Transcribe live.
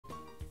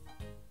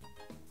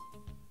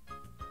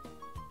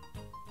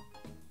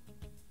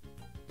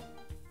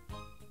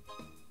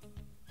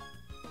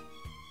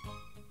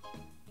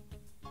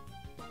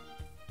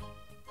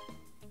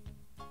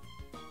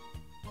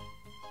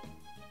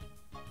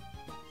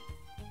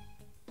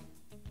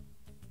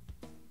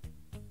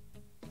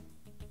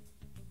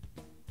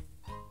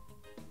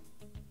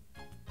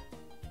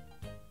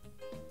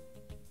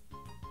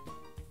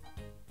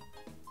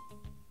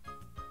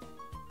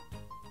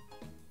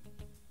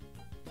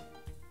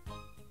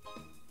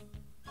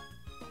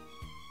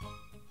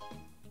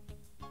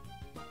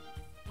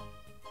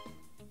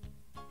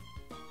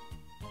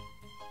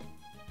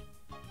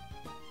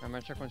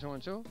Camera check 1 2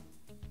 1 2.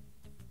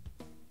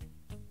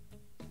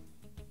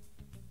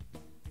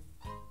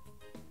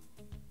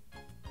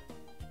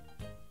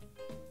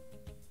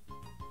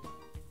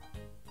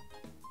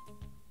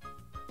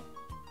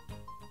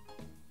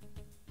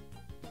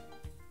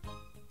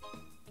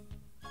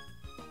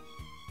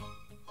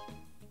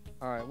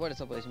 Alright, what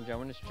is up, ladies and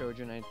gentlemen? It's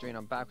Trojan93 and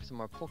I'm back with some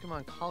more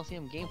Pokemon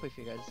Colosseum gameplay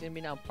for you guys. It's gonna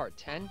be now part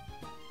 10.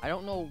 I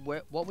don't know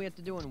what we have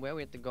to do and where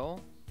we have to go,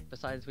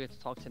 besides we have to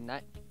talk to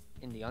Net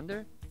in the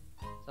Under.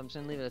 So I'm just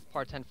gonna leave it as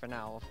part 10 for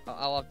now.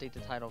 I'll update the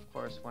title, of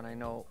course, when I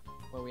know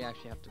where we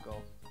actually have to go.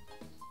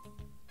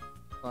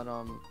 But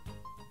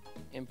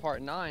in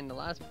part 9, the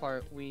last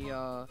part, we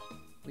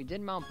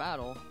did Mount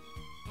Battle,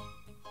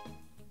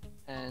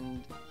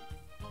 and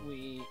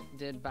we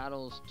did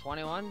battles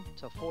 21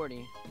 to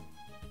 40.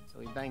 So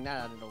we banged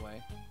that out of the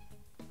way.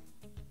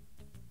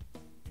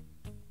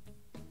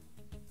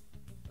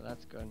 So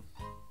that's good.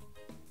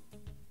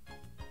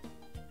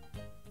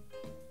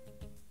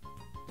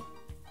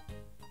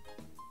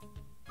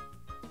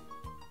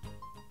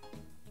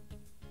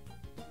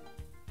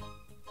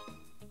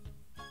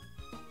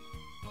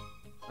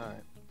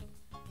 Alright.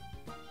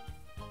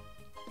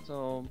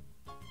 So,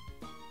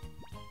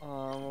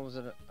 what was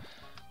it?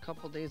 A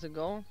couple days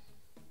ago,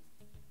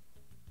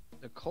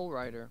 the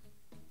co-writer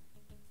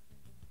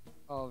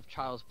of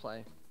Child's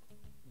Play,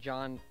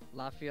 John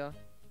Lafia,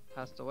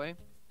 passed away.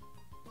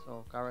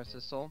 So God rest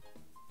his soul.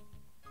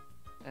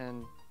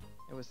 And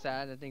it was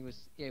sad. I think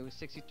he was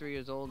 63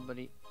 years old, but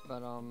he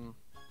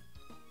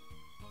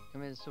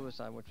committed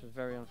suicide, which was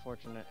very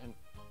unfortunate. And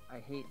I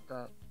hate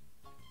that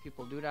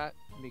people do that,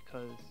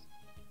 because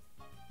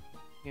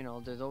you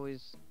know there's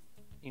always,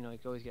 you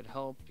could always get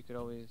help. You could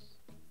always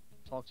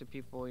talk to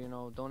people.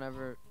 Don't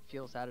ever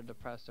feel sad or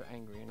depressed or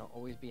angry.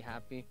 Always be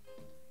happy,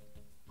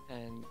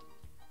 and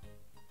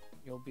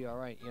you'll be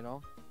alright,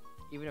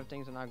 even if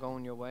things are not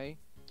going your way.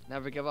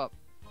 Never give up.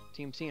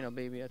 Team Cena,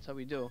 baby, that's how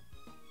we do.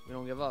 We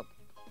don't give up.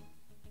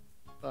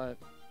 But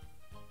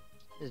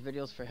this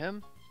video's for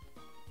him,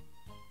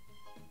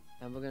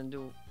 and we're gonna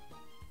do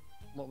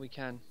what we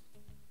can.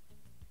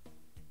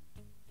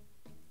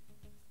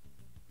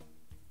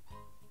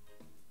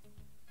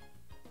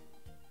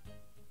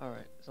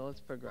 Alright, so let's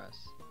progress.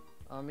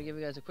 Let me give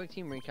you guys a quick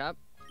team recap.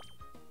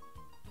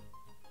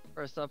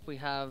 First up, we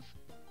have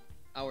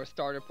our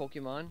starter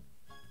Pokemon.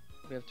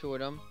 We have 2 of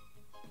them.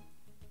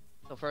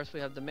 So first we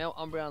have the male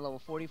Umbreon level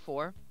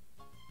 44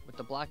 with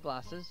the black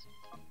glasses,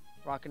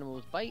 rocking the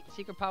moves Bite,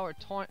 Secret Power,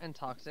 Taunt, and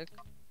Toxic.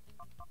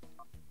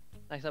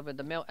 Next up we have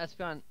the male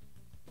Espeon,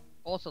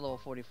 also level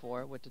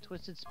 44, with the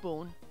Twisted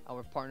Spoon,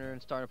 our partner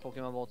and starter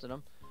Pokemon, both of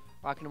them,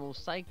 rocking the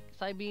moves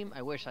Psybeam,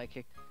 I wish I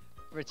kicked,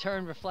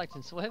 Return, Reflect,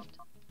 and Swift.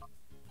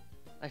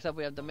 Next up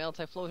we have the male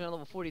Typhlosion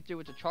level 43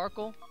 with the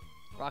Charcoal,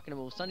 rocking the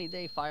moves Sunny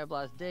Day, Fire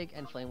Blast, Dig,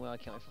 and Flame Wheel. I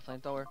can't wait for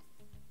Flamethrower.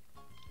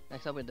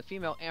 Next up we have the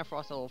female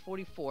Ampharos level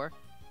 44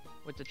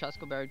 with the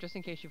Chesco Berry, just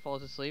in case she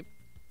falls asleep.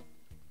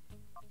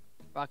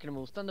 Rocking the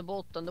moves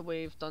Thunderbolt, Thunder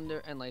Wave,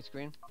 Thunder, and Light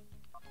Screen.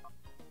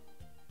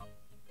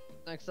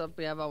 Next up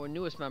we have our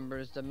newest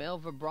members, the male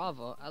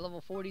Vibrava at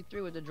level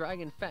 43 with the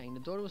Dragon Fang. The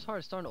door to his heart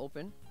is starting to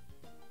open.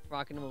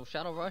 Rocking the move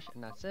Shadow Rush,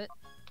 and that's it.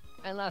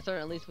 And last but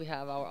not least, we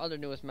have our other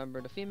newest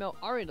member, the female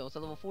Ariados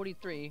at level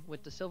 43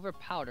 with the Silver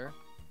Powder.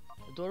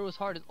 The door to his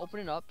heart is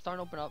opening up,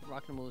 starting to open up,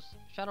 rocking the moves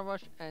Shadow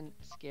Rush and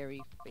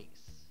Scary Face.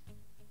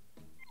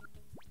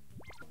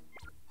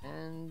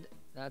 And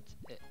that's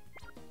it.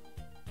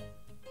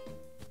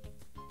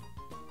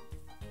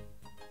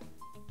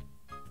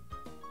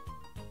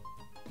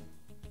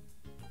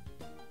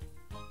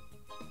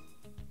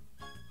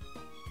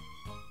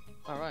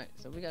 Alright,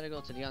 so we gotta go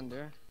to the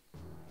Under.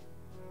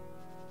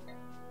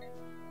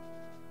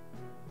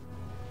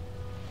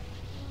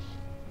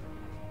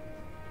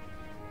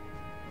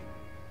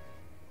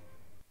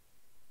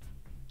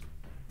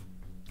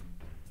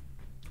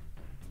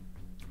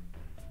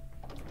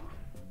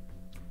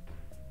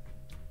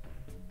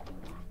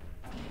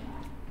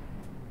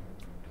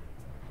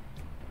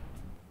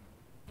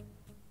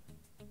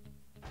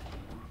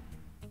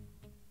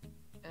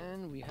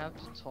 And we have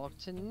to talk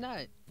to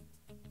Net.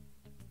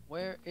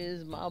 Where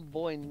is my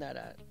boy Net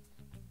at?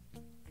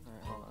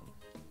 Alright, hold on.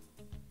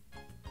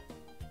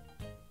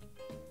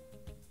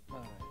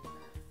 Alright.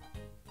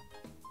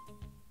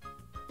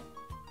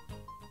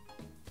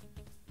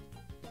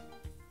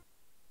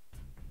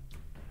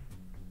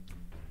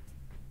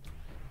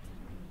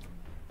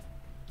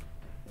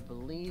 I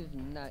believe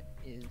Net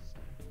is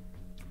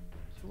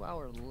 2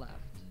 hours left,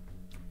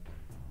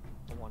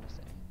 I want to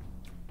say.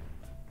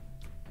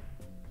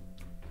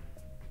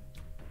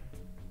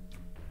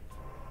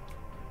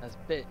 That's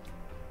Bit.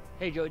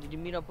 Hey Joe, did you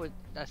meet up with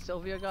that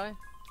Sylvia guy?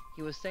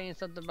 He was saying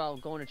something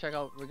about going to check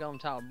out Realgam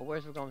Tower, but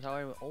where's Realgam Tower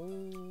anyway?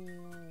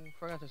 Oh,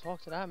 forgot to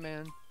talk to that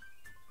man.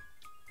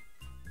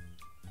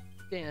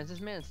 Damn, is this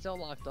man still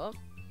locked up?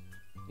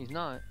 He's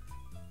not.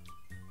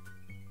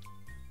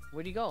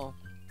 Where'd he go?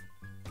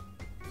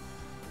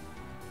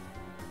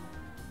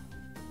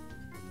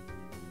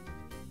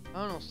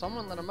 I don't know,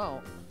 someone let him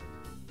out,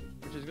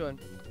 which is good.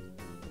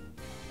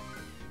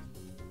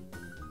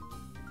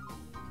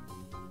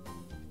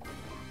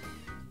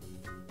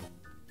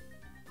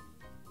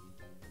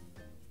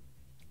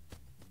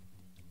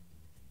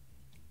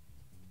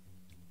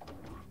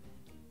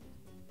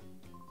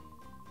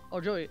 Oh,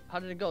 Joey, how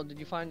did it go? Did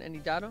you find any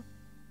data?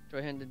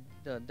 Joey handed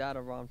the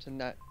data ROM to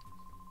Net.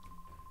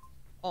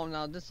 Oh,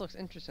 now this looks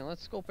interesting.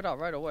 Let's scope it out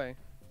right away.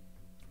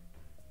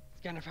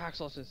 Scanner for hack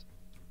sources.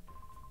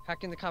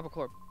 Hacking the Kappa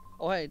Corp.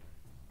 Oh, hey.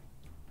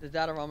 The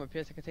data ROM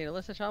appears to contain a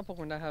list of child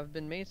Pokemon that have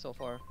been made so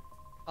far.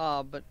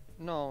 But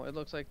no, it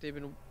looks like they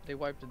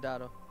wiped the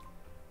data.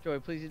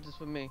 Joey, please use this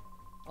with me.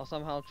 I'll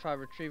somehow try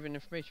retrieving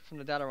information from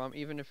the data ROM,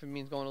 even if it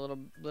means going a little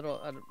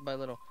by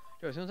little.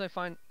 Joey, as soon as if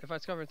I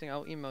discover anything,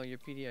 I'll email your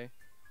PDA.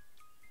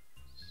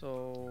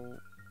 So,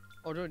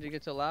 oh, Joey, did you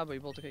get to the lab? Are you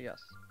able to get?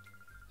 Yes.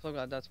 So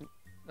glad that's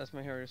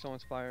my hero. You're so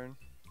inspiring.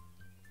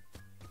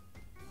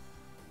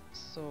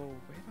 So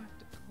where do I have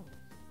to go?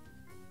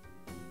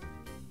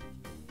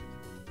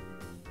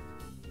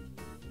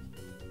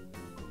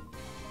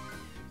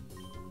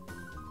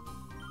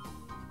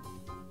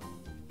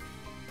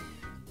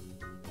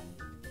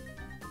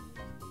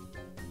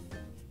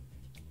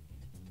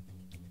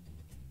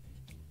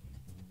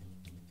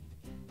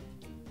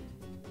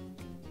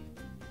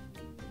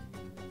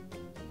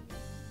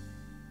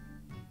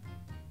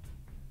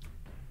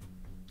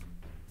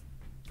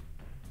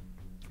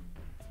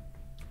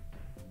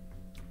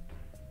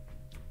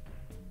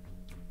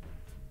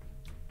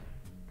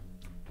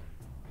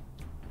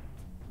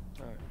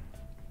 Alright.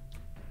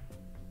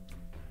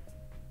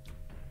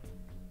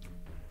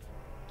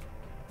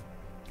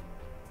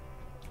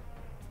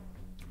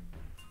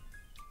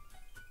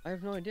 I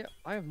have no idea.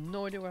 I have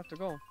no idea where I have to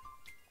go.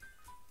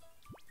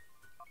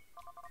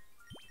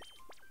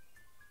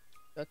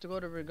 I have to go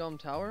to Realgam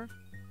Tower?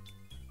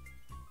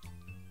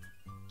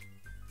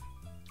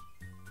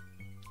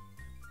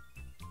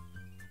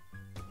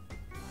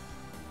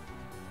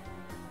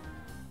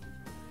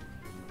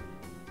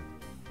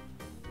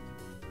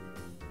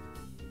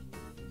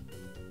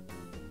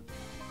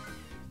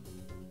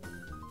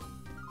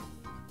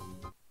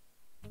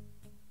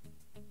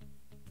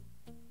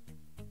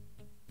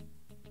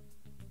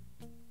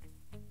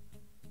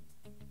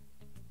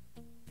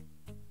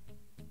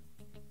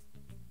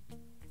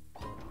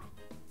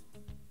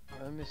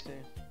 Let me see.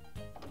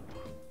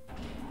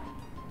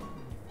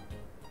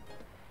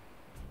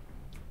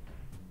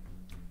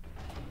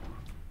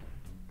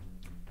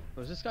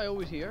 Was this guy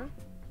always here?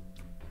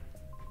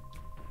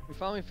 We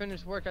finally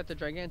finished work at the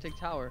gigantic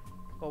tower,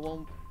 but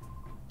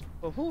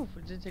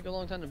it did take a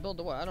long time to build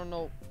the what? I don't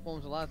know when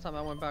was the last time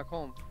I went back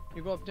home.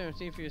 You go up there and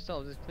see for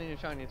yourselves. It's clean and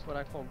shiny. It's what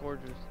I call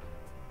gorgeous.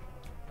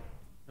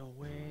 No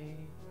way.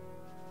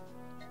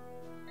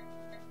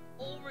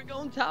 Oh, we're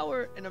going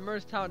tower, an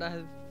immersed tower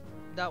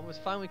that was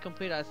finally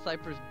completed at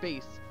Cypress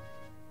base.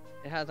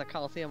 It has a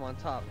Colosseum on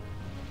top.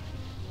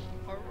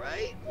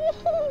 Alright!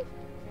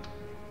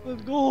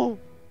 Let's go!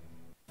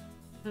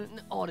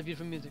 Oh, the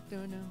beautiful music.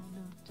 Alright,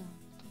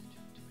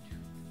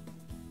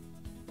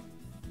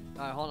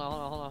 hold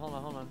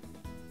on.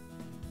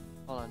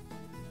 I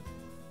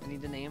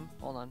need the name.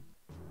 Hold on.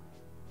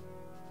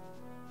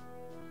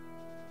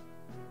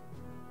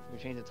 We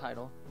change the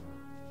title.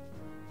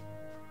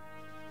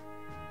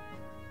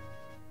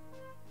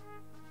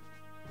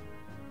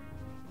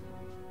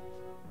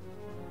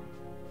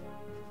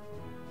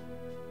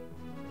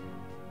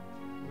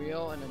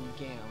 Real and then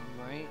Gam,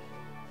 right?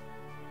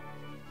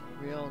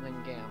 Real and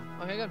then Gam.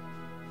 Okay, good.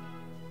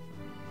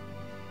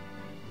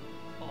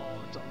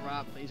 Oh, it's a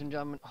wrap, ladies and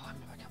gentlemen. Oh, I'm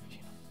my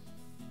cappuccino.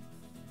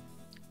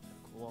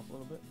 Cool off a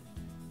little bit.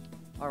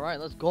 Alright,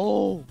 let's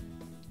go!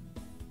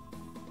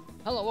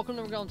 Hello, welcome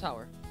to Realgam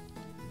Tower.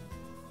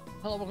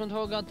 Hello, welcome to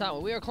Realgam Tower.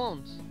 We are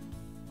clones.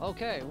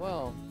 Okay,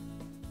 well,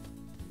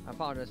 I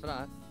apologize for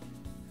that.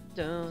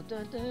 Dun,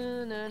 dun,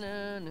 dun, dun,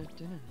 dun, dun,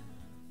 dun.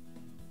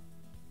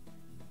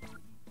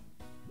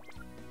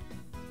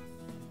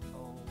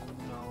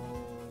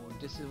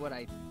 This is what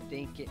I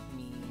think it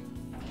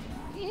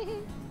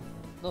means.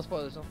 No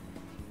spoilers though.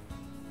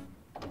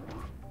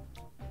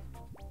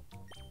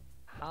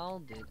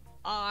 How did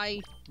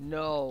I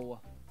know?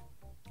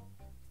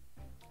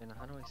 And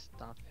how do I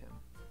stop him?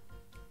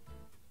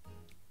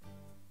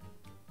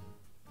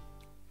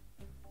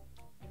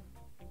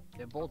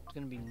 They're both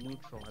gonna be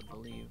neutral, I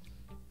believe.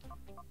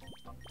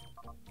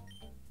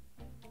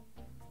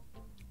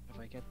 If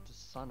I get the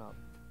sun up.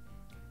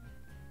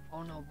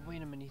 Oh no, but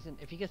wait a minute,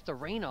 if he gets the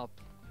rain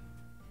up,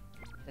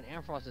 then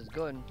Ampharos is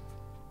good.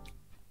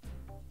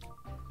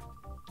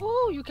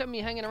 Woo! You kept me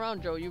hanging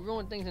around, Joe. You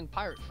ruined things in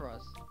Pirate for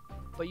us.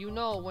 But you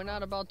know, we're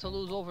not about to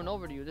lose over and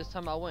over to you. This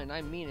time I'll win.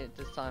 I mean it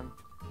this time.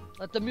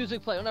 Let the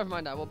music play. Oh, never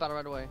mind that. We'll battle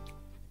right away.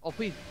 Oh,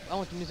 please. I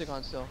want the music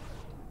on still.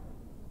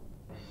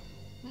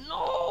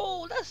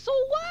 No! That's so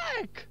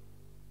whack!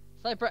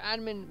 Sniper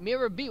admin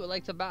Mirror B would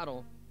like to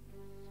battle.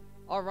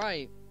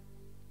 Alright.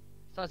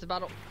 Starts the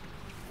battle.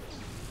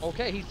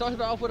 Okay, he starts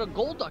off with a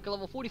Golduck at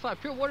level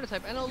 45, pure water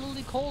type, and a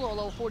Lulicola at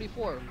level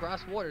 44,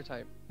 grass water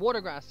type.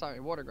 Watergrass, sorry,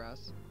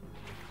 watergrass.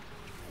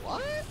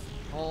 What?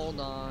 Hold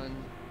on.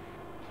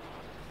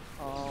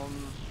 Hold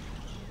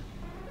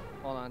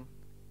on.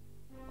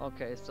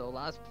 Okay, so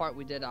last part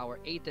we did our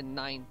 8th and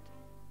 9th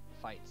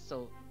fights.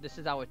 So this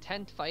is our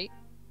 10th fight.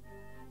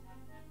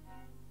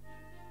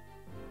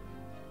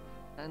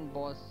 And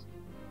boss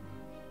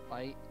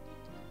fight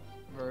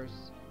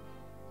versus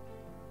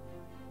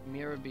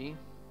Mirror B.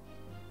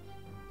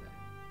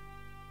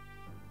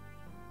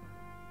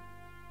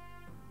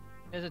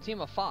 There's a team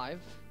of 5.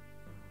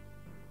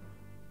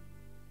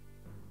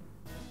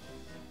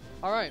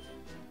 All right.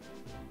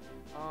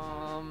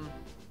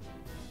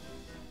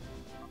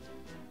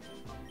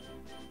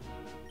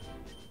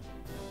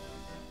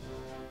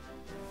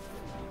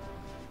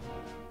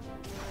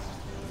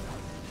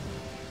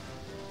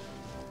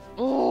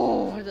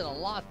 Oh, I did a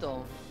lot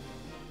though.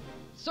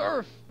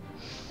 Surf.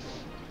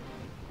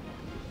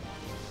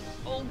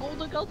 Oh,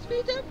 Golden Gun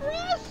speed there for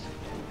us.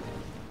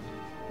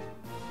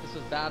 This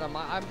was bad on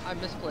my. I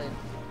misplayed.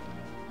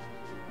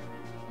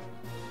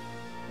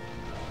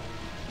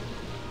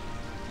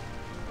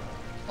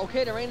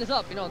 Okay, the rain is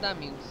up. You know what that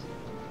means.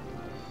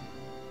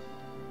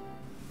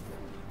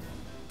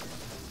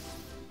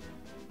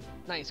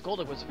 Nice,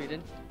 Golden was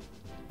speeded.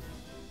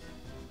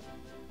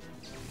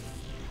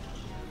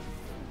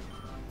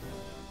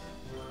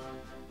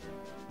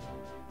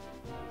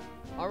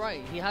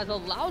 Alright, he has a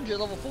Loudre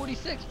level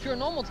 46, pure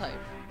normal type.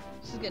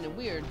 This is getting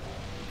weird.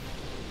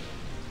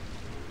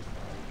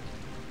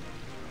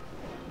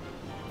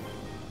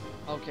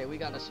 Okay, we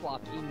gotta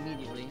swap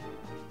immediately.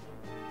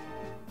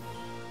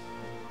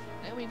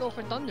 And we go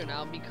for Thunder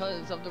now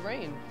because of the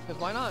rain.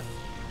 Because why not?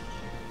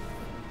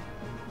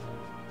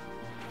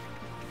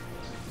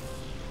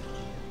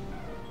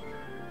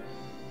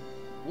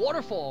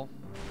 Waterfall!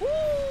 Woo!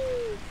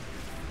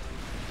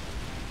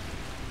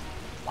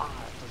 Wow,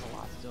 that does a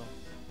lot still.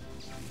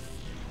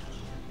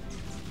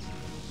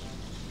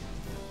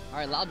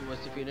 Alright, Loudon was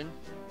defeated.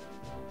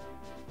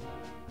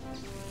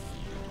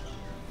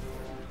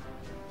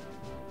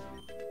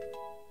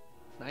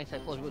 Nice, high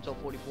flow to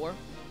 44.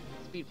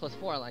 Speed plus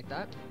 4, I like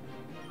that.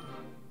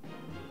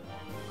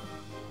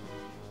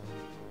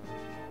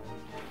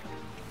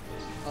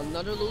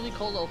 Another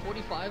Ludicolo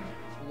 45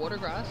 water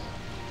grass.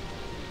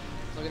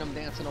 Look at him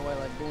dancing away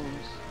like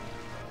booms.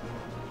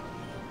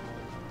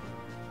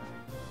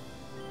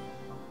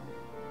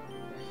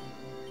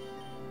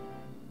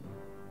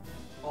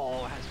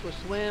 Oh, it has to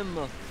swim.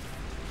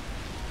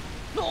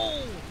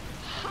 No!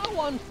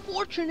 How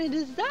unfortunate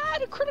is that?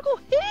 A critical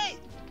hit!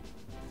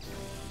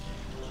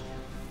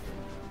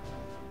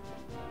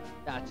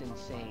 That's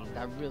insane.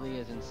 That really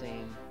is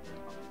insane.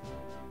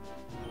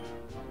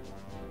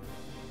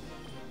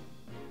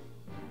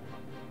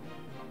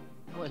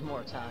 Where's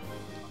more attack?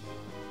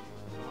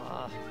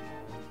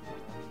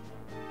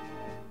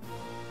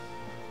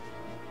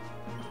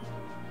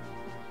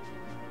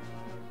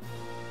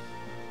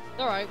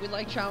 Alright, we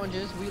like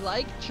challenges.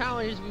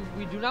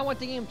 We do not want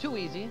the game too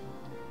easy.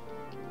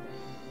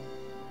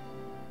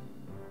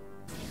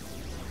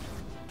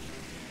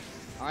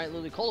 Alright,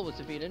 Ludicolo was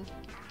defeated.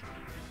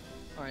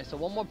 Alright, so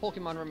one more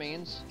Pokemon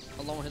remains,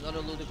 along with his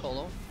other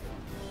Ludicolo.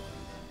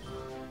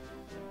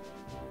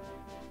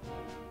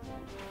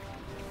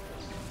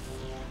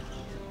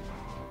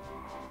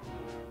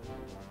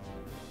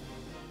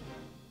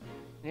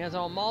 He has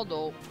an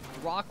Amaldo,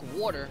 Rock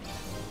Water.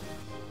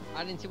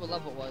 I didn't see what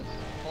level it was.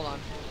 Hold on.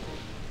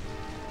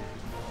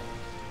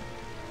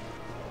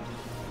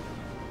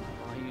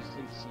 Oh, he used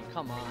Sleep Sea.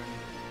 Come on.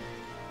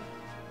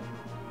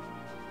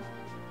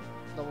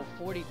 Level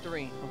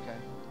 43. Okay.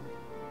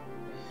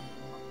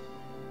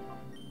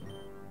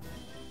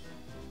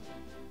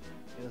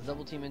 Let's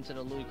double team into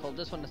the Ludicolo.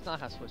 This one does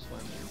not have Swift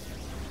Swim.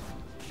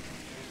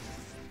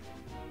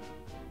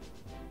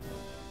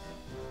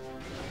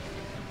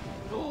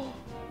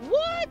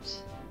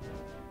 What?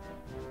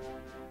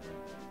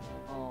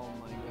 Oh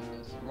my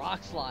goodness.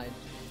 Rock Slide.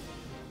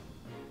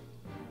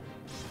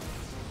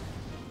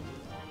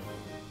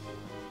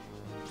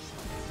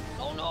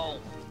 Oh no!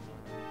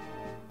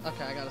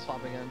 Okay, I gotta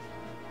swap again.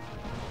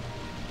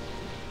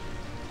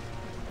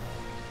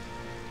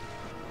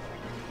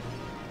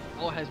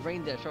 Oh, it has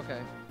Rain Dish,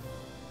 okay.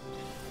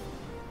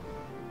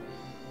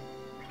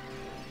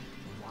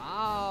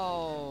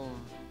 Wow.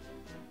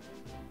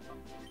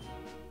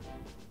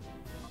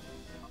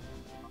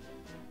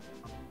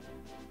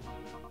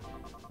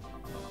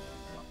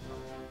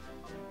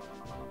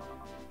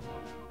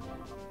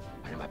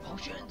 Where are my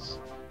potions?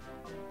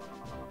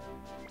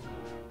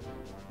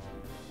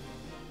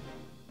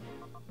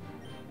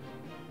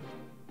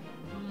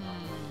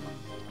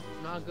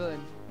 Not good.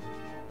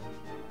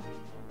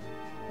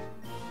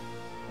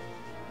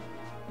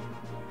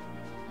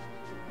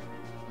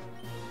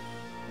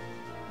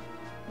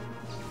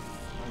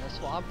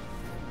 Swap.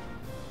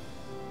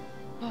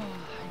 Oh,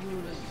 I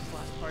knew this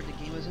last part of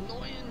the game was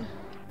annoying.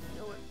 I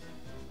knew it.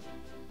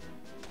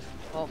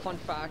 Oh, fun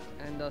fact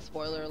and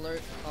spoiler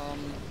alert.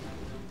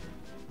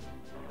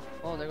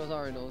 Oh, there goes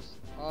Aridos.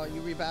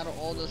 You rebattle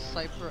all the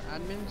Cypher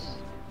admins.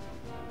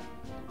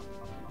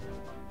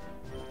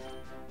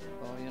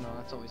 Oh, you know,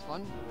 that's always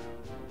fun.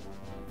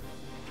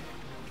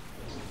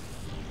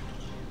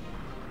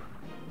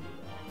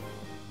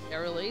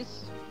 Aerial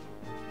Ace.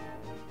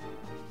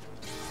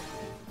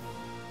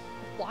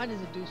 Why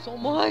does it do so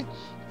much?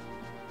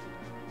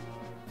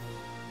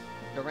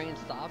 The rain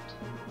stopped.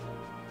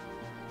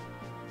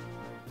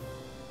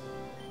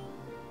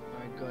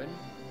 good.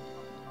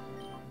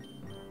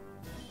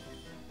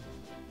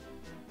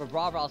 But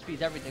Brawl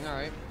speeds everything,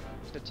 alright.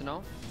 It's good to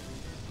know.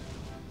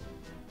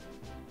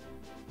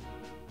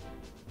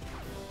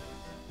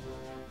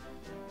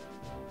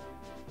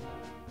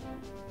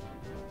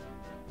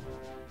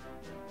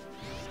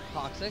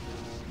 Toxic.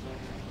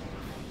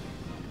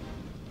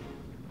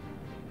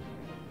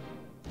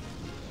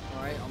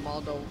 Alright,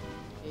 Amaldo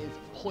is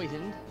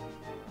poisoned.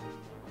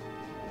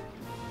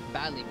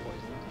 Badly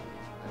poisoned.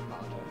 I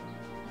apologize.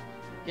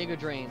 Giga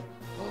Drain.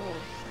 Oh.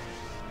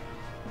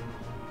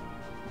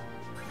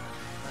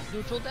 That's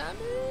neutral damage.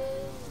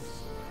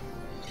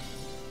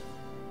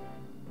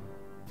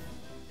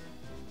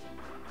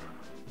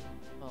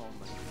 Oh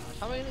my gosh.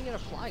 How am I gonna get a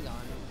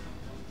Flygon?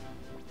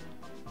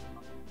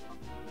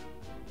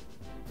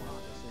 Wow,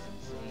 this is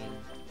insane.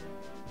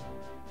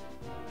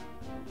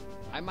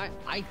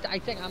 I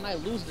think I might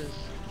lose this.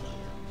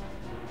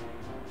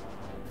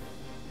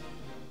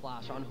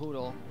 Flash on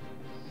Hoodle.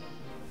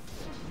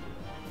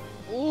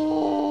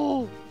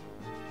 Ooh!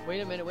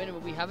 Wait a minute,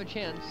 we have a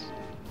chance.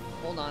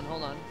 Hold on.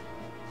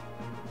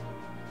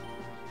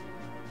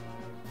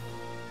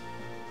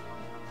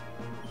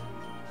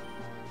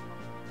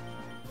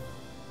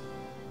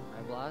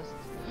 I blast.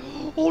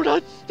 Oh,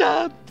 that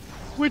stab!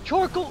 With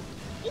charcoal!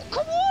 Oh,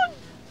 come on!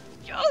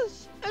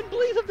 Yes! And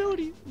Blaze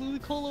ability!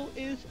 Ludicolo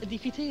is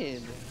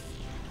defeated.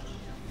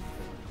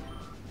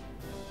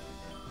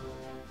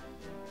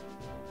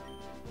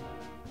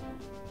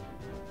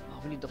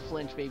 We need the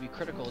flinch, baby.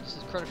 Critical. This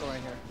is critical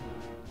right here.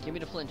 Give me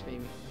the flinch,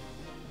 baby.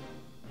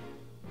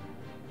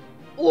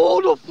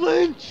 Oh, the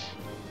flinch!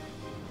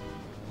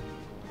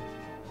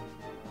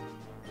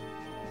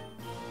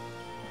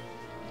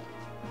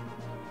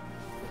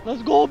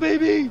 Let's go,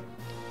 baby!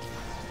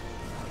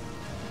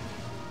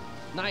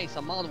 Nice.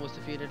 Amaldo was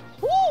defeated.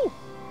 Woo!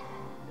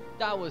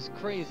 That was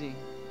crazy.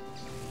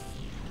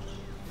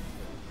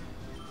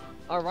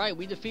 Alright,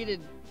 we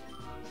defeated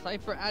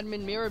Cypher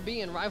Admin Mirror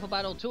B in Rival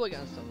Battle 2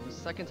 against him. It was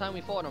the second time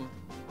we fought him.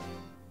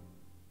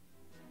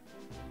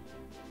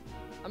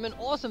 I'm an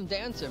awesome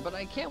dancer, but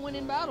I can't win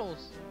in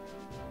battles.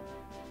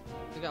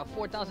 We got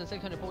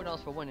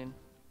 $4,640 for winning.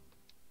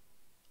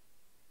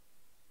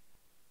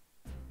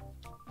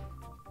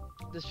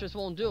 This just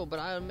won't do, but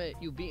I admit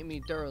you beat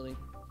me thoroughly.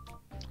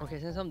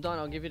 Okay, since I'm done,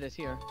 I'll give you this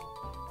here.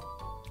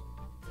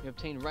 You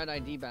obtained Red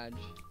ID badge.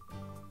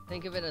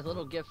 Think of it as a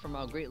little gift from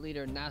our great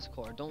leader,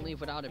 NASCAR. Don't leave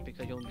without it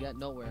because you'll get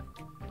nowhere.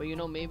 But you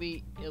know,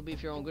 maybe it'll be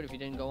for your own good if you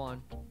didn't go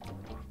on.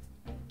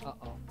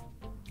 Uh-oh.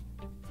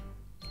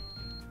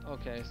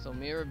 Okay, so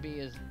Mirror B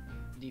is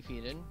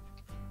defeated.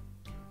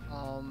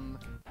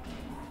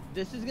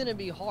 This is gonna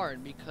be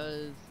hard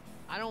because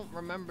I don't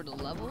remember the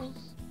levels.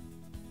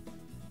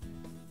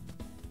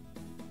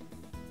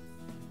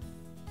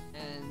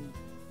 And,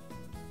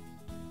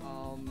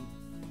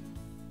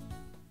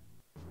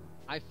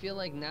 I feel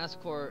like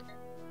NASCAR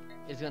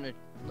is gonna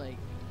like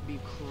be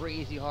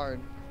crazy hard.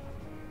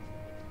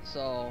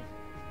 So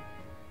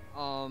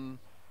I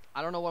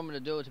don't know what I'm gonna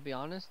do, to be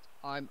honest.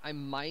 I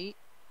might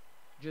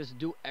just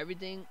do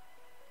everything.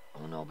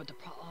 Oh no, but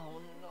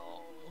oh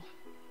no.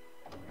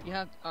 You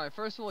have, alright,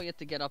 first of all you have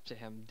to get up to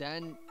him.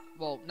 Then,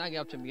 well, not get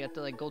up to him, you have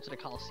to like go to the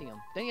Colosseum.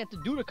 Then you have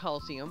to do the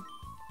Colosseum.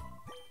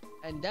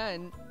 And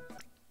then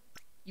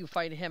you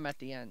fight him at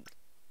the end.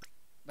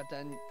 But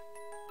then,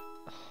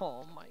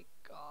 oh my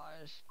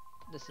gosh,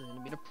 this is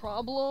gonna be the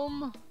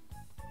problem.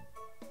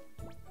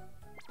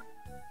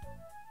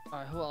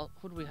 Alright, who else?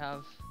 Who do we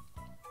have?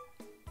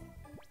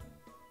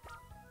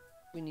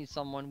 We need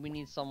someone.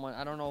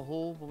 I don't know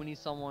who, but we need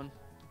someone.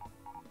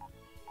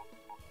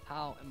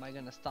 How am I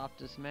gonna stop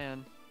this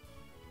man?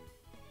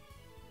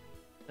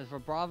 Because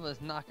Vibrava is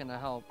not gonna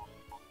help.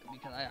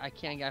 Because I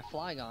can't get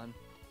Flygon.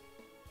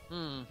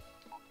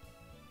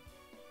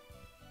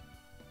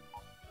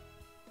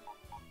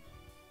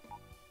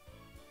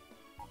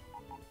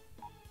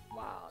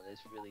 Wow,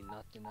 there's really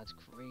nothing. That's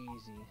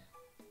crazy.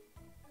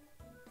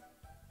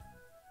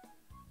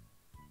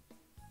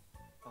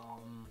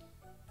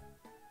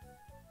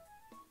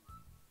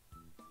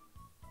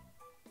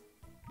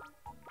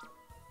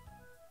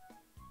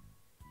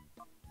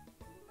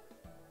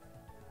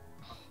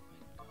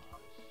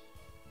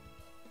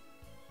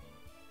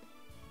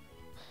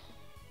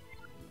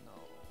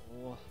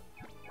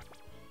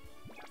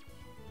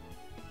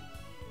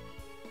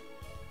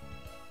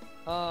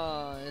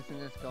 Oh, isn't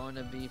this going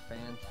to be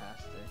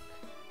fantastic?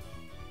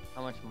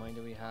 How much money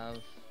do we have?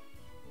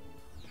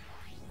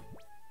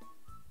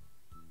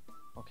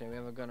 Okay, we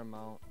have a good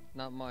amount.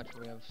 Not much,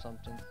 but we have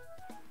something.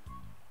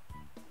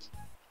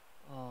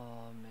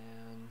 Oh,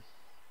 man.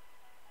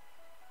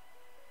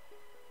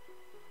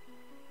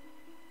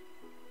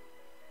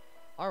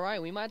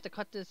 Alright, we might have to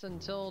cut this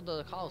until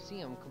the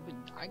Colosseum.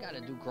 I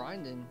gotta do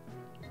grinding.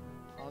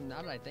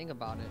 Now that I think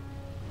about it.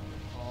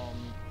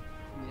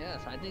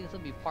 Yes, I think this will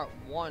be part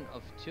 1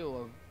 of 2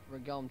 of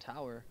Realgam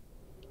Tower.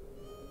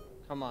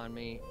 Come on,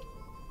 mate.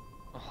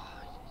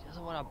 Oh, he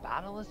doesn't want to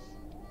battle us?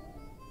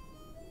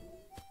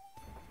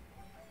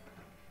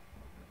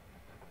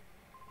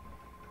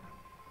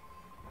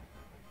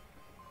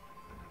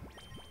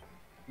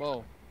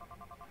 Whoa.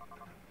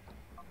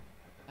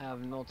 I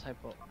have no type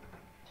of...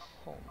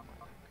 Oh my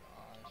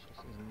gosh,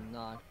 this is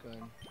not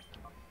good.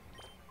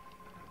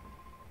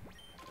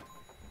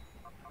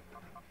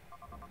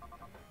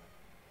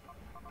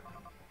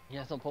 He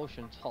has some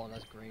potions. Oh,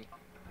 that's great.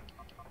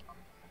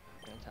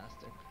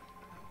 Fantastic.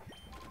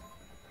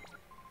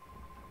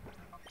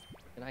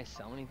 Can I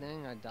sell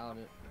anything? I doubt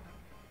it.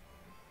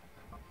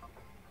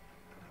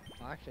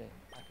 Oh, actually,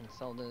 I can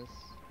sell this.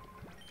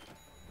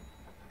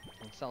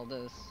 I can sell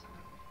this.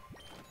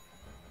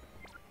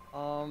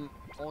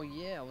 Oh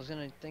yeah, I was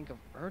gonna think of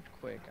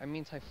Earthquake. I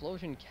mean,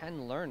 Typhlosion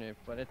can learn it,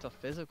 but it's a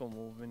physical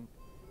move, and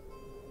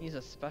he's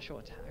a special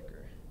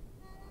attacker.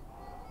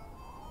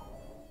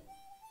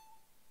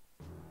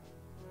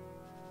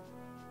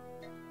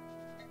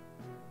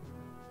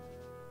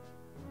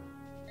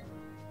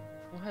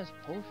 Who has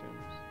potions?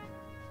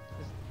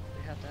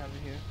 They have to have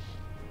it here.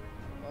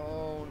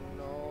 Oh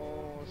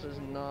no, this is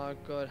not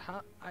good.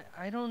 How?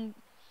 I don't...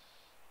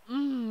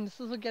 this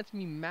is what gets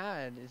me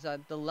mad, is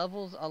that the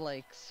levels are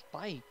like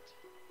spiked.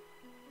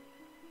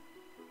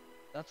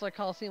 That's why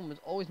Colosseum was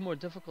always more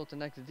difficult than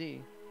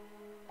XD.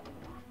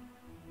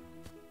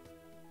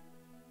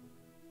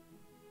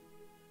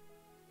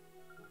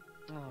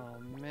 Oh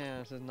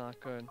man, this is not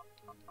good.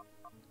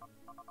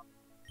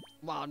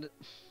 Wow.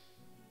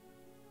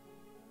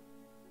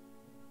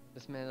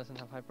 This man doesn't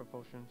have hyper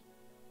potions.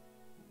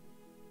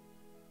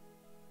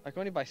 I can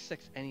only buy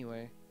 6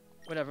 anyway.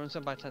 Whatever, I'm just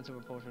gonna buy 10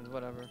 super potions,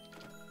 whatever.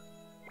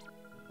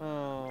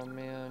 Oh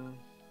man.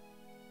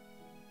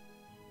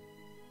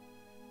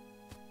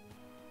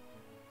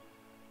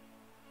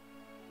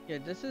 Yeah,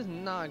 this is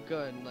not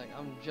good. Like,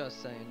 I'm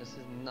just saying, this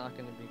is not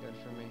gonna be good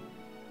for me.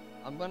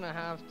 I'm gonna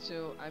have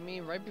to, I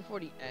mean, right before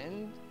the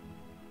end,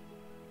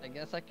 I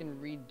guess I can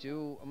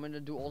redo, I'm gonna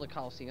do all the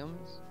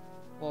Colosseums.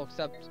 Well,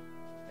 except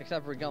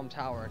Realgam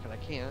Tower, because I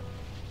can't.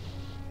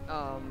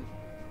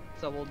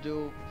 So we'll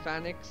do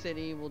Fanic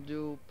City, we'll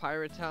do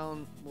Pirate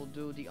Town, we'll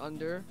do the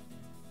Under.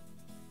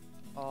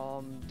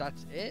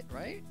 That's it,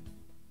 right?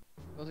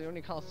 Those are the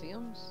only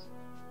Colosseums?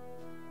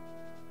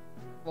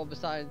 Well,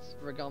 besides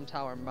Realgam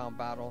Tower and Mount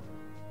Battle.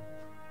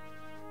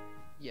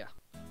 Yeah.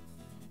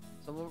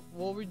 So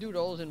we'll redo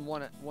those in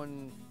one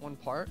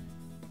part.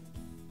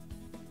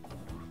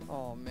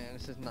 Oh man,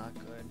 this is not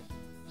good.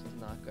 This is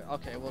not good.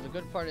 Okay, well the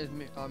good part is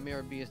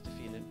Mirror B is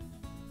defeated.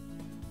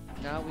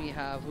 Now we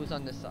have, who's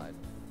on this side?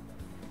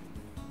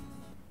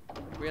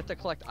 We have to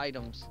collect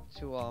items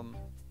to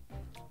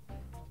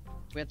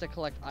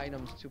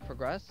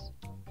progress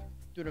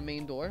through the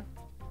main door.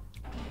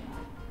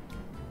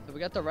 So we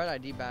got the red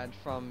ID badge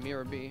from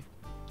Mirror B.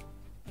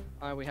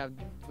 Alright, we have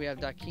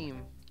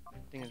Dakeem. I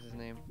think is his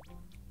name.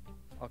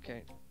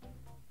 Okay.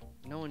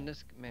 Knowing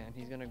this man,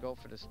 he's gonna go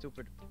for the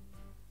stupid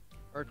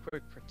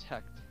Earthquake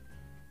Protect.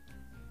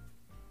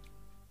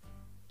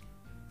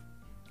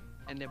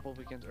 And they're both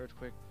against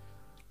Earthquake.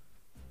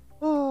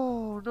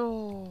 Oh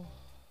no.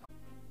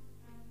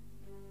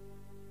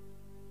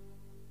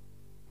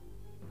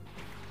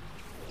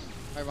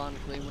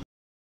 Ironically.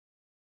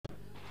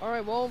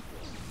 Alright, well,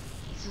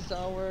 this is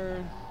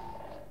our...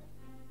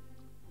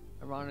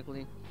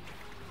 Ironically,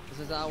 this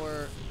is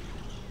our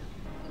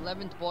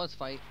 11th boss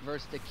fight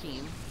versus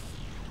Dakeem.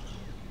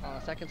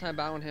 Second time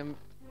battling him.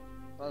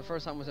 The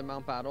first time was in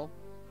Mount Battle.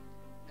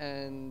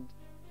 And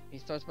he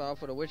starts battle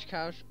off with a Witch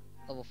Cache,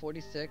 level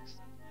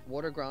 46,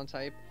 Water Ground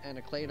type, and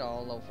a Clay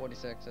Doll, level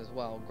 46 as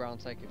well,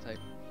 Ground Psychic type.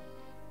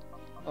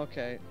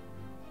 Okay,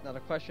 now the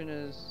question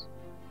is,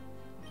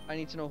 I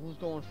need to know who's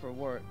going for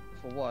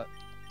what.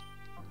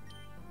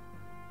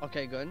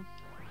 Okay, good.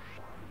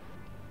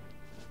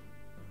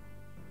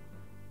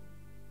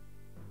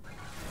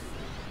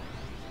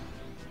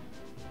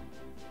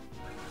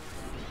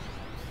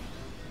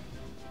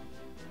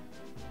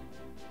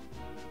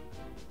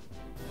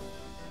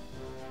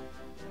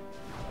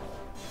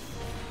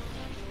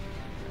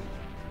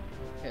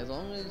 Okay, as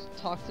long as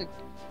Toxic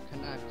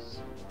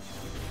connects.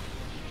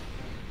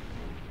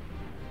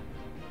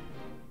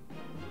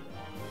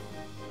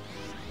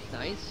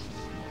 Nice.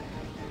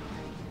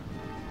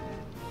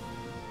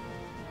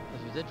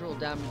 This residual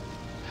damage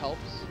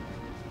helps.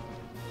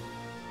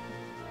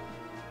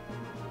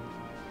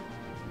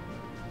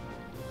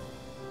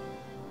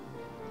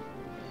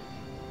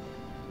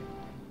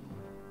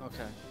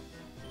 Okay.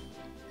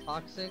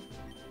 Toxic.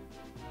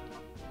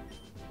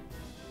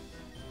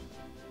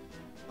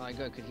 Alright,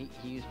 good, because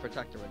he used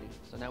Protect already.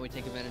 So now we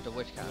take advantage of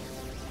Witch Cache.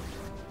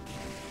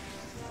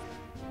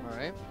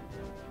 Alright.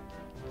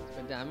 That's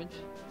good damage.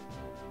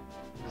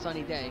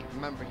 Sunny Day.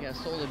 Remember, he has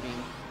Solar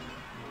Beam.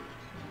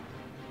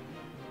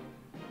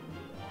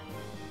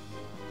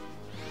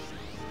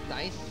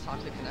 Nice.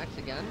 Toxic connects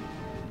again.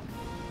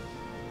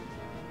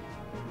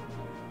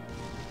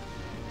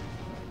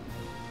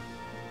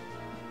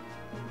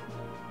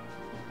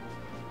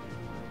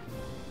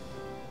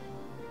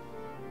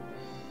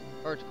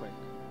 Earthquake.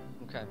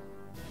 Okay.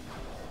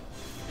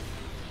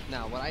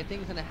 Now, what I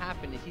think is going to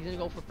happen is he's going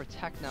to go for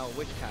Protect now,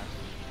 Witch Cache.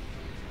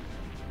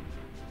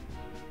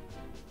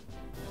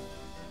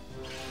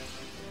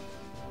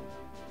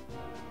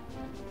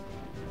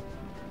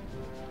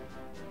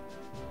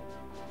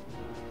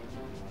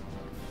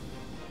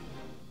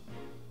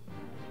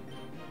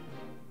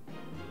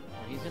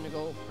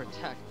 go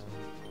protect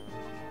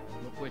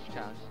with Witch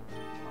Caps.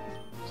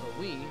 So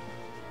we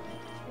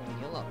gonna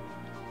heal up.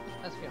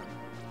 Let's be honest.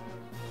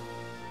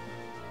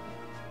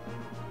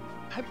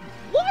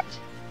 What?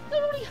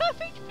 They're only half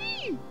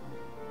HP!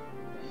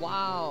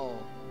 Wow.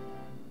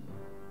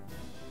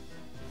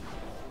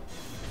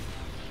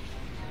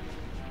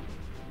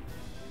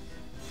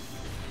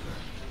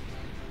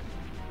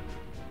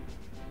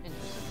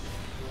 Interesting.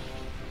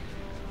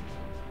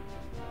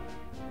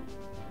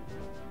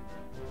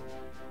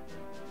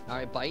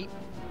 Alright, bite.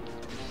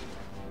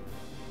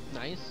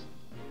 Nice.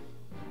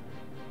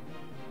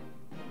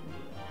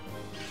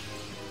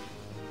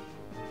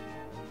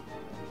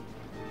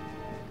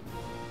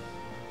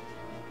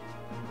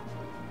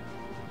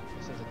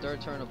 This is the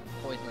third turn of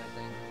poison, I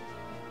think.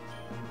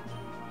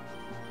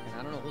 And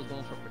I don't know who's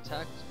going for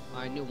protect.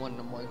 I knew one of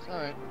them was.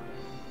 Alright.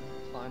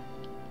 Fine.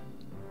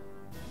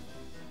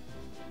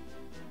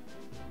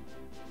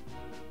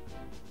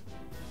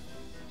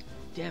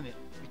 Damn it.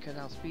 Because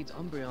outspeeds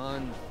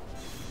Umbreon.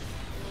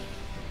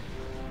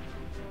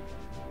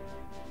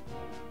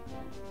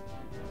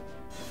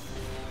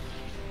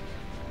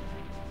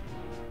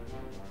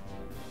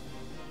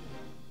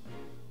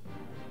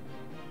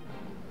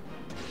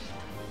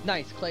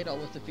 Nice, Claydol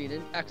was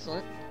defeated.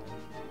 Excellent.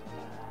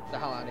 Get the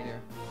hell out of here.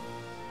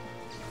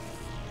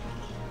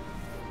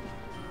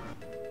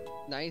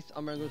 Nice,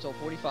 Umbreon goes to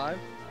 45.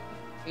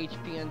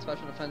 HP and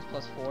special defense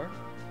plus 4.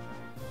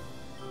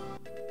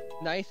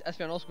 Nice,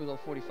 Espeon also goes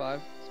to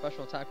 45.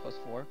 Special attack plus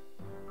 4.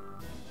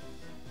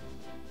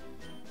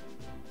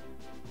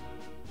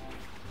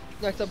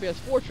 Next up, he has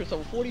Fortress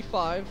over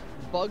 45.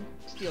 Bug,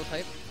 Steel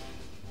type.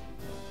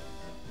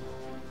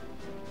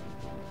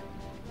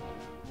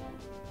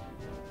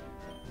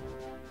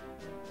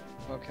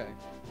 Okay.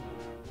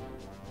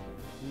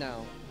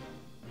 Now,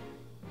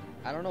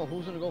 I don't know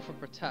who's gonna go for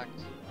protect.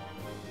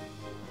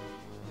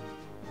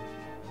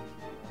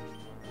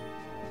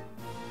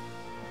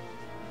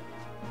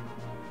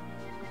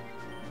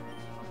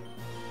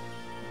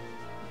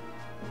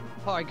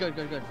 Alright, good.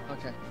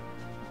 Okay.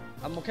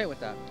 I'm okay with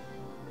that.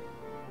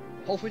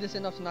 Hopefully this is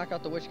enough to knock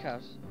out the Witch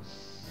Caps.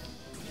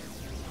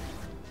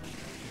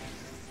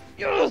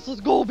 Yes,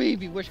 let's go,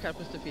 baby! Witch Cap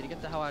was defeated.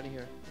 Get the hell out of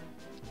here.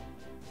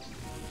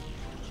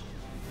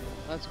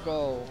 Let's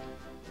go.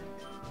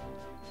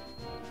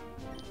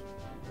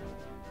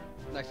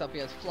 Next up, he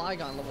has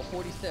Flygon, level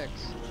 46.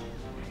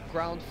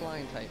 Ground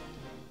flying type.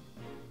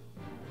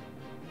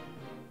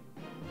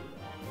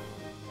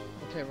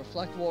 Okay,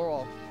 Reflect wore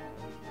off.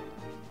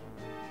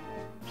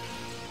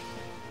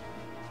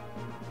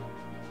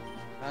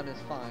 That is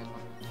fine.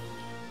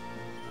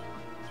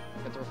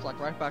 Get the Reflect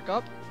right back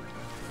up.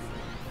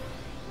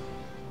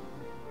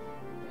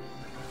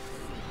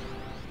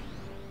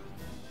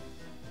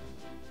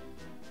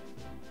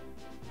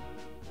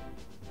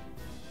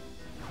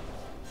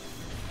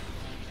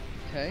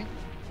 Okay.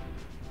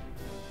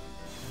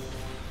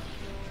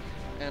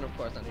 And of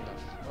course, not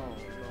enough. Oh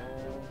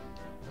no.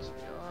 It's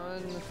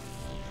gone.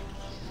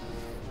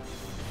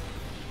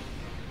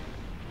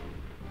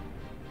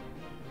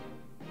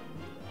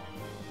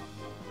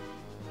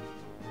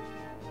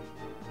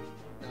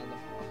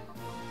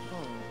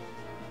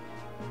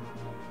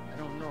 I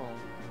don't know.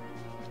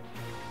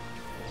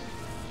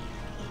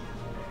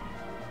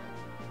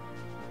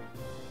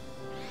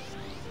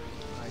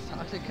 Alright,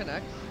 Toxic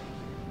connects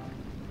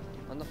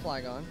on the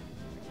Flygon.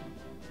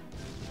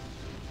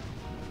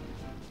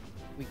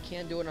 We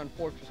can't do it on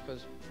Fortress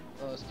because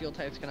Steel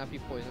types cannot be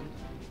poisoned.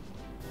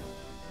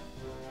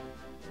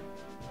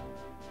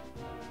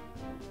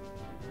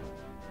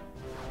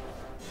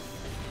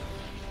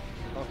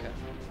 Okay.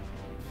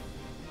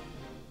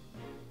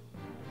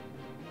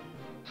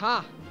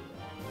 Ha!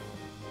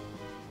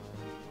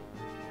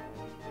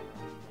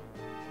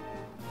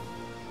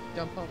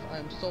 Jump off, I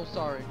am so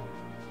sorry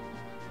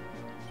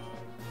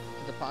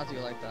to deposit you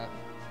like that.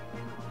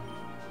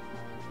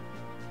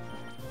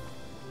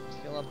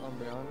 Skill up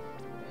Umbreon.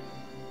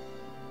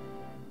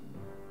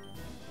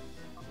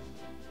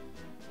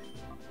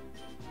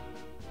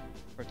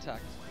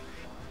 Protect.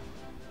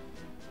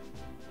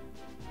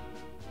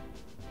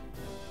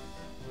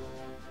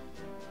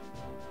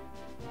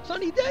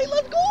 Sunny day,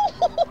 let's go!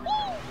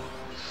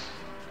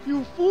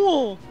 You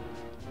fool!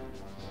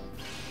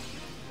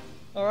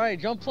 Alright,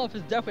 Jump Fluff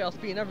is definitely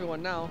outspeeding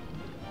everyone now.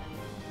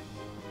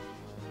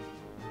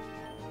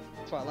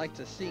 That's what I like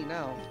to see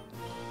now.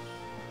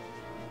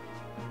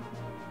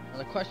 Now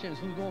the question is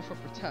who's going for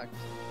Protect?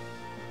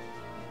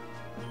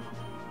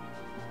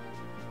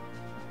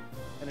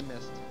 And it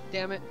missed.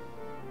 Damn it.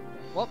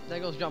 Well, there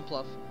goes Jump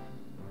Fluff.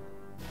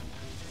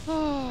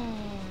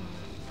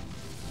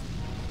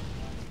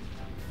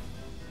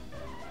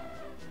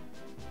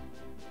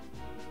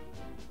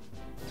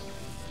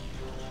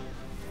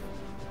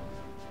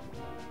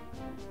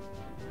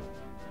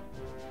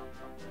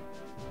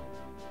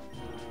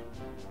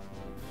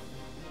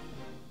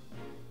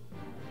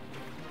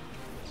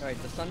 Alright,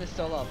 the sun is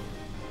still up.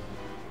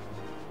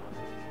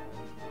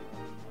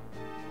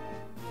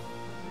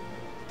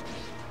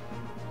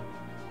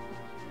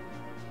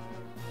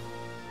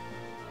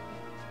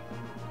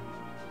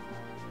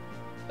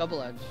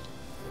 Double edge.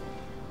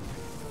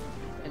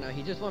 And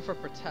he just went for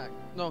protect.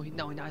 No, he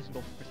now he's gonna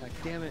go for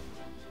protect. Damn it.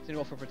 He's gonna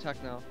go for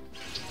protect now.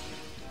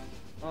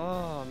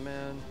 Oh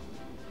man.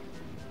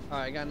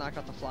 Alright, I gotta knock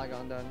out the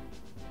Flygon then.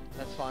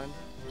 That's fine.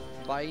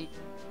 Bite.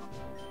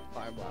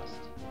 Fire blast.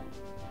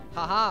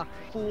 Haha,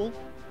 fool.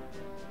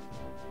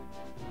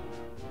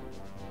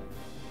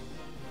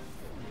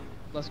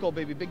 Let's go,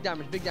 baby. Big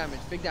damage, big damage,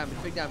 big damage,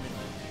 big damage.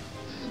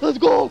 Let's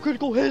go!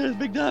 Critical hit is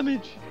big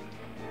damage!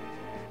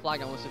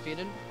 Flygon was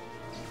defeated.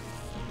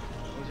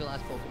 What was your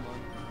last Pokemon?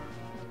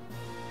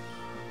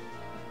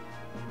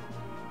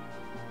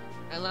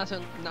 And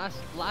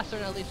last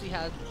turn at least we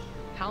had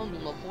Houndoom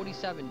level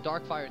 47,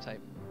 Dark Fire type.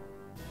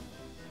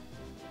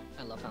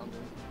 I love Houndoom.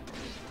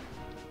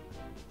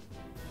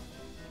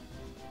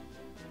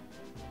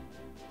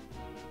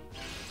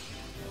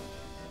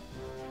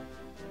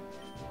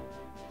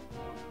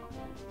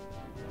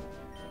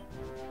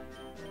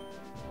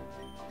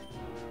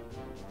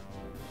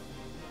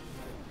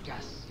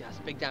 Yes, yes,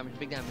 big damage,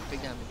 big damage,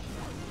 big damage.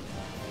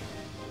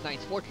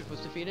 Nice, Fortress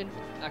was defeated.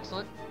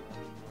 Excellent.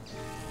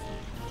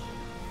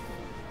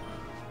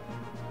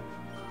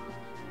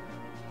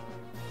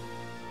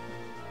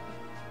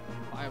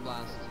 Fire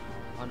Blast.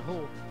 On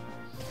who?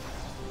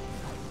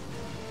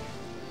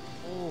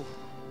 Oh,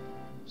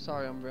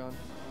 sorry, Umbreon.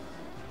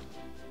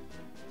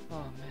 Oh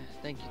man,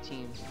 thank you,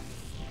 team.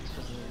 This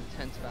was an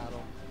intense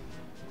battle.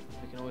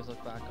 We can always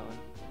look back on.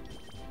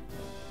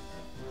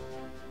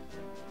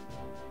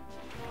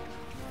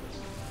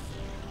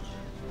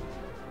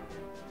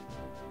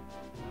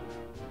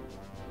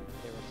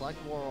 Okay,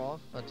 Reflect wore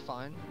off. That's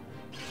fine.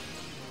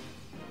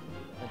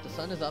 If the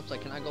sun is up, so I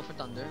cannot go for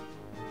Thunder.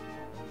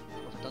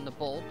 Go for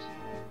Thunderbolt.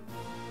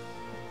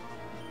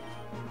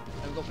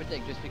 And go for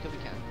Dig just because we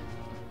can.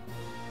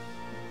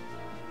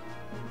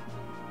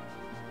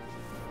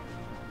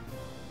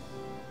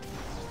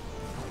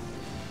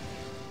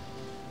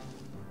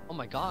 Oh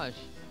my gosh.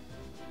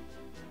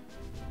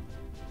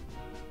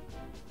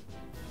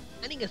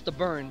 And he gets the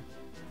burn.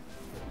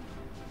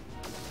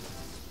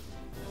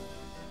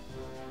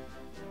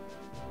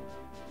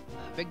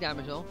 Big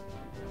damage though.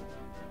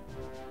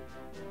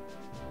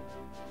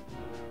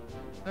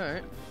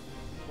 Alright.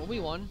 Well, we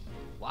won.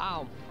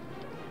 Wow.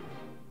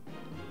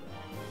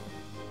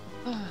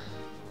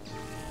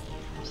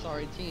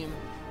 Sorry, team.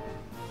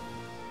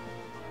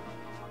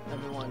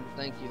 Everyone,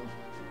 thank you.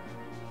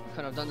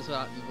 Couldn't have done this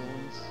without you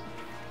goons.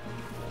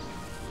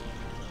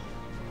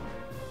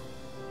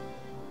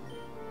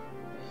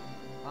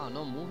 Wow,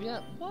 no move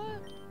yet?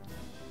 What?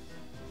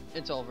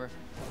 It's over.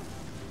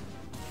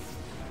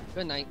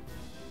 Good night.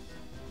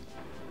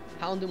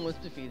 Houndoom was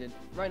defeated.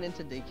 Right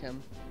into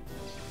Daychem.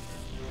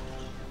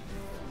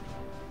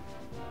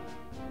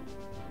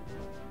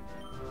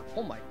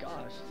 Oh my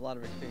gosh, a lot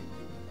of HP.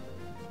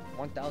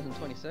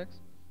 1026.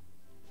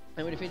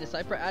 And we defeated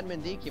Cypher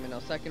Admin Daychem in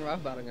our second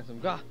round battle against him.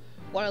 Gah!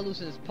 Why did I lose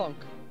to this punk?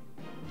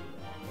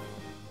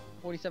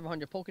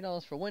 4,700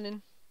 Pokédollars for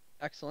winning.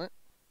 Excellent.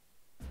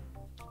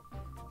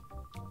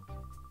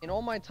 In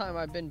all my time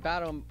I've been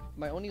battling,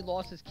 my only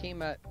losses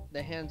came at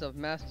the hands of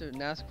Master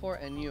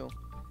Nascor and you.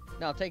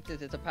 Now take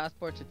this, it's a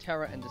passport to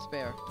terror and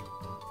despair.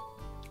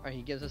 Alright,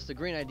 he gives us the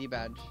green ID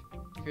badge.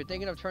 If you're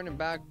thinking of turning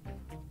back,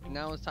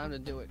 now it's time to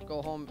do it.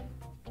 Go home,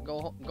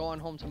 go on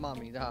home to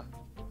mommy. Are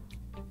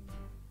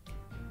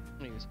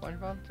you a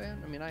SpongeBob fan?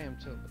 I mean, I am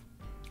too.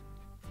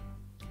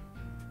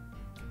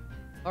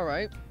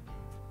 Alright,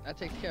 that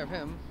takes care of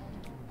him.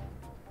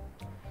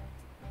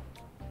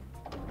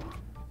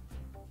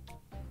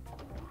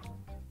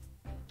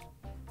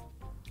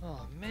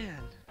 Oh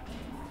man.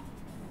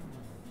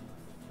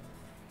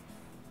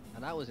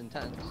 And that was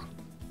intense.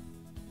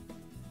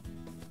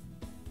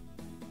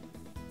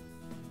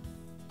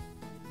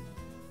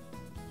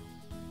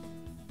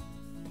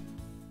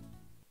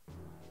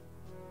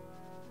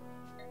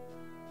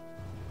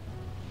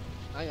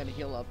 I gotta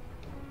heal up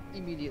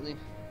immediately.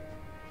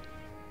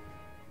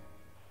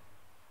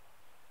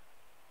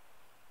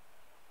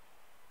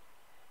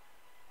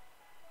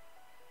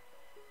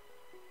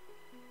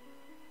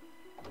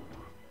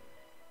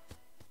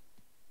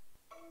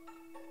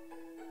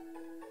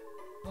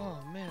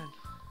 Oh man.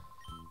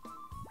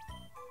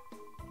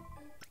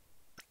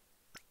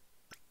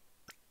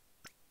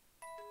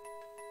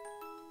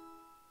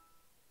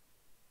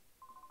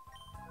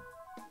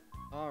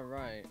 All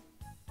right.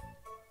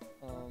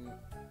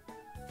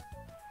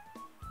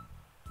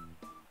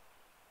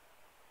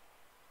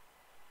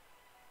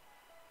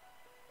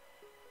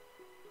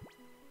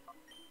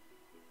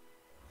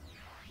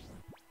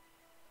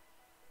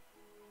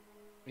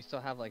 We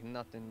still have like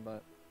nothing,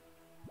 but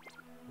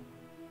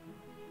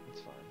it's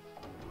fine.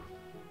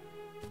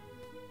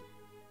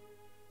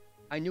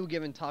 I knew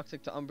giving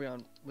Toxic to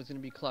Umbreon was going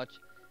to be clutch.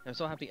 And I'm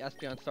so happy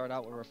Espeon started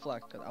out with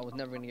Reflect, because I was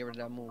never going to get rid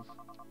of that move.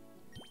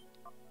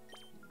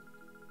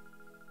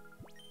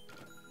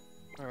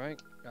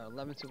 Alright, got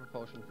 11 Super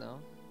Potions now.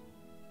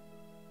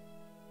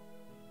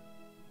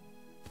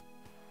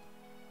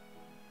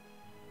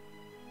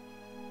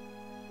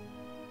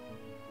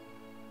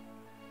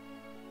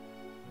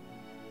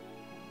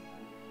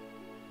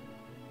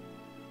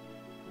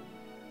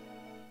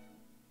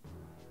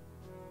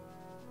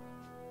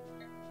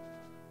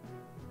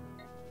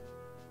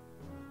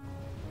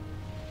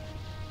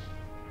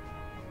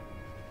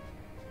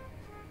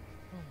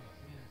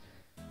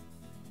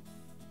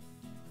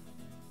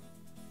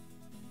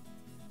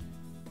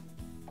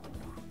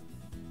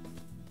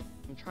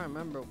 trying to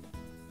remember.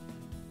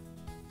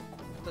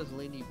 What does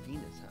Lady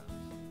Venus have?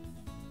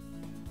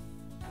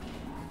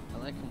 I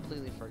like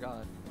completely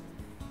forgot.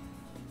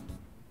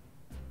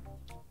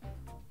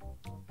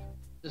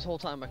 This whole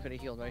time I could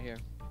have healed right here.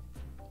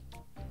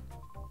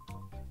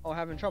 Oh,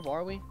 having trouble,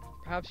 are we?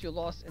 Perhaps you're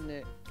lost in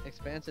the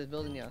expansive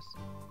building, yes.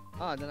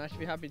 Ah, then I should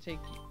be happy to take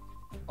you.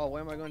 Oh,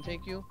 where am I going to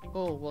take you?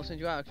 Oh, we'll send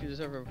you out if you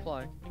deserve a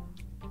reply.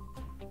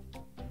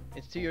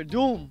 It's to your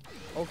doom!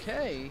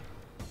 Okay.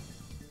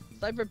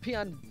 Sniper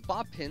Peon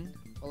Boppin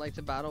would like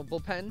to battle.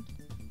 Bullpen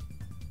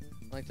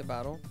would like to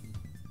battle.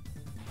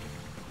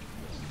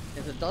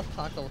 It's a Dust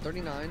Clock level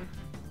 39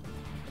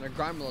 and a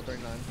Grime level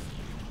 39.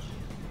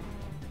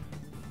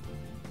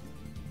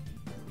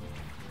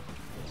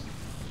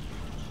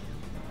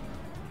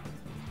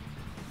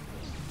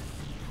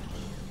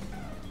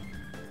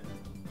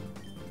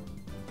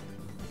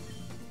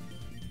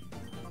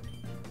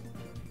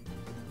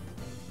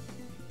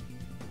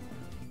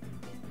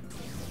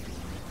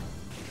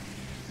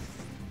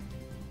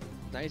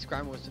 Nice,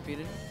 Grime was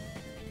defeated.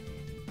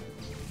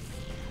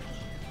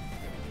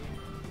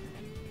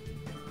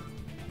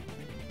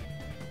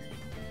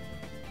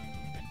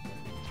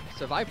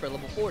 So Viper,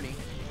 level 40.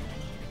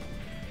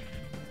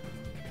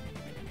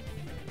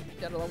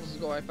 Yeah, the levels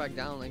just go right back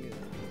down, like,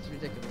 it's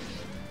ridiculous.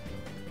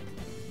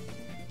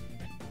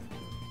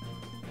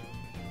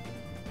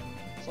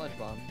 Sludge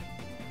Bomb.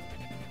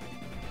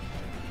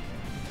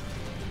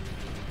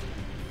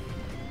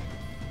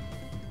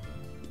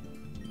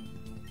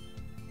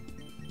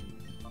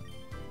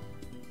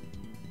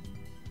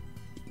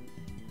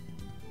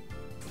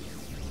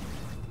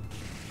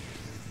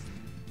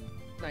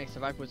 Nice, the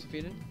Viper was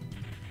defeated.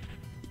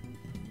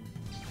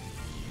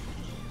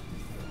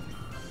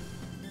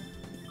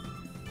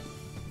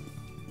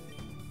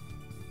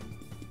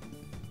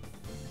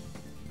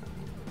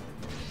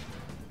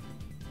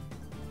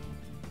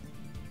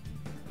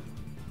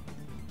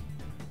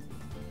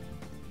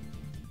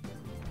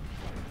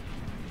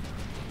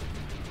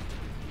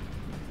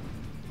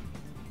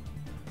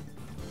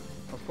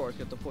 Of course,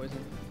 get the poison.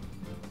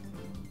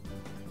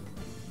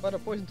 But a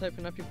poison type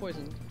cannot be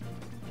poisoned.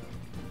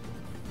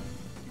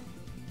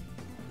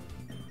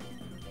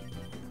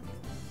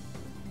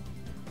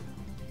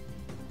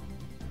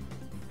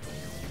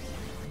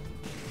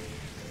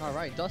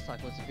 Alright, Dust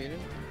Clock was defeated.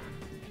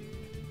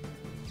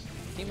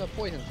 Team of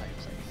poison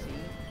types, I see.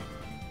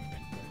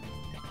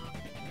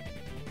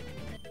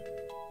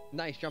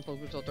 Nice, jump on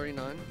group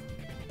 39.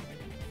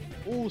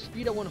 Ooh,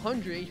 speed at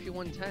 100, HP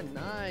 110,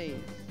 nice.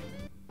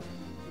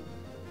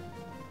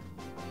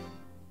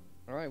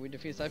 Alright, we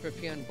defeat Cypher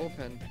P and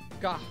Bullpen.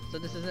 Gah, so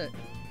this is it.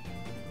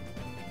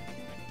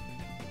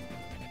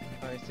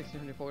 Alright,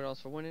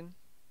 $1,640 for winning.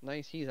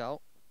 Nice, he's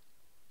out.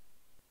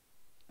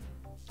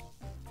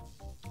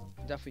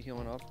 Definitely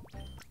healing up.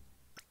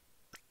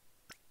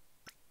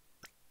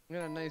 We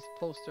got a nice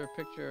poster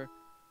picture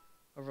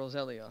of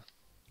Roselia.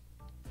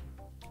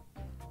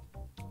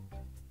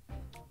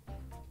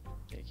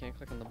 Okay, you can't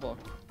click on the book.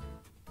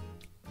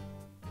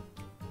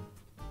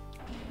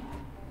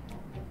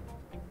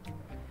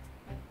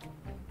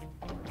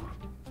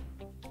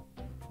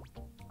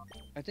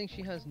 I think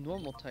she has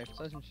normal types,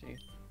 doesn't she?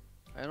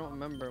 I don't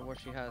remember what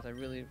she has. I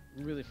really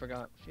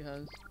forgot what she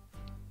has.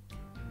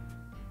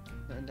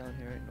 Nothing down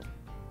here, right? Nope.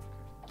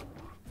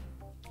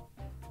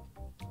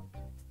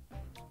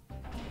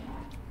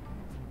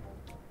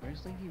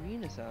 Where's Lady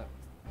Venus at?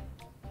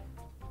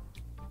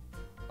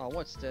 Oh,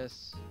 what's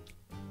this?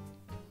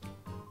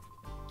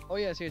 Oh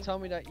yeah, so you're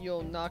telling me that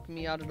you'll knock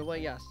me out of the way?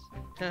 Yes.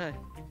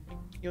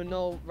 You'll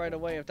know right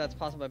away if that's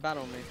possible by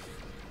battling me.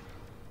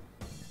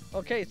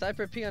 Okay,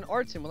 Cypher P and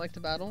Artson would like to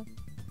battle.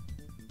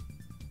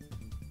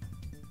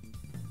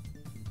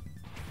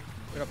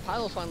 We got a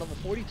Piloswine level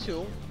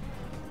 42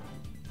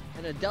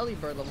 and a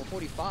Delibird level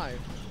 45.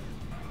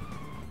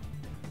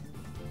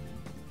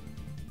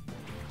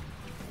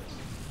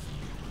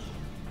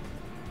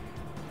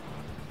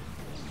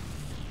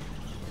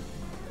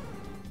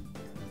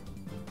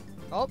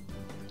 Oh.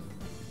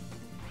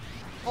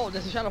 Oh,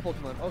 this is Shadow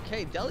Pokemon.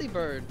 Okay,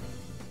 Delibird.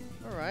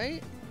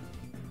 Alright.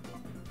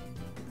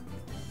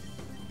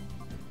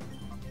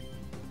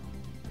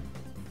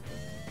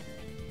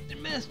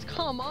 It missed.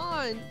 Come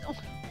on. Oh,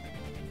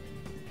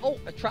 oh,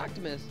 Attract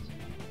missed.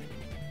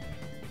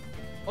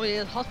 Oh,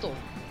 yeah, Hustle.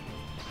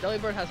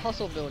 Delibird has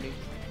Hustle ability.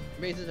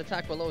 Raises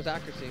attack but lowers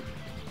accuracy.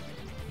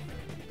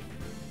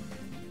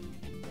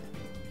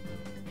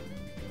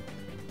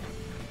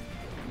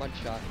 Mud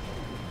Shot.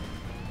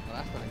 Oh,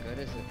 that's not good,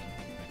 is it?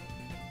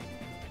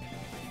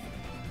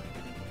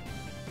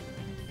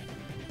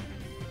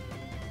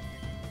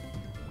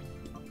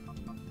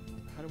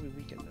 How do we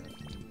weaken that?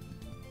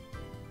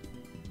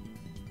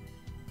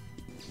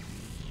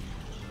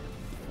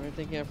 We're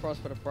thinking of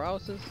Frost for the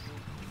paralysis.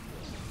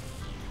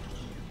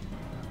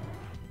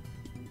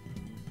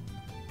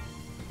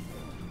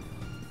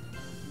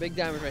 Big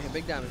damage right here,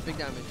 big damage, big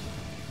damage.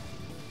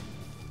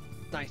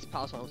 Nice,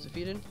 Piloswine was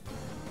defeated.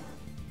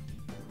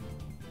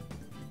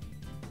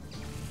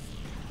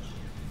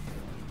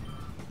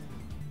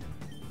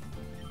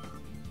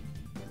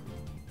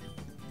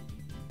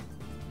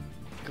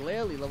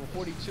 Glalie, level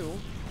 42.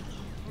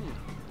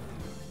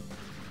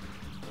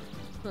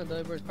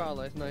 Diverse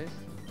paralyzed, nice.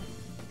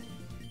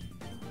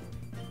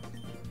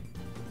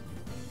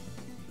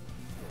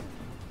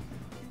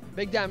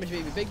 Big damage,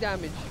 baby, big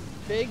damage.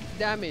 Big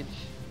damage.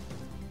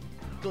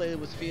 Glalie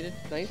was defeated,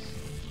 nice.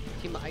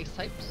 Team of ice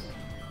types.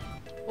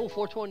 Oh,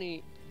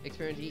 420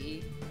 experience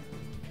EE.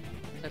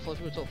 Type flow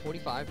through, so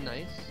 45,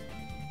 nice.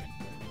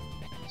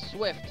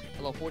 Swift,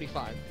 level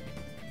 45.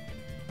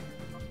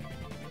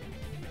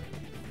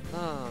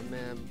 Ah,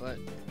 man, but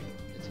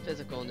it's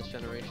physical in this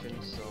generation,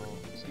 so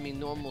I mean,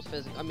 normal's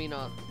physical. I mean,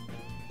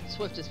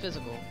 Swift is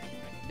physical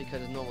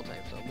because it's normal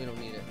type, so we don't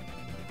need it.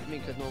 I mean,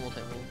 because normal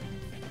type move.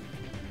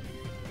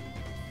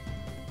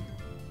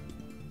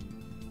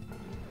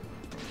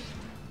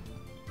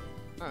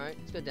 Alright,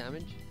 it's good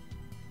damage.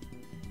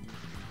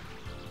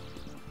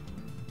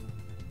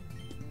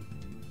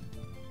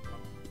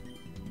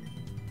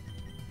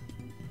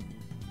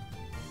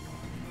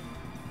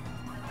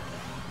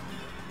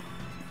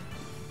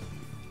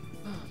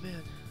 Oh,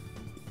 man.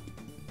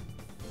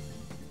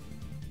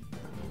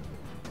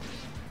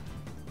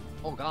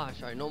 Oh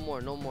gosh, alright, no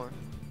more, no more.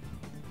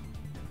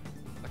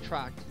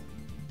 Attract.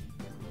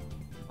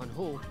 On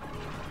who?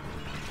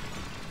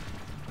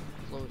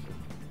 Explosion.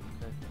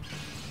 Okay.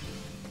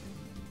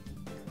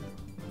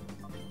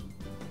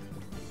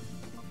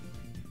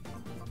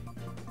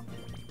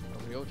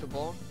 Ryocha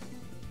ball.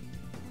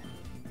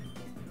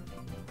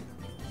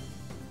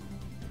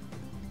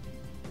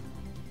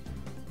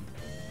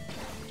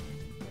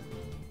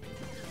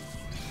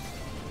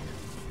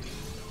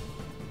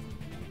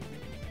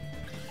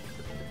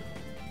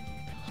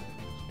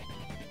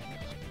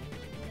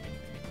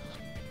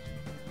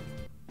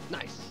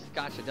 Nice.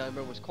 Gotcha.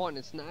 Delibird was caught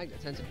and snagged.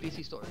 Attends to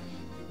PC storage.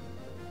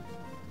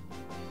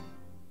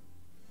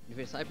 You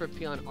face Hyper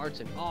Peon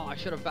Arton. Oh, I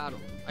should have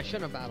battled. I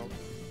should have battled.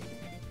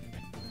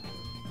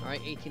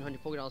 Alright,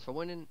 1,800 $40 for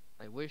winning.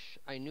 I wish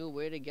I knew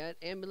where to get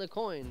Amulet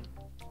Coin.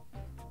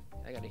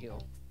 I gotta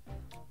heal.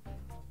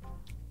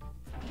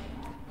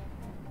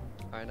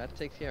 Alright, that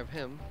takes care of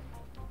him.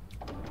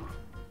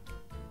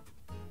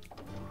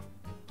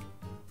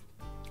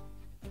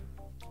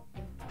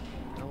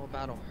 Now we'll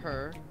battle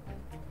her.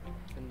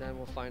 And then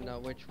we'll find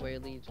out which way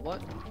leads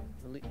what.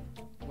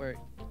 Where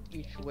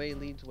each way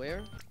leads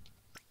where.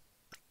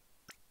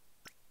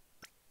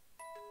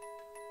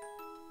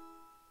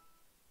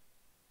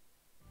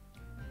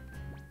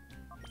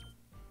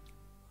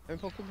 How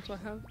many Pokeballs do I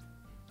have?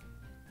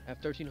 I have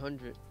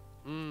 1,300.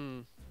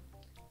 And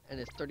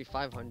it's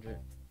 3,500.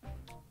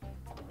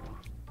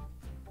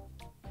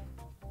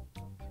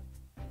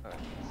 Alright,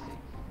 let's see.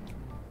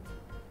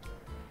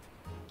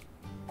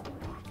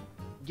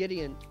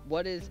 Gideon,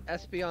 what is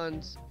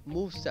Espeon's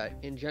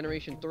moveset in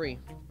Generation 3?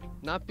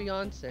 Not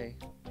Beyonce.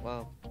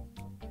 Wow.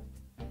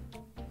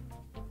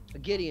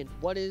 Gideon,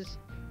 what is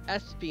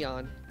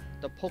Espeon,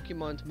 the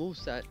Pokemon's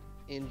moveset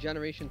in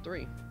Generation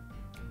 3?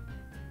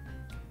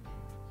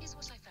 Here's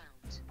what I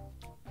found.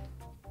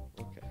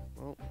 Okay,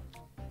 well,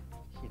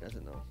 he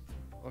doesn't know.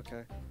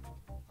 Okay.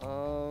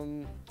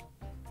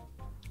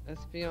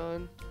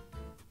 Espeon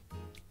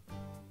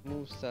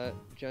moveset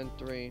Gen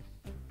 3.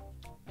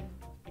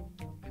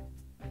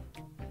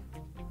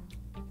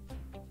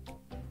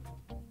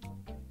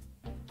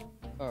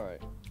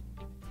 Alright.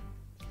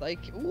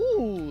 Psychic.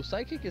 Ooh,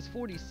 Psychic is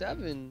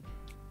 47.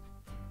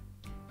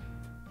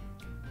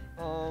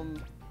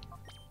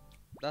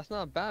 That's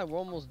not bad. We're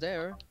almost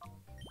there.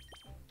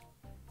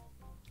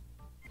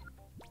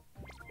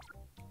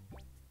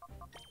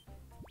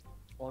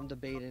 Oh, I'm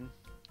debating.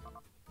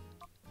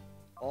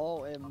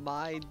 Oh, am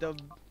I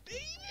debating?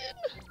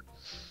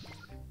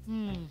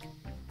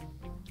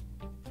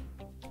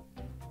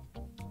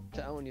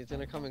 Telling you, it's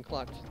gonna come in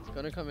clutch. It's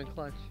gonna come in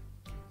clutch.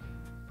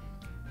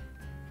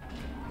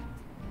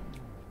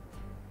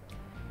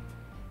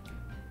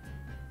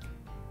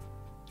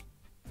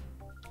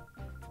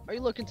 Are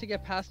you looking to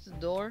get past the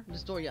door?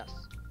 This door, yes.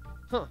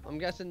 Huh, I'm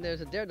guessing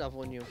there's a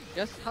Daredevil in you.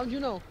 Yes? How'd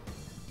you know?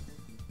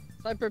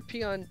 Sniper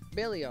Peon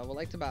Balia would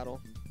like to battle.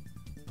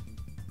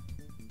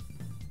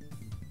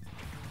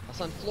 A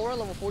Sunflora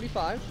level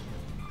 45.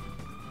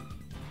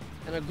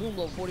 And a Gloom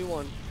level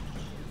 41.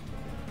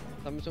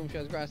 I'm assuming she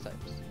has grass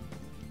types.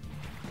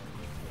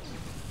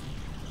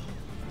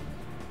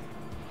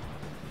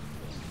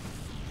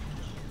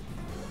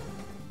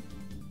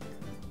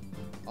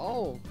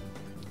 Oh.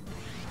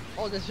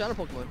 Oh, this is Shadow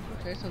Pokemon.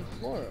 Okay,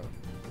 Sunflora.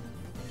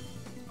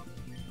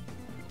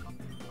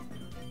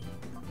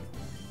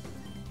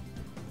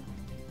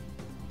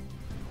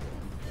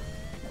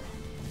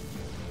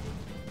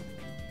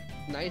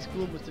 Nice,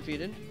 Gloom was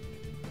defeated.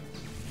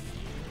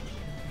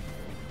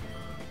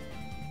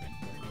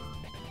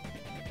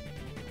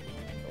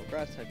 Oh,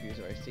 grass type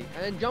user, I see.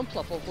 And Jump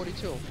level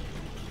 42.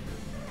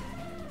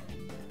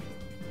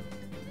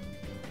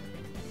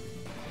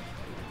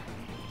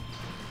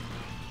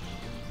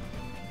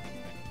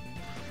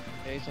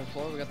 Okay,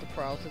 Sunflora, we got the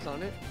paralysis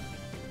on it.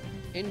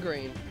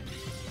 Ingrain.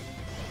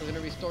 We're gonna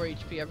restore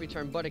HP every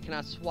turn, but it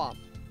cannot swap.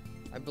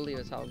 I believe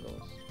that's how it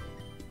goes.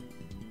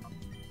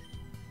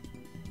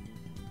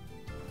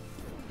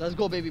 Let's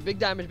go, baby. Big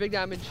damage, big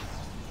damage.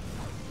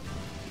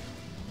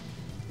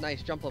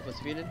 Nice. Jump up was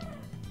defeated.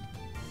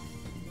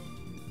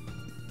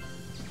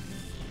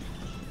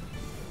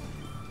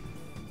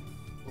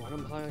 Oh,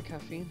 I'm high on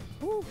caffeine.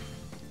 Woo.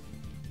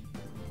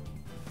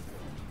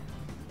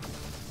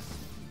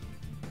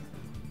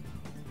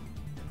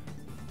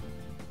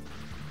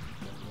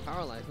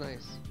 Paralyzed,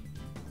 nice.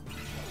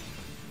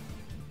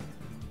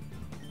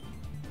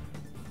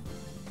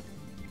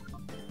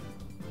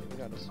 We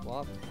gotta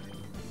swap.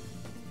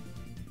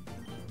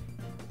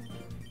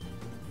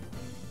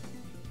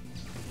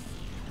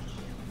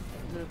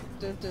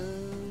 Dun,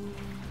 dun.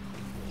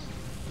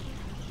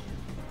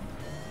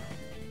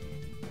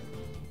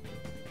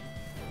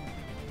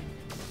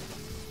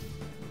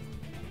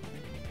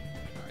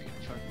 Alright,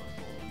 gonna charge my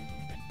phone.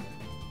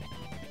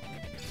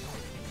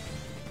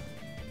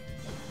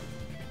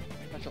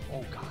 Special.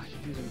 Oh gosh,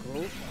 using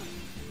growth.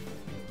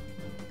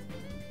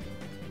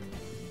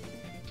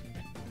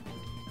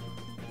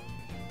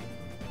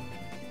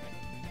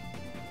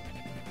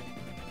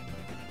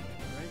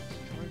 Alright,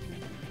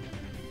 charging.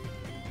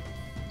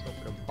 Let's go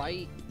for the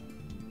bite.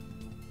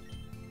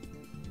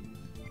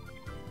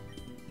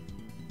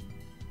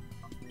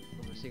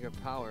 Over secret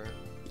power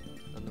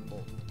on the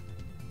bolt.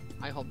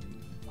 I hope.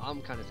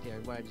 I'm kind of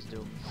scared. What I just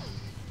do?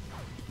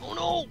 Oh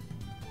no!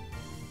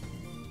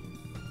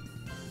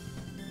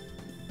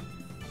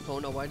 Oh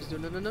no! Why I just do?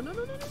 No! No! No! No!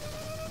 No! No! No! No!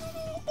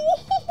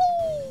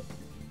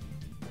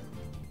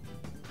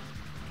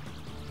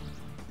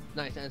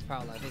 Nice, and it's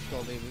paralyzed. Let's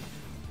go, baby.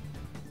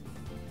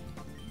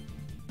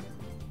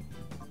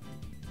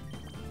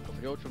 Go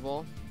for the Ultra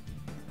Ball.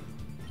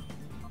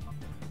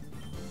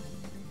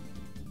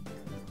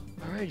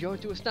 Alright, Joe,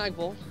 do a Snag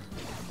Ball.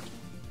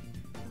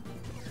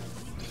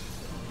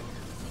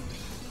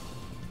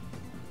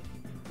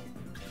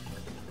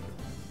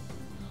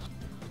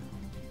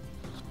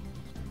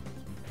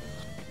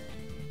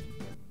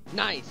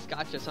 Nice!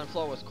 Gotcha.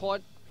 Sunflower was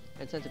caught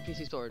and sent to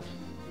PC storage.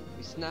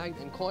 We snagged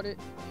and caught it.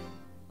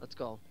 Let's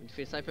go. We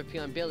defeated Sniper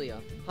Peon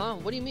Belia. Huh?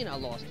 What do you mean I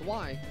lost?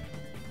 Why?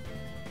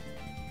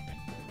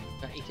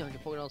 Got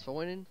 1,800 Pokédollars for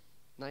winning.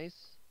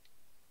 Nice.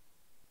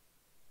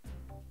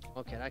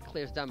 Okay, that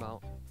clears them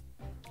out.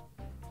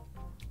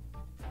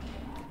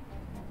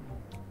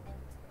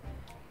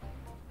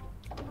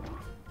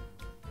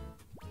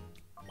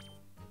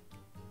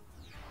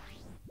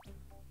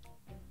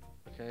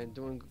 Okay,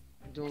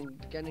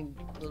 getting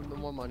a little bit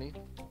more money.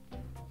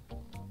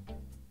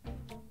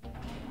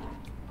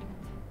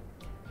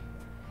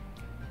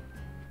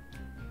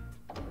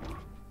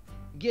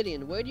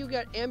 Gideon, where do you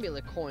get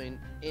amulet coin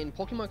in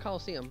Pokemon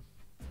Colosseum?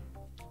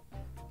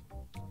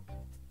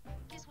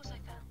 Here's what I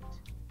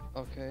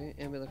found. Okay,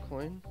 amulet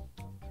coin.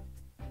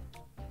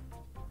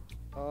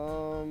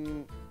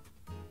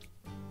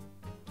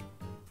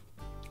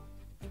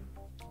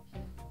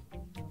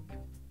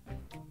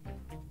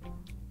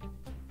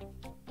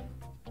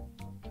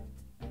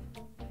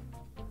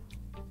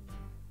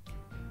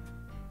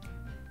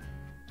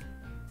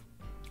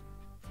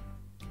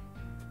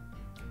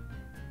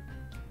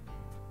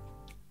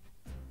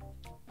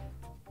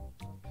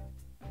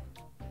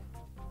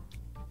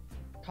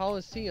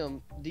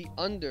 Colosseum, the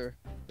under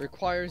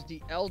requires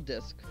the L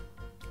disc.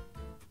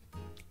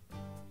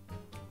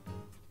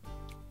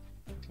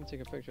 Let me take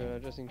a picture of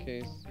that just in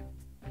case.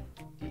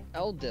 The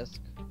L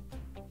disc.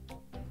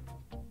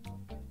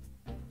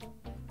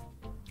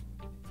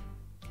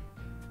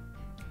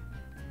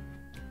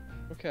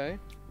 Okay,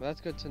 well,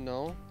 that's good to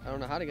know. I don't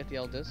know how to get the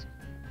L disc.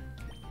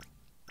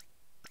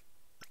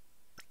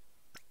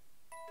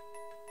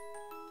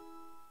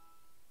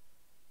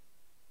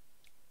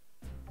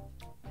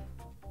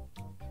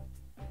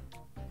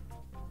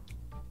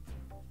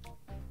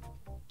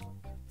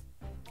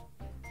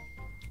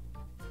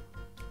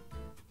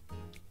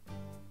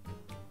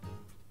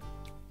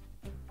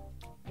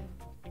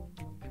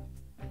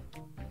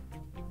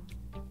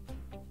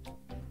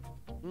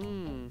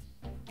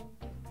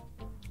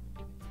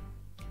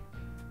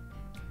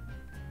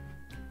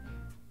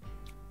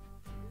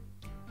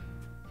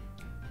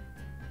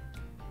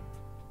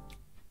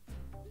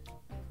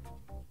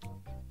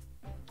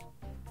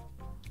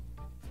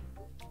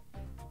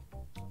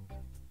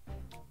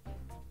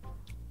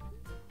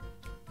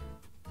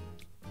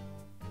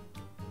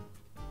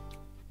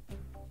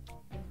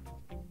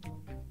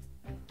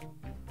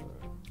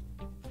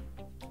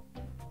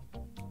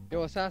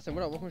 Yo, Assassin,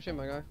 what up? Welcome to shit,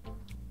 my guy.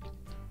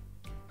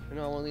 You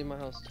know I want to leave my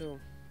house too.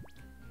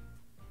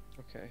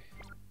 Okay.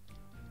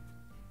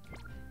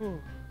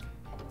 Whew.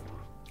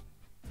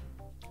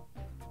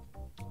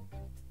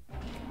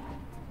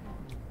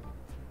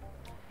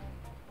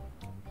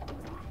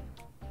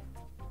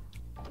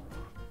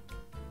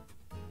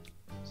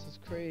 This is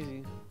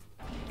crazy.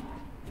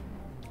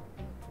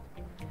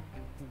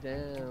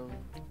 Damn.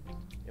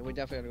 And we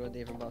definitely gotta go to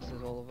Dave and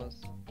Buster's, all of us,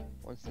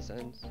 once this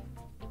ends.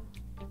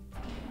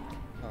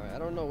 Alright, I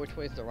don't know which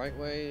way is the right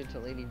way to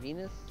Lady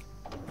Venus.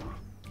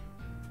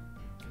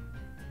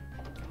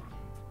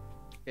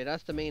 Okay,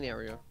 that's the main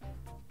area.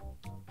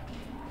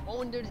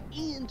 Oh, and there's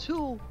Ian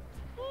too!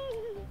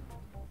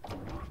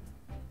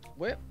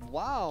 Where?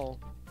 Wow.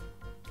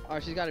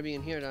 Alright, she's gotta be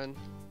in here then.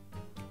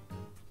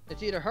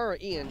 It's either her or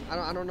Ian.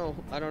 I don't know.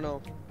 I don't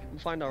know. We'll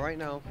find out right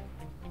now.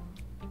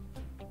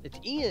 It's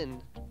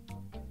Ian.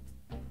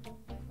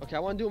 Okay, I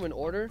wanna do them in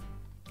order.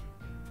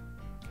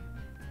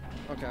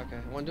 Okay, I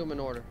wanna do them in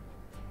order.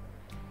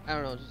 I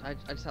don't know, I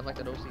just have like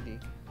that OCD.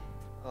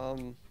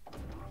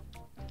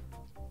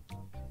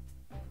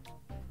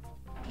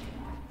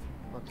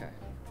 Okay.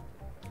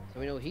 So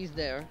we know he's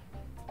there.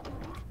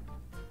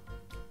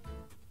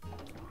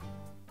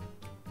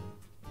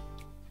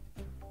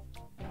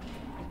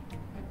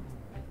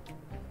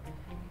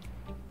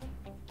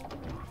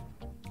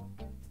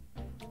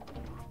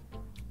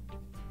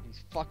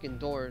 These fucking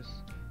doors.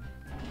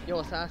 Yo,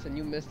 Assassin,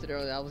 you missed it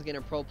earlier. I was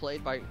getting pro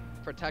played by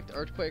Protect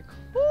Earthquake.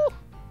 Woo!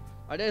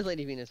 Oh, there's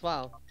Lady Venus.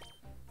 Wow.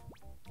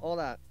 All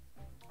that.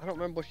 I don't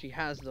remember what she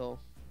has though.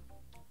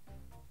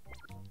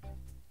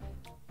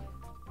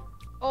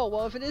 Oh,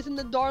 well, if it isn't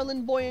the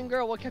darling boy and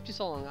girl, what kept you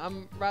so long?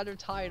 I'm rather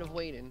tired of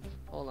waiting.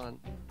 Hold on.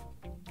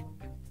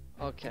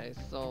 Okay,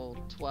 so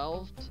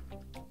 12th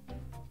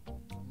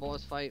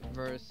boss fight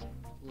versus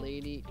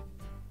Lady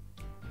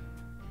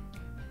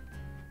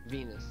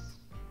Venus.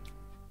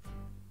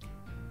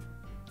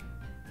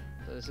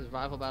 So this is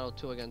Rival Battle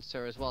 2 against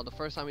her as well. The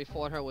first time we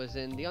fought her was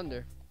in the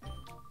Under.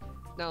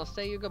 Now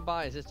say your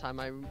goodbyes this time.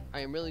 I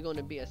am really going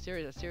to be as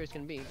serious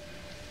can be.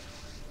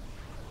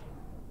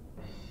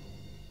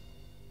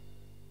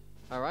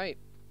 Alright.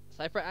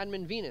 Cypher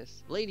Admin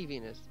Venus. Lady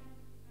Venus.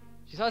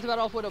 She starts about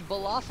off with a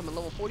Colosseum at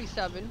level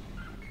 47.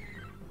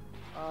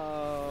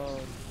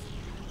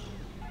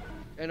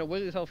 And a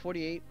Wigglytuff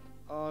 48.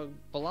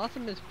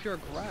 Colosseum is pure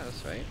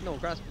grass, right? No,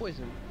 grass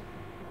poison.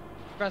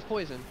 Grass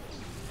poison.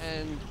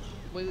 And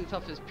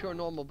Wigglytuff is pure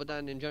normal, but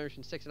then in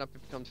Generation 6 and up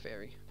it becomes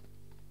fairy.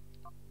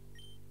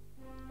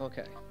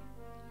 Okay.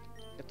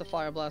 Get the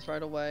Fire Blast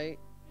right away.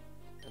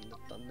 And the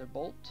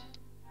Thunderbolt.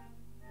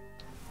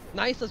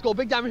 Nice, let's go.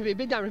 Big damage, baby.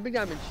 Big damage, big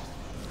damage.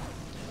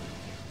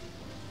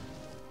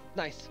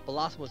 Nice.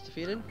 Colosseum was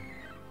defeated.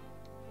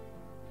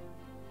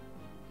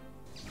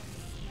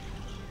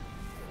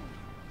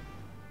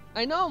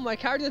 I know, my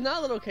character's not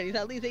a little kid. He's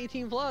at least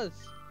 18 plus.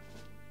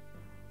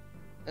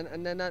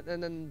 And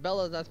then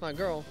Bella, that's my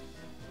girl.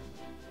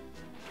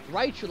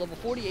 Raichu, level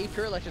 48,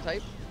 pure electric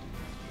type.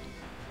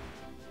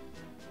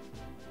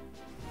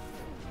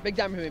 Big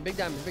damage, baby. Big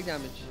damage, big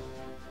damage.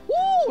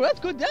 Woo, that's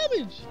good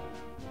damage.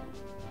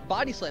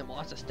 Body slam. Oh,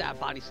 that's a stab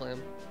body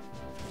slam.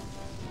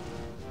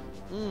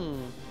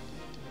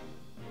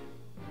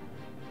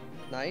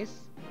 Nice.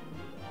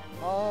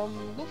 Go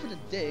for the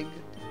dig.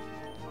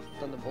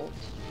 Thunderbolt.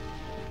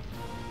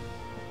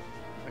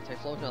 Alright,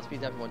 floating out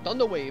speeds everyone.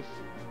 Thunder wave.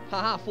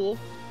 Haha, fool.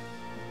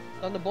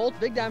 Thunderbolt.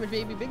 Big damage,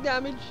 baby. Big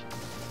damage.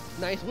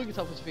 Nice.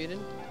 Wigglytuff was defeated.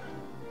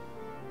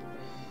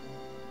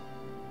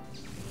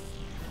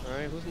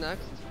 Alright, who's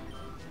next?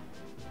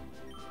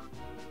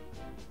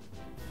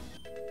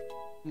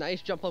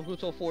 Nice jump up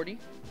Gluto 40.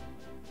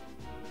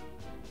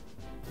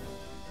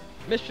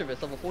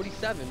 Mischievous, level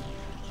 47.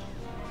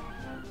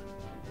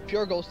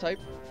 Pure ghost type.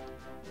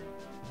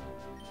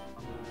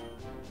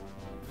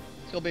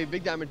 Let's go, baby.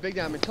 Big damage, big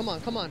damage. Come on,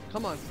 come on,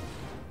 come on.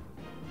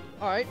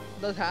 Alright,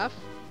 does half.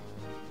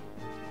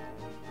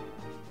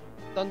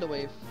 Thunder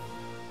wave.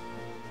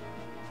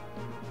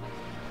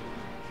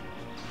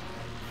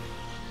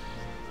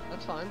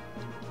 That's fine.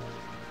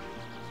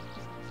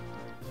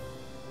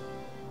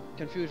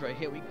 Confused right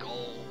here we go.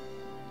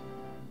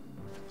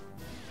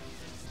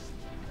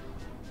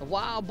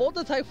 Wow, both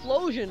the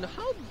Typhlosion.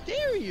 How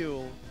dare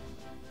you?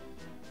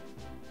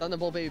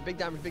 Thunderbolt, baby. Big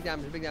damage, big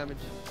damage, big damage.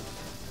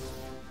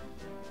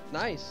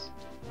 Nice.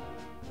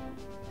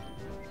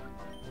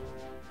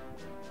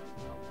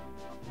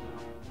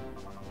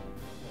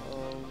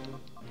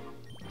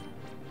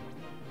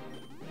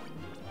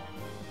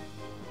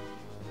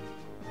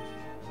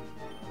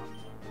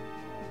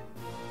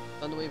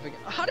 Thunderwave again.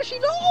 How does she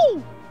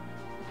know?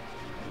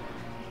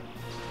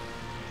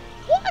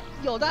 What?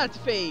 Yo, that's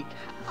fake.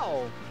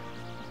 How?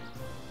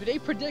 Do they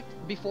predict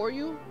before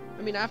you?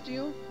 I mean, after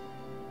you?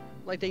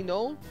 Like they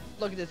know?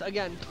 Look at this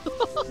again.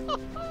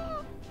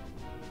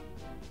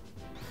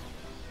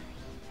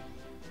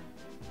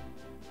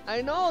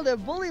 I know, they're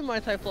bullying my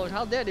Typhlosion.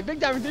 How dare they? Big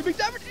damage, big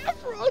damage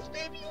for us,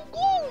 baby. You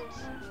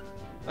goals.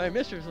 Alright,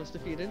 Mistress was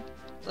defeated.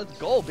 Let's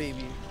go,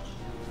 baby.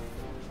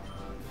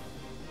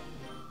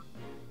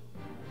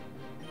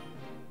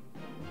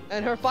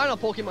 And her final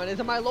Pokemon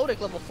is a Milotic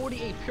level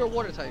 48 pure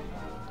water type.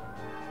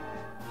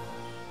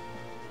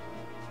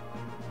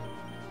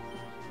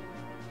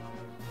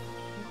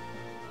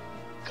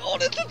 Oh,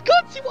 this is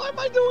gutsy! Why am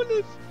I doing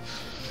this?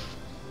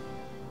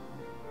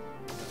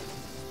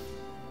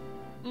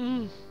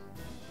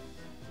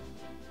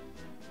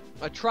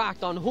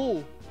 Attract on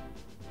who?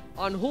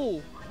 On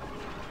who?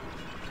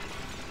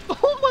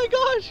 Oh my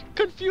gosh!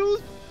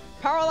 Confused,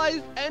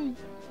 paralyzed, and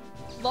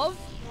love?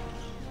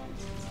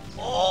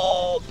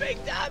 Oh,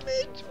 big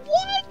damage!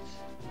 What?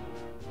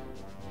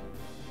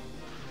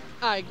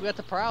 Alright, we got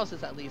the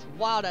paralysis at least.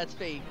 Wow, that's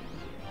fake.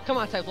 Come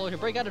on, Typhlosion,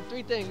 break out of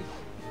 3 things.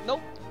 Nope.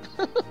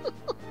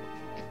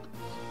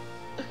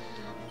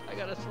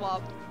 gotta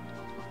swap.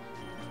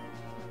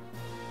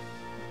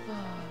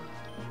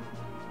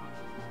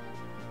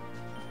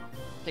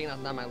 Taking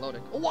out that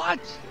Milotic. What?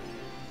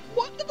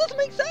 What? That doesn't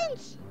make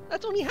sense!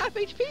 That's only half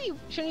HP!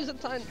 Shouldn't use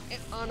it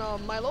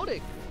on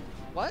Milotic.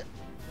 What?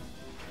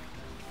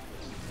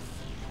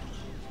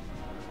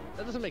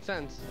 That doesn't make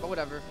sense, but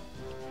whatever.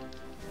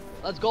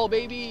 Let's go,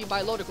 baby!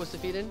 Milotic was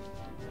defeated.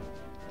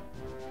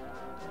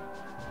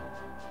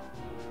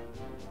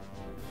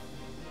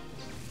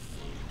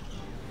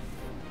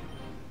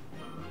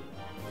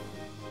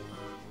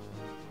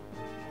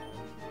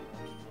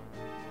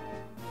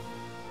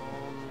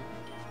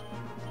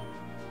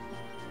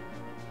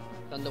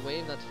 Thunder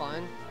Wave, that's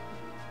fine.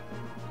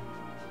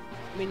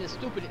 I mean, it's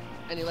stupid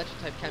an electric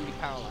type can be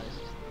paralyzed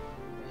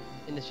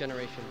in this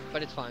generation,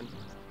 but it's fine.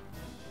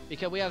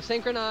 Because we have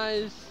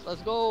Synchronize,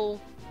 let's go!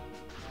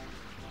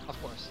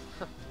 Of course.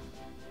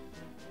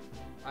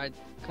 Alright,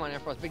 come on Air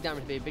Force, big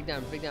damage baby, big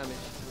damage, big damage.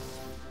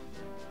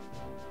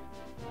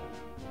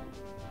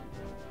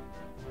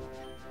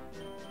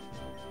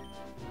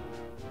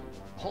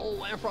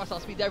 Oh, Air Frost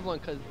outspeed everyone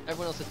because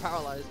everyone else is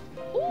paralyzed.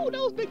 Oh, that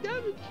was big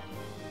damage!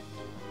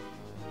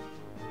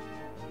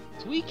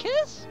 Sweet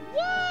Kiss?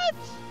 What?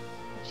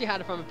 She had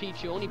it from a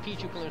Pichu. Only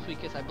Pichu can learn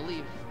Sweet Kiss, I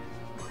believe.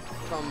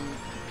 From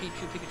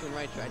Pichu, Pikachu, and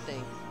Raichu, I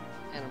think.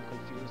 And I'm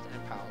confused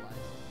and paralyzed.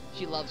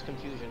 She loves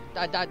confusion.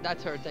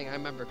 That's her thing. I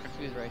remember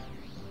confused, right?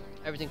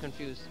 Everything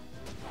confused.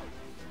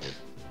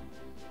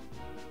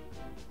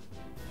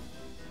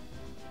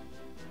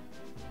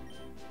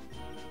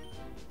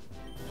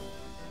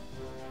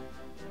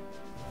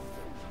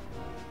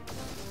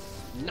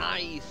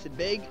 Nice,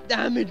 big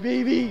damage,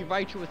 baby.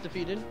 Raichu was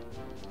defeated.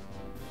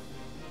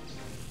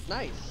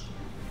 Nice.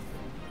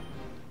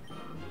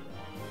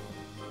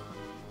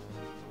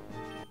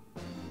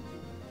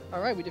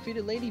 Alright, we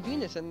defeated Lady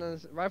Venus in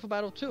the Rifle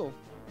Battle 2.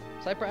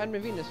 Cypher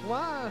Admin Venus.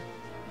 Wow!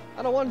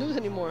 I don't want to lose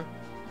anymore.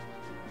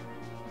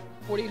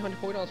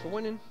 $4,840 for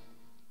winning.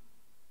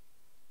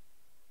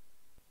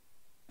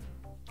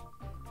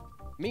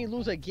 Me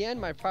lose again?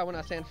 My pride will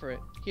not stand for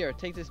it. Here,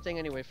 take this thing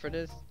anyway. For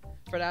this.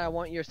 For that, I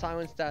want your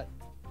silence that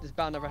this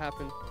battle never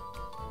happened.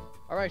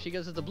 Alright, she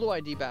gives us the blue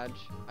ID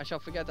badge. I shall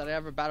forget that I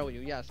ever battle with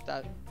you. Yes,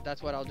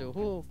 that's what I'll do.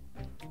 Whoo.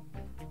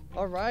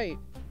 Alright.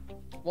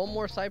 One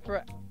more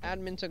Cypher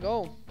admin to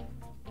go.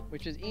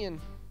 Which is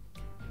Ian.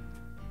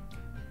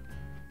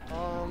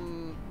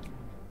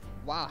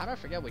 Wow, how did I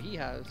forget what he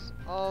has?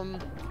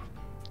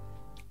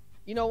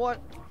 You know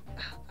what?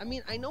 I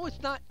mean, I know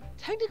it's not,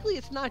 technically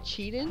it's not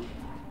cheating.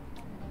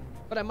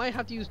 But I might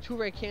have to use 2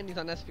 rare candies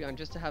on Espeon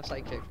just to have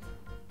Psychic.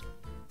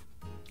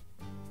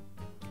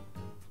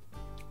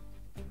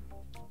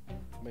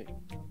 Wait.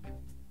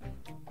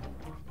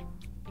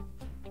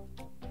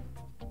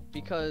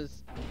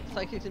 Because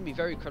Psychic's gonna be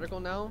very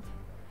critical now.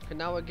 Cause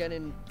now we're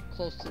getting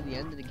close to the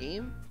end of the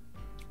game.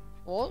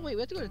 Well, wait,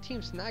 we have to go to Team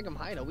Snag'em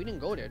Hideout. We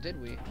didn't go there,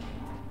 did we?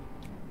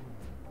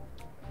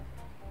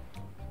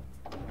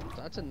 So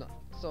that's enough.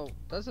 So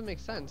doesn't make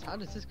sense. How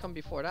does this come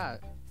before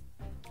that?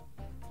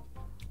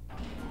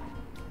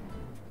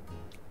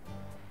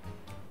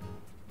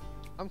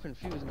 I'm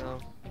confused now.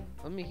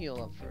 Let me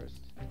heal up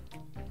first.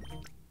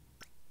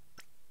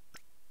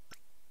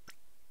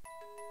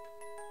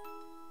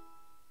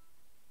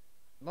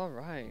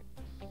 Alright.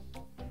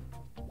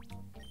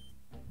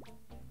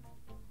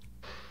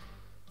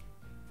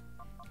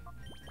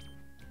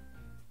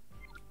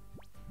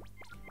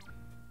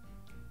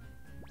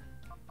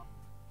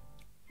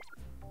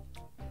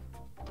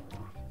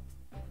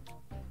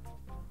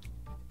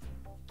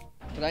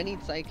 But I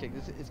need Psychic.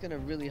 It's gonna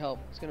really help.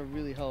 It's gonna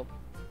really help.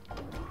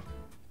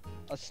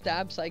 A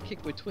stab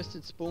Psychic with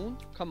Twisted Spoon?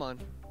 Come on.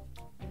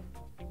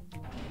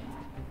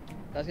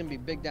 That's gonna be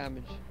big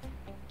damage.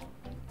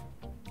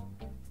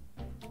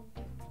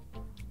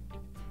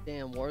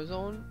 Damn,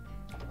 Warzone?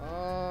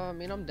 I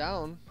mean, I'm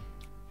down.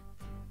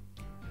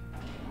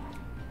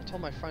 I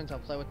told my friends I'll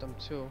play with them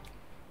too.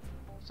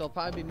 So it'll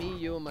probably be me,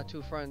 you, and my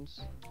 2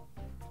 friends.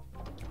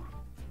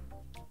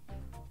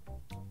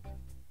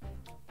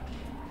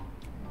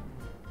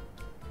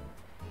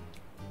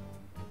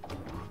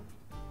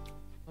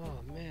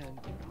 Oh man,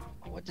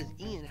 what does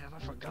Ian have? I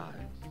forgot.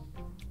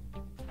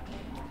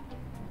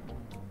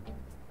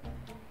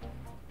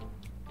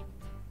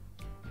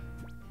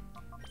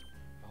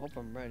 I hope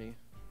I'm ready.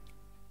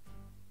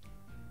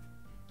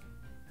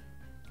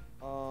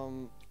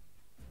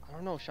 I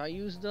don't know. Should I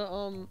use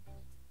the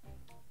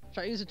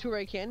 2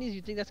 rare candies?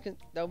 You think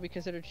that would be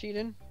considered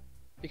cheating?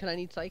 Because I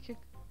need Psychic?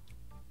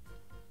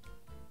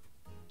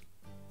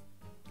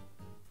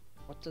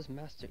 What does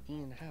Master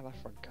Ian have? I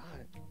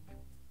forgot.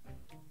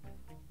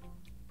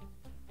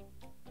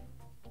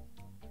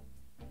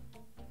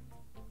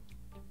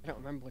 I don't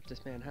remember what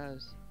this man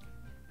has.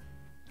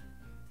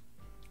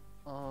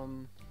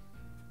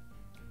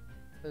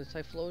 The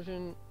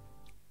Typhlosion.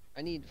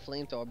 I need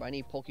Flamethrower, but I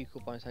need Poke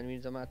Coupons. I mean,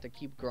 I'm gonna have to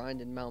keep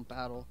grinding Mount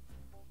Battle.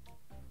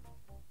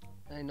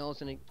 And I know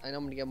I'm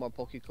gonna get more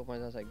Poke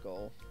Coupons as I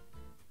go.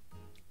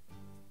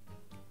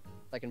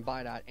 I can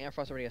buy that.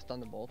 Ampharos already has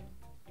Thunderbolt,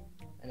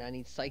 and I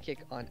need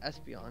Psychic on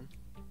Espeon.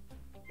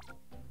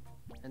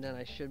 And then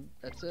I should,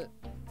 that's it.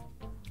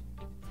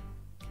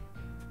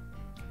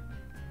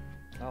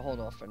 I'll hold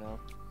off for now.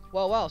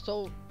 Well, wow,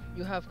 so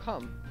you have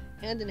come,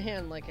 hand in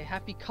hand like a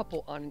happy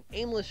couple on an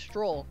aimless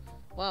stroll.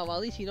 Wow, well,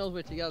 at least he knows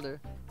we're together.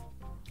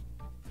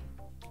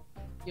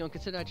 You don't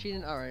consider that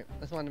cheating? Alright, I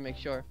just wanted to make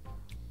sure.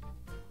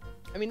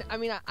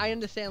 I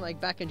understand, like,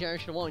 back in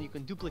Generation 1, you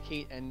can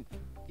duplicate and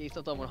get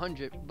yourself to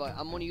 100, but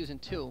I'm only using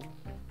 2.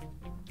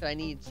 I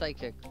need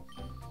Psychic.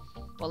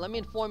 Well, let me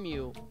inform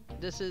you,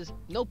 this is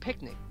no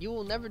picnic. You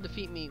will never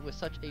defeat me with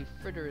such a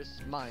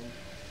fritters mind.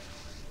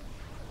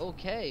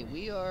 Okay,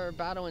 we are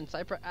battling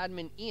Cypher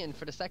Admin Ian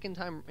for the second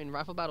time in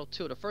Rifle Battle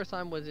 2. The first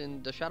time was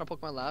in the Shadow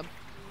Pokemon Lab.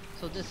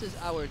 So this is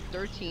our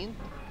 13th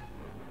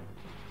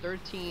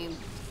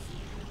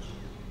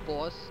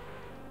boss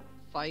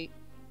fight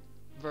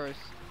versus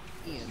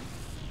Ian.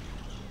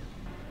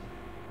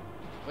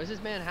 What does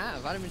this man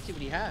have? I didn't even see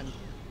what he had.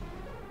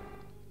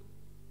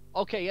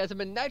 Okay, he has a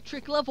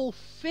Manectric level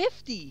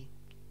 50!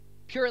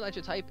 Pure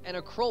Electric type and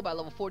a Crobat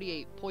level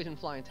 48 Poison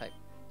Flying type.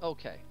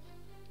 Okay.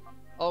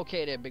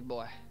 Okay there, big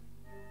boy.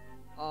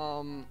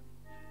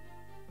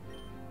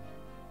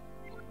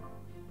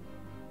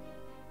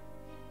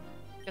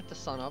 Get the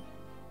sun up.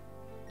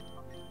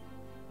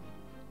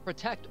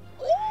 Protect.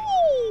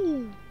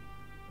 Ooh!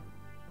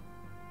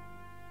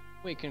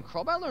 Wait, can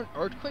Crobat learn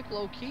Earthquake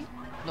low-key?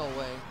 No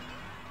way.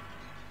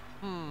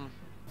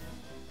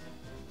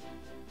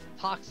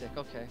 Toxic,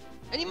 okay.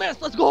 Any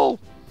mess, let's go!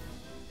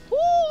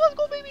 Ooh, let's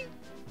go, baby!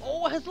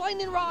 Oh, it has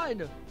Lightning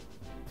Rod!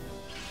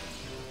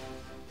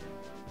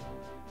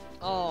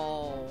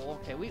 Oh,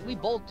 okay. We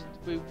both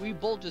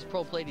just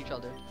pro played each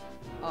other.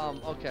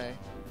 Okay.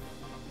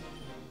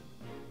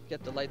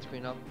 Get the light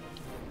screen up.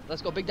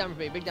 Let's go, big damage,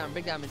 baby, big damage,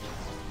 big damage.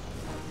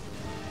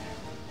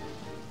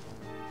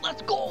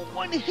 Let's go,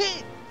 one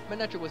hit!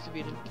 Manectric was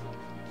defeated.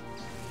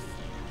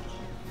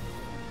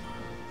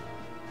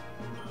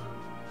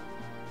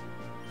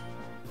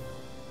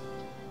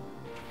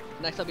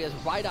 Next up, he has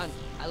Rhydon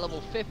at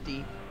level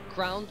 50,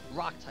 Ground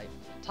Rock type.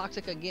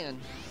 Toxic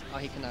again. Oh,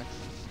 he connects.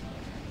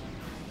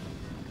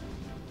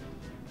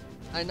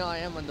 I know I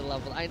am under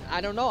level.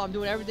 I don't know. I'm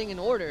doing everything in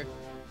order.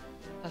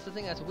 That's the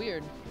thing that's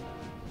weird.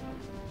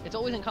 It's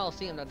always in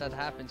Colosseum that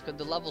happens because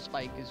the level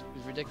spike is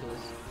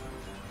ridiculous.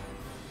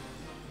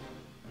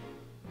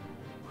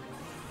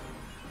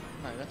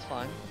 Alright, that's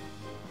fine.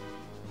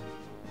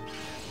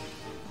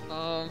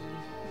 What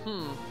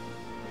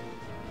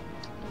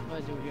do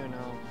I do here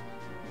now?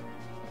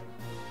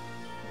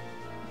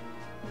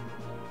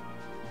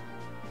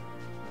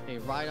 Okay,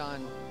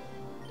 Rhydon.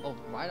 Oh,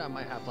 Rhydon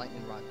might have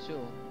Lightning Rod too.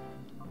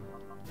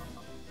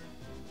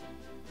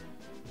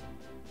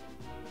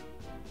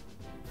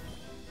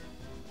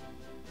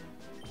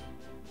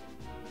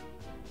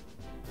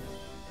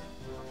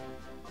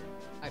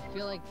 I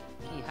feel like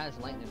he has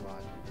Lightning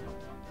Rod.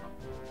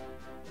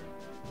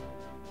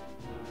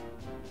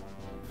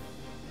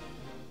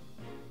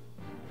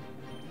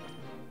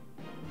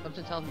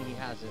 Something tells me he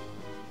has it.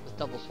 Let's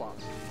double swap.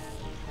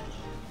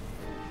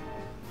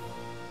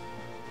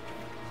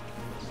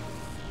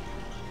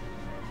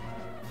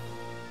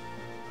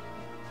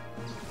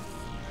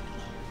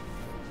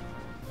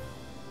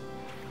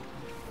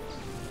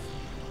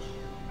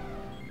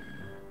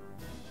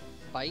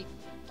 Bite?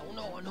 Oh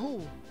no, on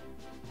who?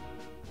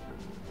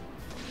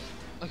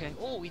 Okay,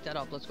 oh, eat that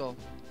up, let's go.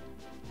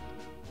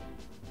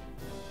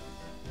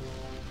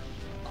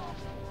 Of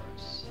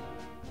course.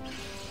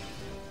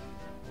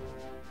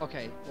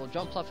 Okay, well,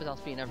 Jump Pluff is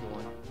outspeeding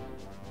everyone.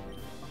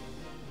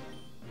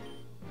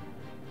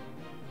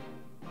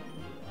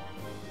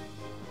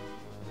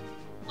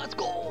 Let's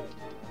go!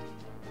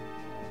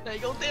 There you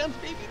go, dance,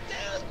 baby,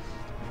 dance!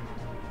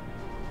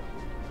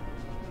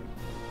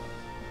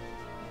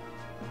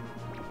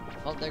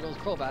 Oh, there goes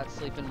Crobat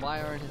sleeping.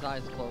 Why aren't his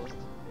eyes closed?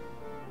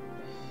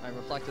 Alright,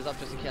 Reflect is up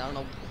just in case. I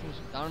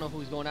don't know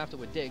who's going after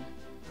with Dig.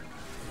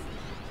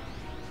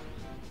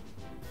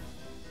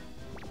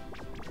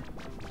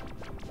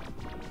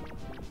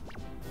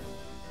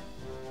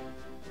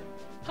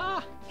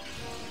 Ha!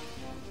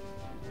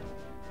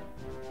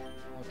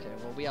 Okay,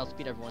 well we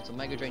outspeed everyone, so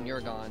Mega Drain,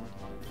 you're gone.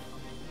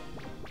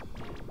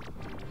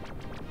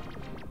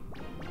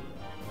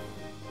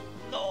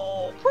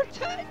 No!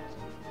 Protect!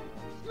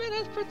 This man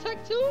has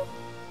Protect too?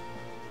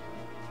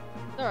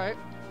 Alright.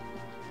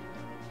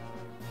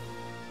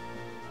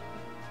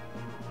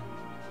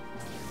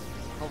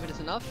 Hopefully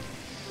that's enough.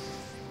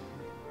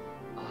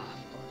 Ah, of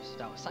course.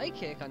 That was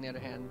Psychic, on the other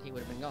hand, he would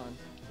have been gone.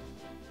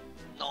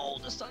 No,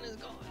 the sun is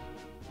gone.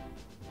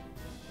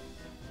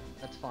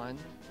 That's fine.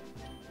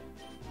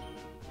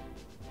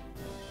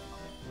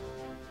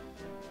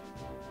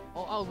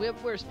 Oh,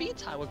 we're speed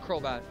tie with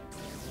Crobat.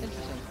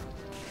 Interesting.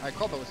 Alright,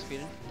 Crobat was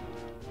speeding.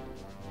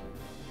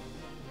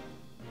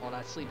 Oh,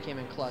 that sleep came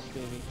in clutch,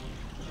 baby.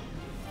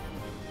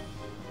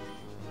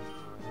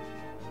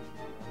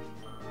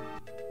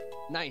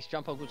 Nice,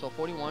 Jump Up goes to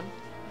 41.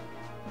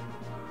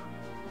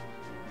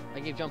 I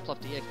gave Jump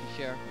Pluff the EXP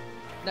share.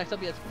 Next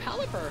up, he has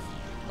Pelipper,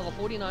 level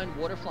 49,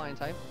 Water Flying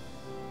type.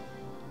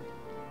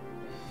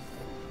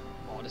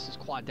 Oh, Oh, this is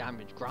quad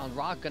damage. Ground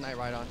rock, good night,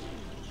 Rhydon.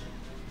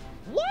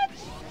 What?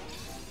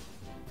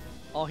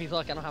 Oh, he's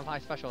lucky I don't have high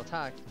special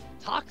attack.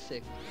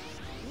 Toxic.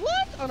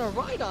 What? On a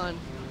Rhydon?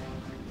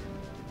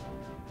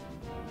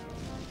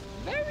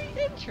 Very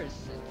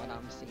interesting what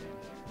I'm seeing here.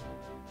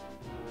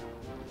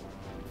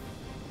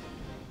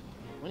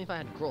 Only if I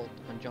had growth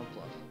on jump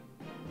fluff.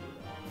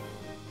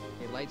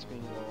 Okay, light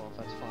screen will off,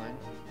 that's fine.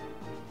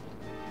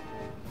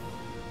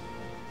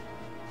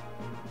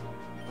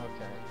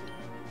 Okay.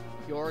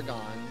 You're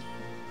gone.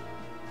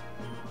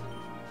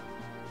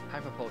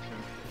 Hyper potion.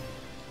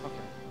 Okay.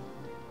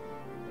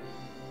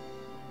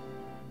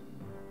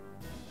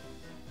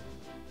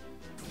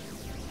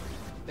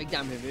 Big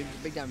damage,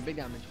 big damage, big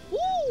damage.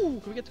 Woo!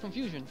 Can we get the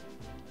confusion?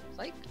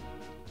 Psych.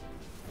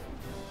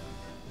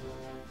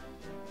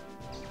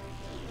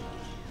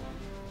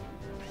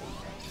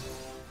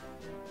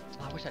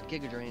 Oh, I wish I had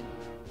Giga Drain.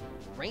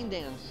 Rain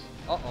Dance.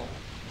 Uh-oh.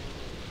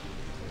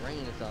 Rain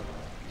is up.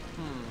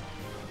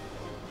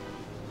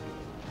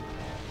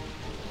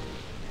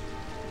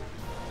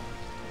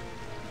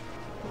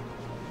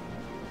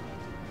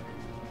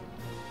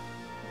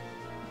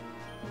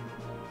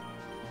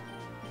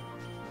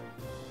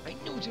 I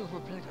knew you were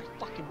playing. I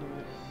fucking knew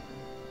it.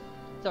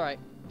 It's alright.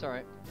 It's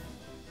alright.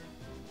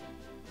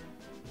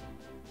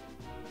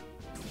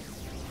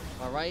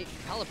 Alright.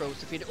 Caliper was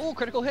defeated. Oh,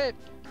 critical hit!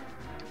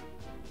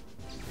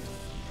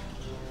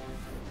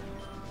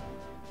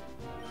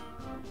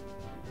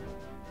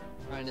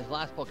 Alright, and his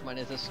last Pokemon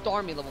is a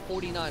Starmie level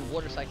 49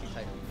 Water Psychic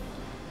type.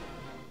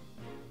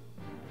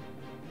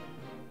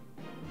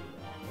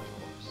 Of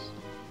course.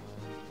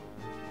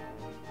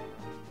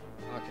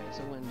 Okay,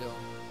 so window.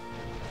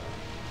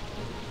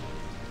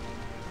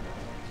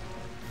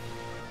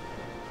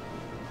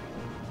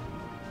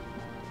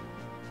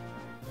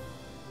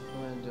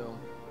 Window.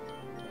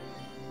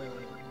 Wait.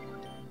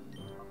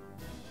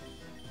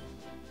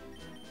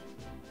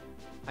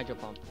 Hydro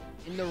Pump.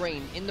 In the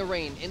rain, in the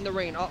rain, in the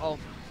rain. Uh-oh.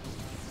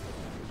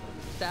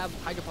 Stab,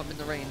 Hydro Pump in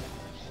the rain.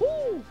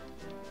 Whoo!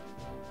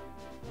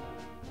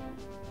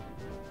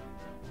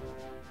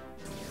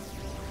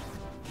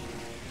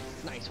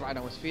 Nice,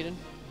 Rhydon was feeding.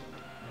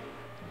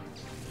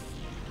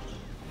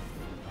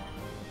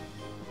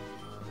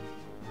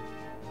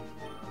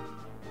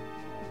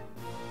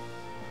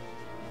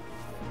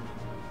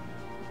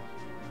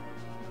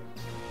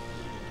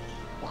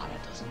 Wow,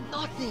 that does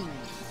nothing!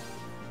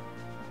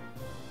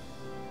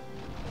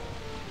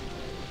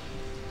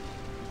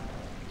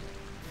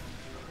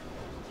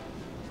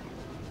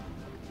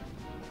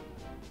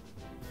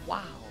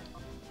 Wow!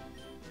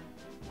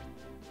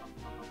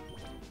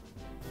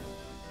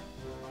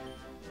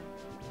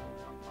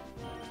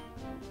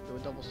 Do a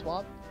double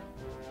swap.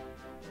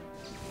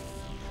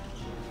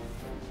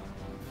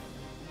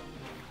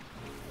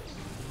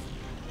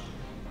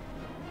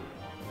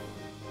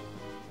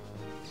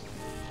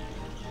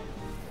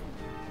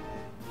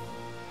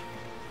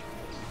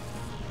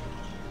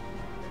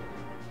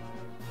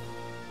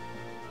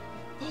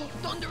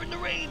 Thunder in the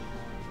rain!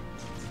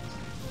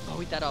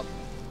 Oh, eat that up.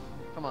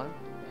 Come on.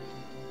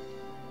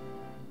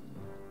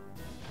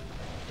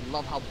 I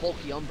love how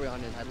bulky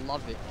Umbreon is. I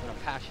love it with a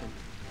passion.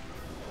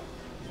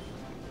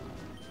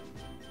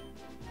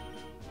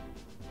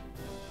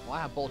 Well,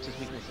 I have both his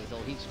weaknesses,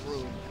 though. He's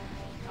screwed.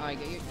 Alright,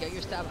 get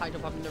your stab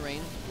Hydro Pump in the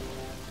rain.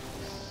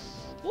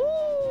 Woo!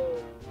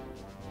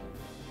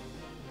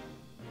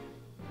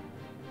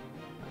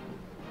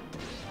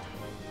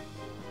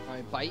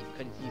 Alright, Bite,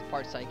 because he's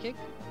part Psychic.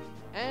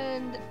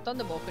 And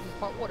Thunderbolt, because he's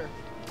part Water.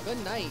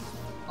 Good night.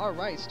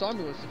 Alright,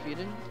 Starmie was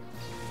defeated.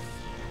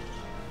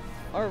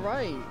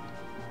 Alright.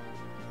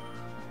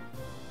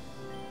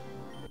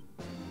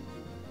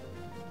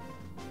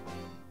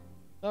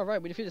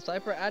 Alright, we defeated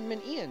Cypher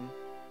Admin Ian.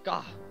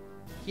 Gah,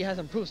 he has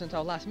improved since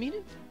our last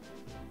meeting.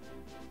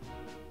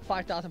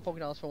 5,000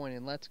 Pokédollars for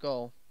winning. Let's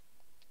go.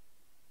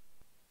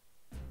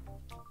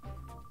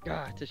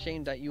 God, it's a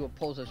shame that you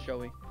oppose us,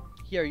 Joey.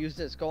 Here, use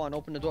this. Go on,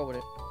 open the door with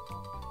it.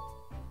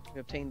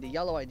 We obtained the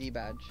yellow ID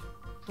badge.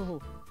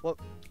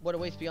 What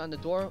awaits beyond the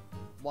door?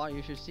 Why,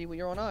 you should see with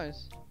your own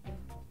eyes.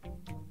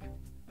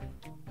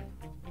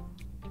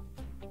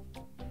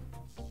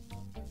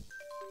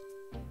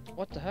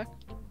 What the heck?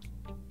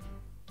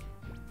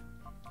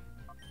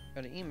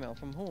 Got an email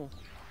from who?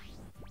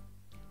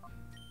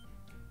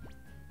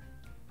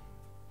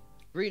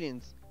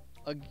 Greetings.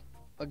 A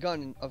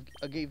gun of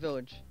a gay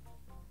village.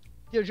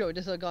 Dear Joey,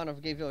 this is a gun of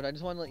a gay village. I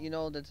just want to let you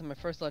know that this is my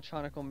first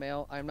electronic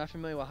mail. I am not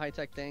familiar with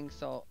high-tech things,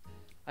 so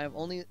I have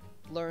only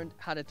learned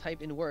how to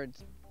type in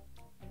words.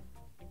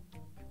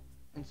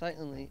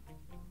 Incidentally,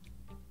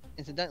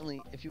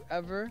 if you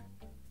ever...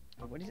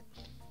 What is it?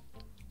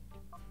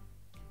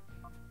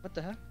 What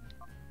the heck?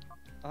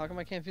 How come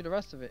I can't view the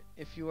rest of it?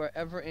 If you are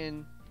ever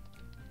in...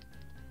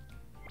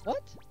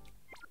 What?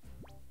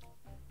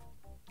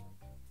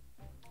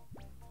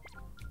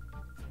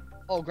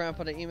 Oh,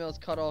 Grandpa, the email's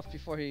cut off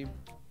before he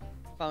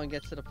finally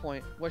gets to the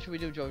point. What should we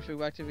do, Joe? Should we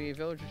go back to the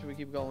village or should we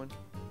keep going?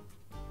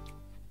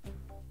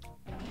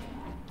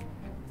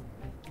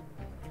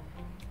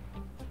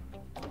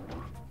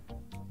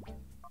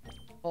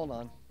 Hold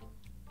on.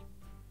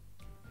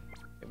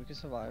 Okay, we can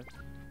survive.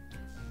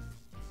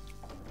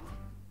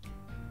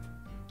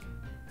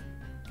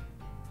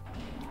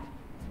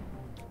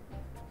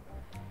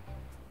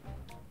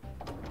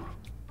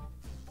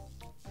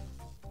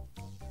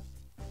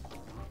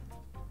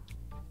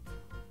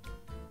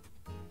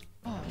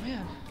 Oh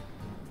man.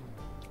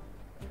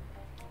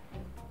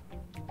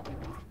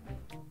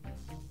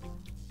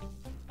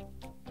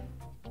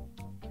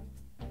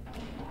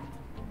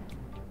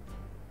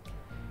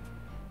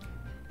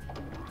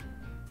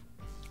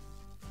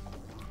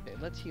 Okay,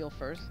 let's heal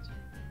first.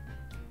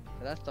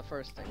 So that's the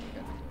first thing we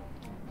gotta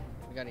do.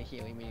 We gotta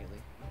heal immediately.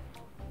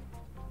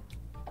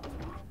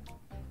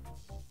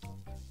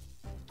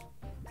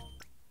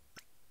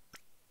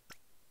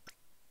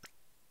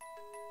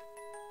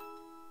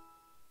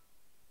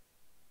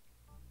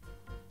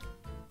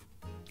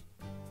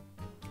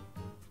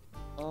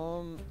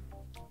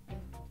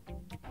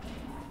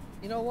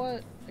 You know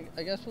what?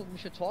 I guess we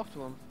should talk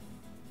to him.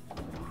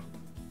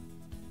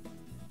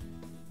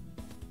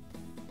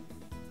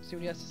 See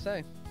what he has to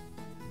say.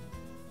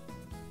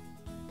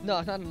 No,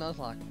 it's not a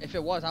Nuzlocke. If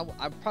it was, I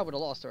probably would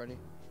have lost already.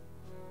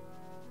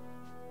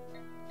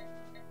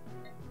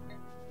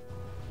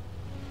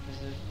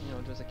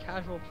 There's a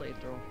casual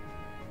playthrough.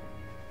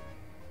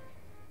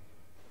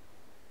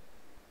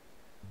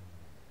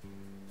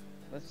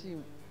 Let's see.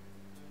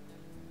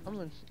 How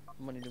much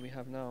money do we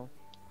have now?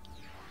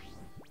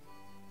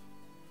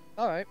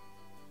 Alright.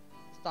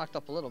 Stocked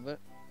up a little bit.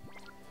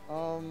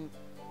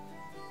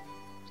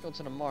 Let's go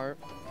to the mart.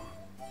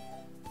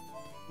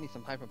 Need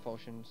some hyper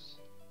potions.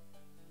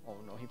 Oh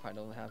no, he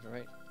probably doesn't have it,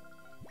 right?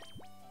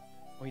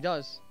 Oh, he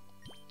does.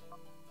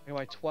 I can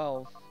buy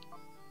 12. I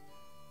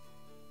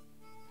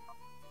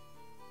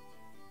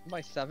can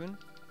buy 7.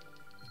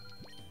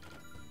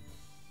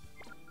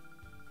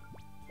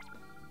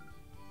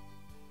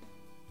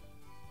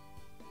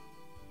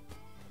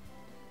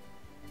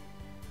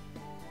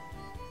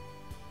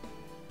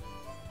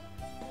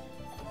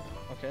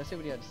 Okay, let's see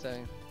what he had to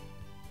say.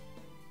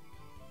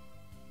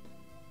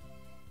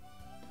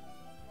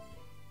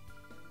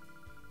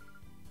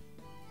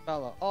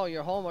 Bella. Oh,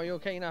 you're home? Are you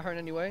okay? You're not hurt in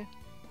any way?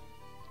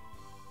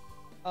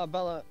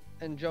 Bella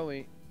and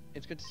Joey,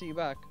 it's good to see you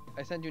back.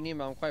 I sent you an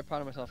email. I'm quite proud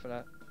of myself for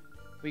that.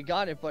 We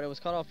got it, but it was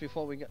cut off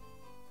before we got...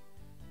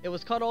 It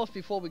was cut off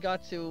before we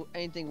got to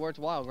anything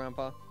worthwhile,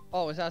 Grandpa.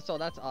 Oh, is that so?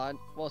 That's odd.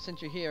 Well,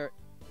 since you're here,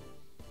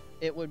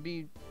 it would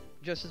be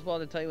just as well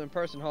to tell you in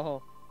person. Ho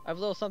ho. I have a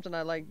little something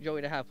I'd like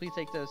Joey to have. Please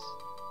take this.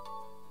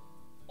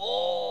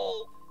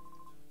 Oh!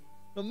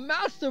 The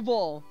Master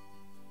Ball!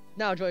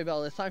 Now, Joey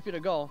Bella, it's time for you to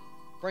go.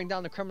 Bring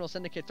down the criminal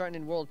syndicate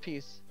threatening world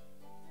peace.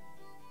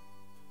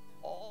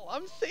 Oh,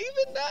 I'm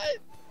saving that!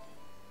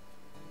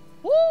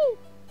 Woo!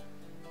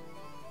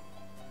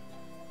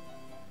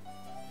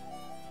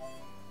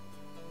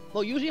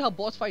 Well, usually how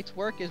boss fights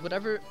work is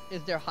whatever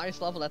is their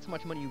highest level, that's how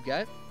much money you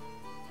get.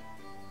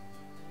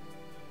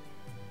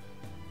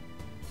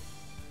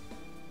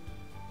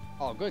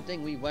 Oh, good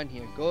thing we went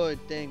here. Good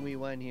thing we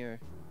went here.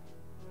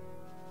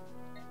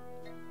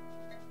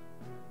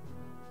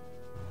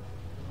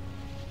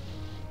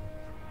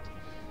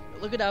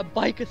 Look at that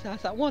bike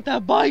assassin. I want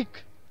that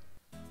bike!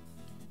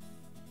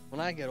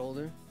 When I get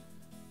older.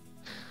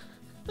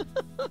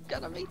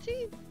 God, I'm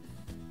 18.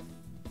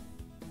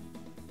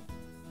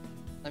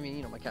 I mean,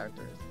 you know, my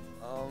character is.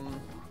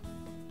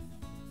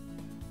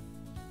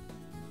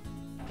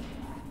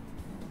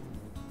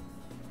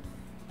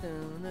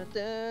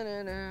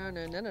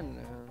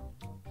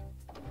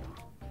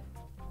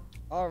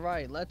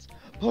 Alright, let's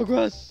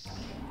progress!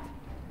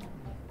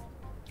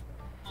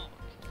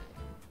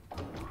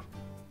 Okay.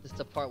 This is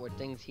the part where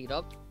things heat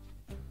up.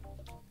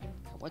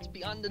 What's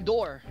beyond the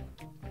door?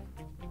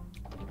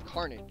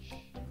 Carnage.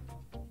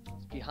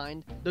 It's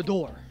behind the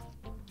door.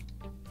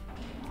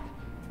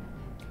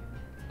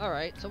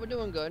 Alright, so we're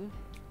doing good.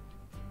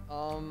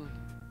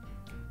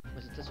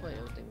 Was it this way?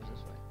 Everything was this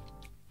way.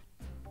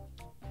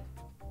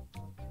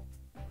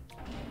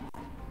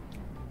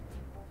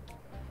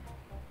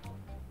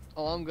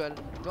 Oh, I'm good.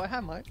 Do I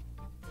have mine?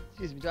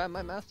 Excuse me, do I have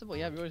my Master Ball?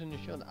 You have yours in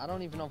your shield. I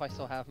don't even know if I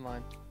still have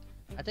mine.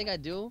 I think I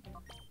do.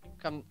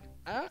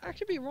 I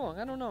could be wrong.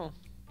 I don't know.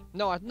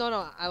 No, I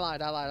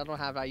lied. I don't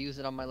have it. I used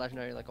it on my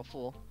legendary like a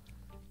fool.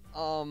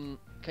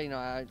 Okay, you know,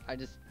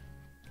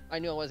 I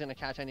knew I wasn't gonna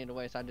catch any of the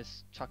way, so I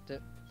just chucked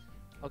it.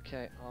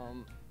 Okay,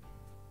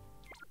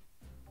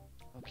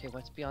 okay,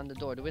 what's beyond the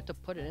door? Do we have to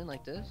put it in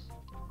like this?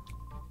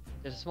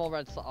 There's a small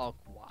red slot. Oh,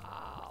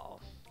 wow.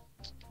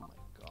 Oh my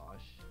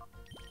gosh.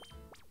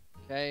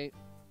 Okay.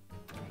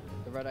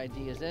 The red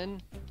ID is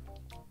in.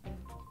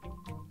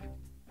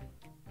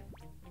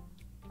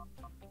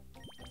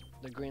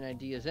 The green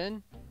ID is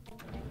in.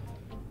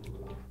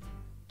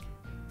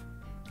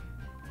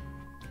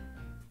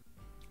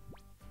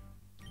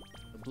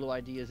 The blue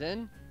ID is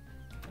in.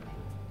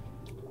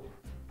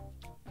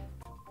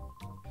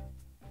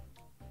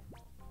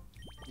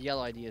 The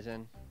yellow ID is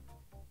in.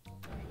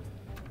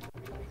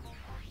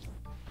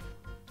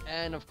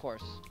 And of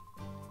course.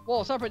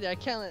 Whoa, separately, I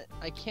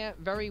can't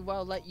very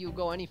well let you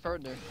go any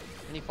further.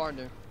 Any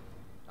farther.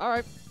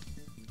 Alright.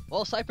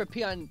 Well, Cypher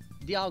Peon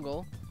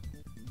Dialgo.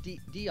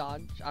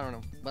 Diog. I don't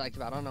know. What I like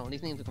about. I don't know.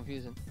 These names are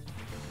confusing.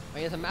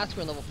 He has a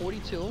Massacre on level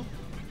 42.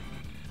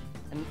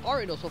 And an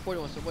Aridos for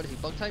 41. So what is he?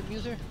 Bug type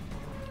user?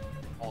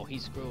 Oh,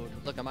 he's screwed.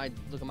 Look at my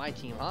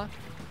team, huh?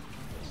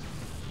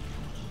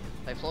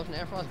 Like Flotation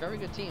Air Frost, very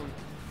good team.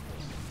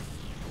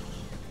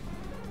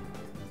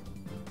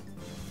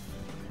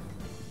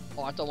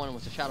 Oh, I thought one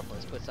was a Shadow for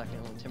a split second.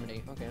 It'll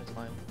intimidate. Okay, that's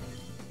fine.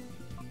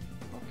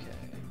 Okay.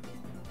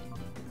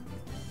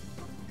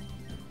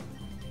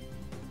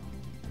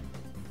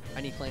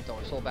 I need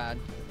Flamethrower so bad.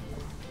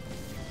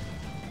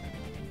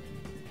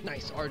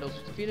 Nice. Aridos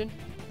was defeated.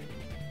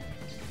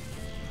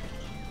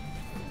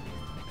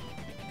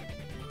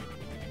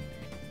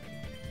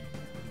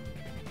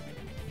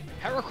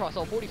 Heracross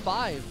level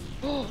 45.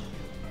 Oh,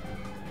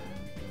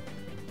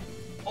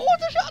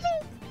 it's a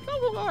Shadow!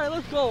 Oh, alright,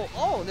 let's go.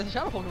 Oh, there's a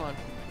Shadow Pokemon.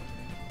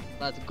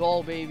 Let's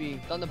go,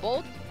 baby.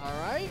 Thunderbolt.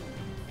 Alright.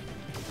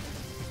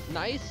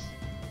 Nice.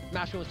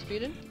 Master was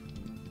defeated.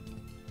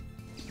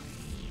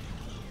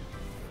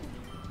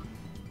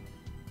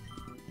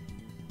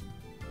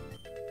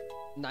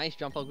 Nice.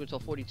 Jump out good till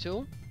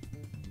 42.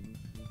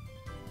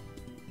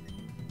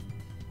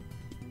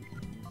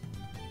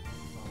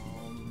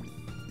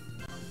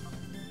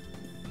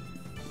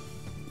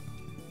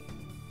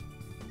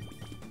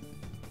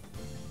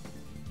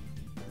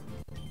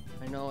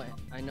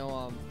 I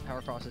know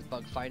Heracross is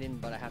bug fighting,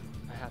 but I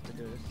have to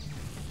do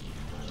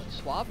this.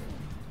 Swap.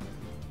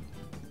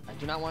 I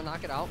do not want to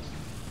knock it out.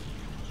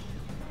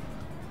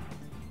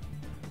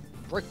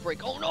 Brick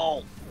break. Oh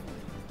no!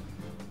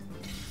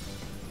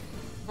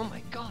 Oh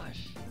my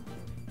gosh.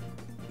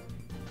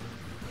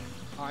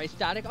 Alright,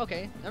 static.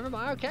 Okay, never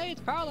mind. Okay,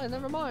 it's paralyzed.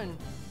 Never mind.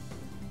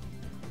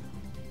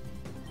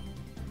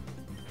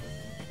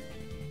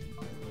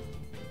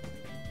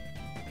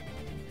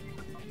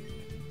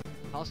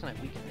 How else can I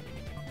weaken it?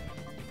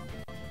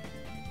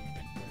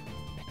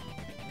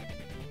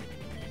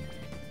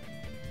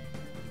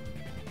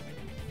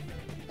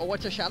 Oh,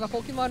 what's a Shadow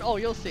Pokemon? Oh,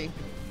 you'll see.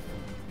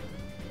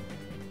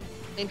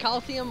 In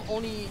Colosseum,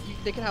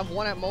 they can have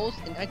one at most.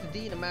 In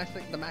XD, the max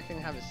they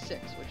can have is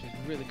 6, which is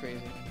really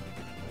crazy.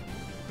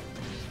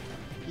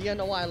 You gotta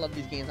know why I love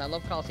these games. I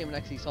love Colosseum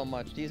and XD so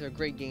much. These are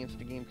great games for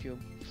the GameCube.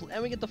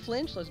 And we get the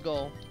flinch. Let's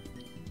go.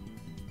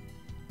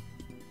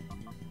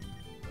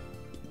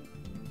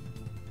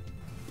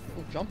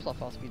 Ooh, jumps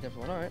off off speed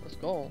everyone. Alright, let's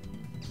go.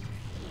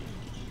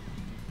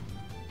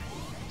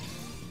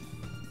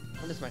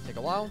 And this might take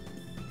a while.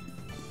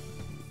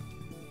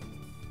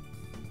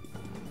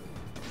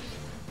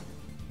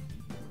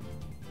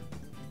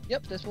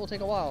 Yep, this will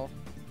take a while.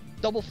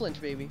 Double flinch,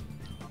 baby.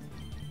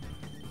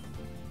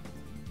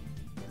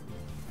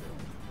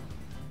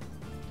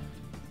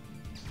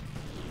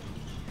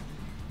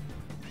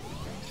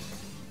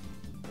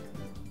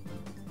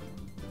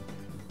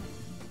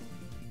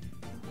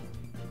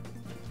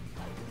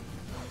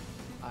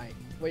 Alright,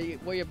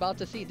 what you're about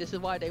to see, this is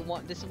why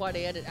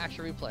they added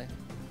action replay.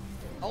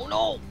 Oh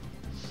no!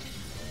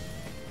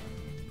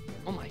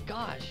 Oh my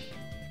gosh.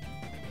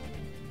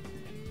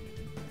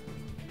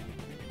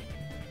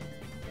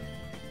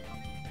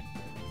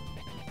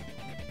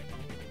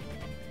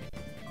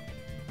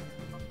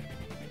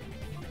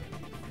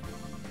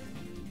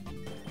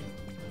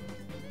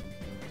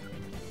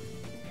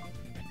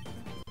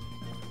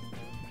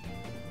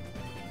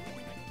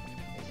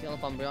 Heal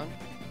up Umbreon.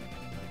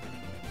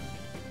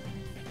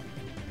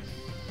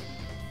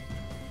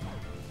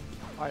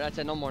 Alright, that's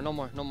it. No more, no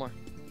more, no more.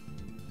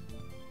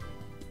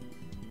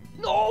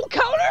 No!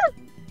 Counter!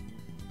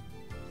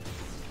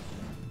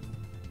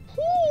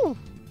 Whoo!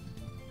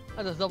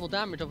 That does double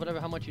damage of whatever,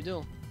 how much you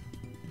do.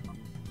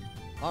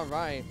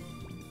 Alright.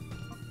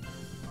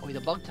 Oh, he's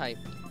a bug type.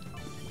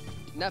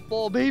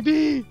 Netball,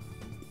 baby!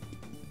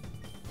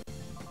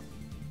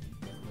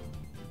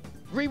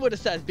 Read what it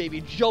says,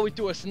 baby. Joey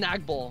threw a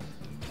snag ball.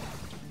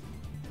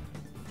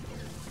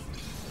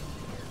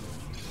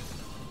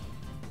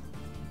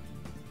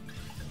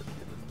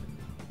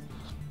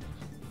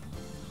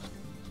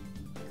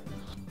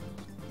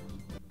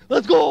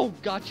 Let's go!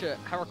 Gotcha.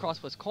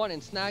 Heracross was caught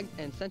and snagged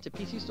and sent to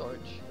PC storage.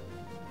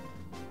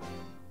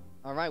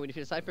 Alright, we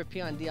defeated Cypher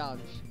Peon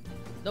Diog.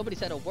 Nobody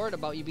said a word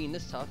about you being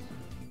this tough.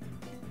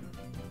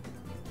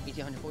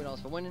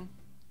 $1,840 for winning.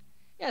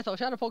 Yeah, so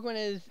Shadow Pokemon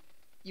is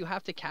you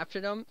have to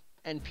capture them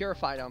and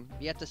purify them.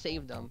 You have to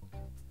save them.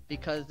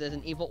 Because there's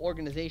an evil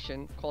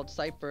organization called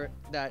Cypher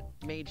that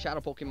made Shadow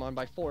Pokemon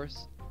by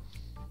force.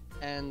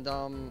 And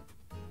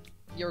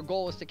your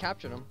goal is to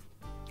capture them.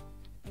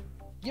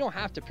 You don't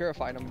have to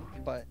purify them,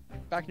 but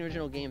back in the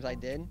original games I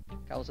did.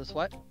 Callous of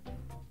Sweat.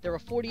 There were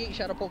 48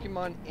 Shadow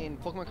Pokemon in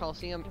Pokemon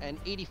Colosseum and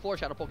 84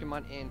 Shadow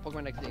Pokemon in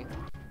Pokemon XD.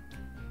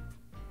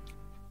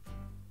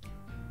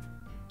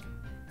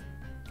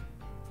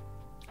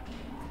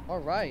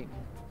 Alright.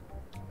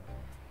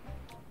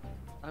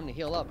 Time to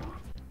heal up.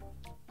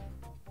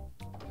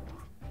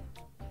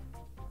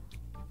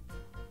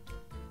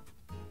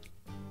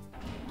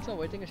 So, what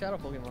do you think of Shadow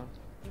Pokemon?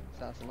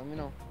 Assassin, let me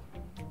know.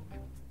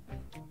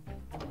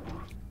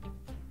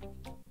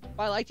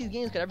 I like these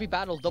games because every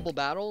battle is double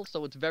battle,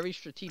 so it's very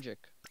strategic.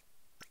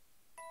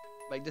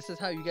 Like, this is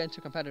how you get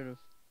into competitive.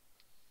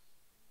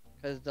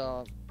 Because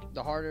the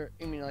harder,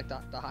 I mean, like,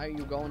 the higher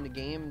you go in the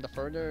game, the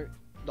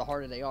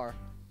harder they are.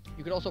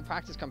 You could also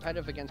practice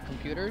competitive against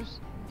computers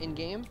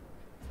in-game,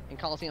 in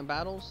Colosseum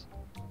battles.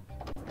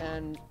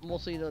 And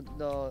mostly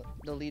the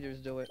leaders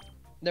do it.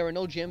 There are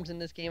no gyms in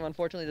this game,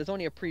 unfortunately. There's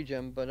only a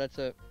pre-gym, but that's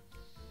it.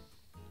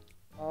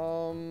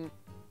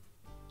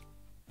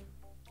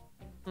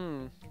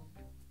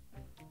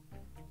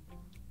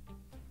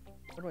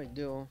 What do I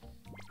do?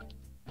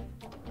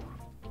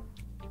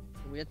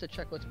 We have to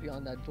check what's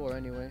beyond that door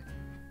anyway.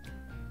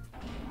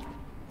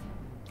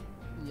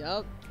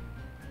 Yup.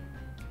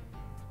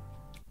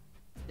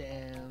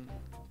 Damn.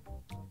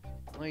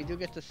 Well, you do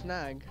get to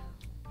snag.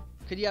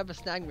 Could you have a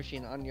snag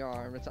machine on your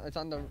arm? It's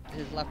on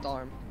his left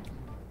arm.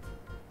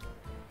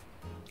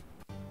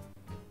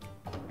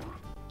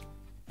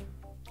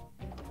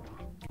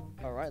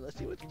 Alright, let's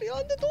see what's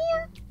beyond the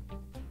door!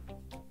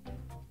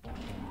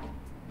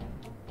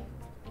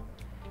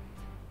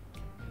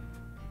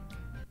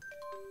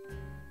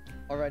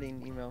 Already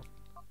an email.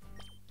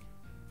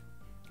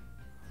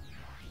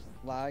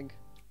 Lag.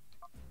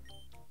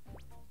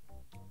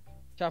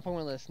 Chat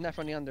Pokemon list, net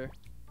from the under.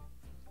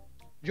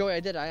 Joey,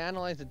 I did. I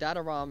analyzed the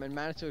data ROM and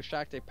managed to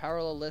extract a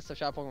parallel list of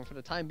Shadow Pokemon. For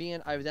the time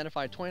being, I've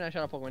identified 29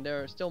 Shadow Pokemon.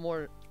 There are still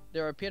more.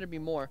 There appear to be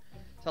more.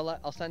 So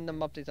I'll send them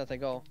updates as I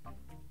go.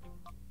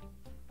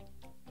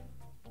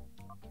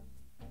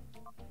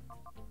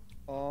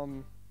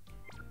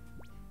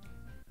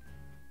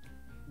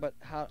 But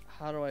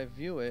how do I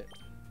view it?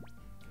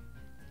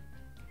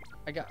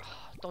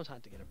 Don't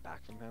have to get it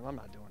back from him. I'm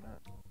not doing that.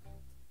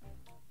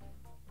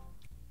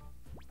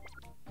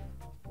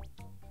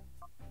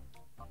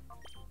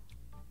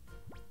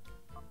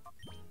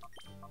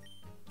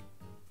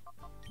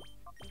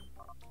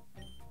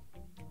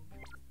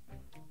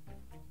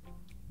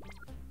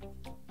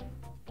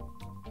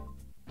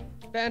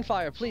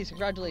 Fanfire, please,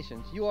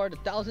 congratulations. You are the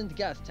 1,000th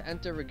guest to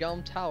enter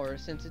Realgam Tower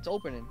since its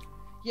opening.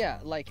 Yeah,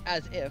 like,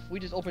 as if. We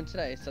just opened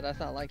today, so that's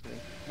not likely.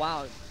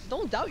 Wow,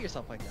 don't doubt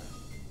yourself like that.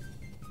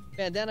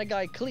 Bandana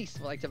guy Cleese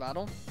would like to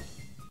battle.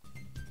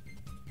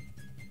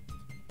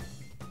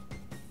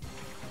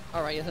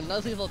 Alright, it's a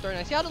Nuzzy level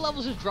 39. See how the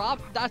levels just drop?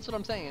 That's what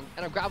I'm saying.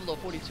 And a Gravel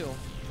 42.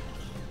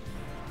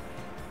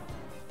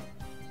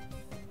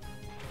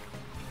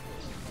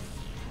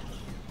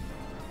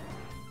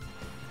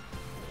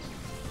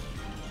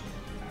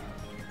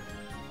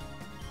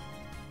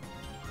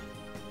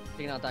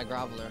 Taking out that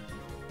Graveler.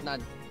 Not.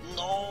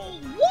 No!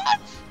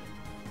 What?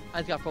 I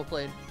just got pro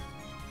played.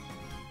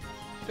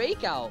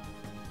 Fake out.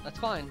 That's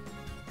fine.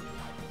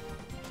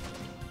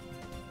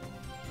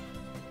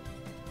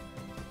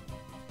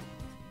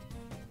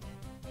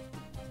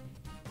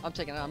 I'm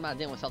taking it out. I'm not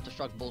dealing with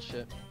self-destruct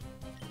bullshit.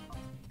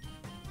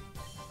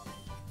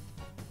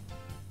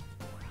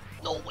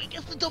 No way,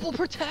 gets the double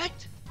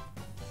protect?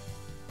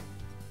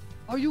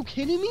 Are you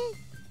kidding me?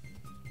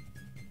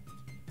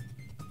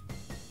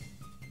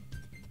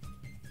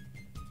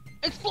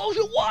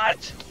 Explosion,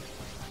 what?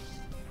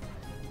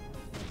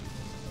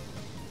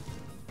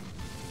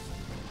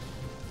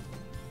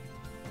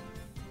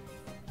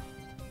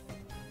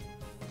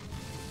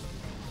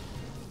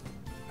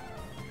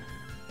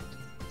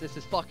 This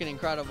is fucking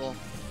incredible.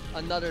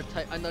 Another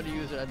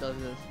user that does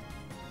this.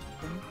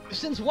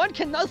 Since when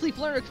can Nuzleaf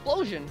learn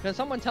explosion? Can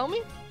someone tell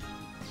me?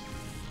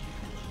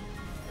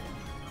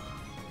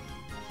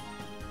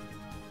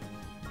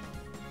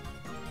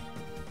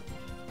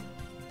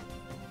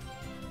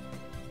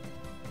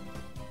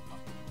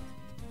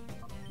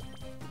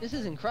 This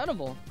is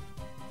incredible.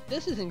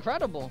 This is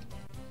incredible.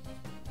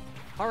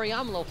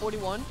 Hariyamalo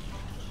 41.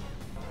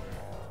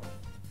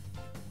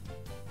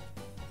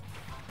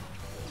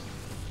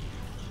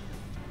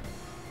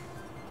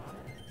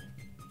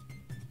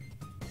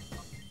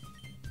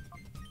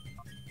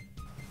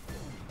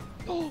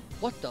 Oh,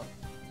 what the?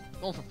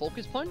 Going for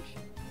focus punch?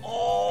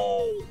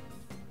 Oh!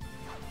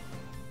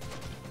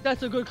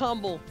 That's a good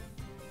combo.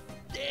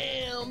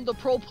 Damn, the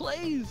pro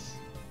plays.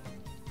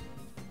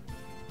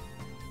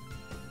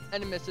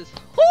 And it misses.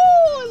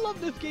 Oh, I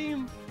love this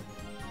game.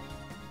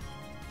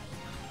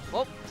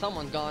 Oh,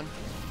 someone's gone.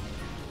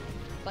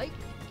 Psych.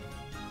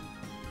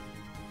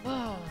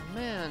 Oh,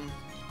 man.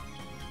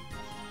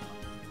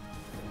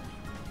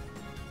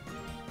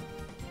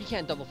 He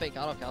can't double fake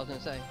out. Okay, I was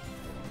gonna say.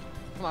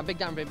 Come on, big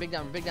damage, big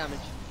damage, big damage.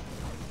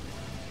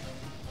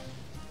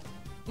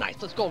 Nice,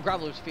 let's go.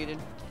 Graveler's defeated.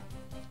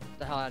 Get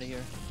the hell out of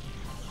here.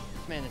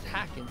 This man is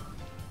hacking.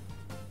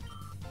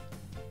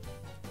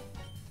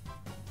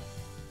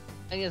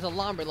 And he has a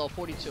Lombre level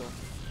 42.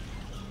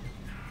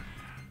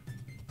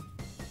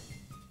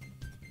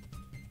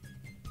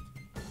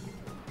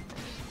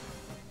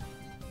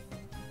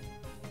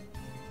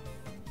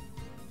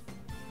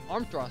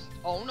 Arm thrust.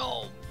 Oh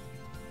no!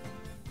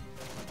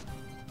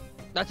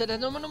 That's it.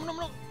 No, no, no, no,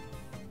 no.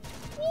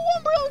 Oh,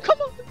 Umbreon,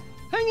 come on!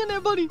 Hang in there,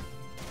 buddy.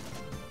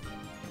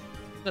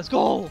 Let's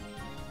go.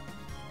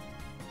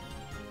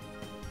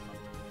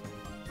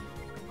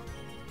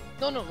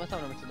 No, that's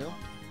not what I meant to do.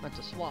 I meant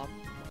to swap.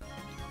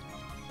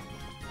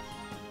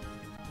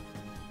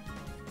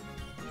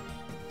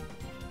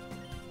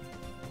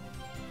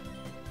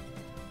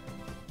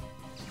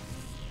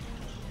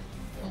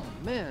 Oh,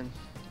 man.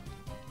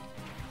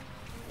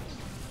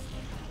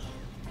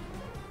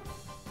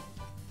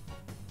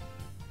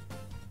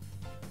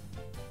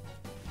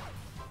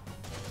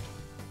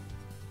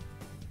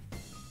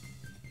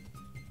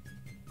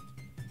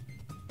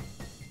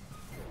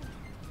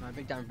 Alright,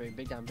 big damage, baby.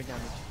 Big damage, big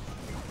damage.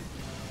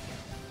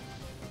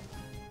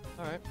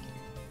 Alright.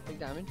 Big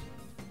damage.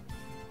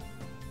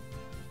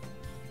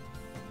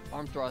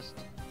 Arm thrust.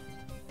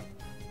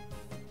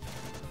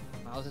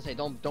 I was gonna say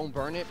don't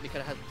burn it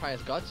because it has probably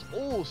has guts.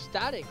 Oh,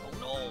 static! Oh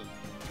no!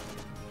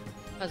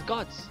 It has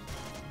guts.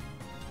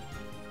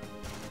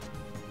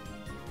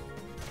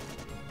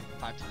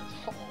 5 times.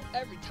 Oh,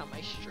 every time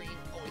I stream,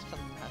 always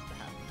something has to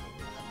happen.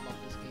 I love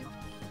this game.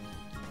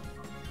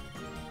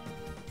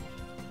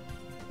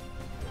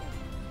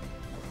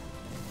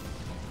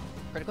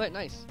 Critical hit,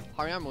 nice.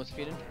 Hariyama was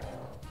defeated.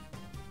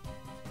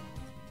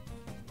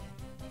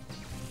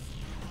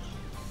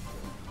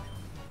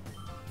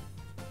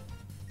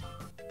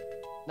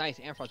 Nice,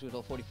 Ampharos was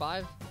level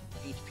 45,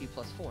 HP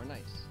plus 4,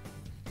 nice.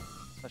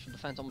 Special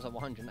defense almost at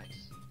 100,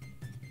 nice.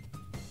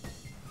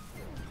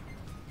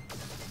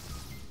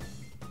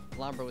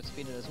 Lombra was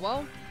defeated as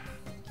well.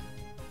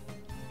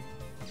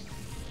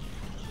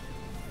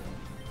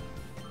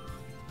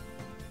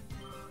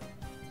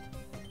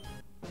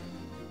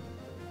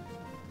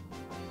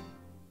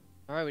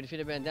 Alright, we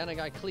defeated Bandana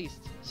Guy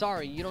Kleist.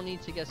 Sorry, you don't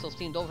need to get so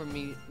steamed over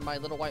me, my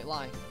little white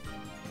lie.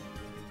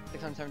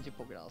 670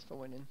 polka dollars for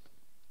winning.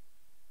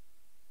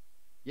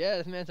 Yeah,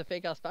 this man's a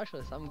fake out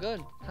specialist. I'm good.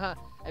 Haha.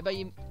 I bet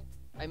you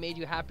I made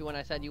you happy when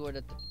I said you were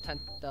the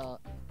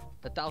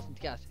 1000th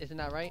guest. Isn't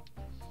that right?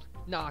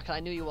 Nah, cause I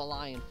knew you were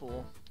lying,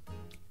 fool.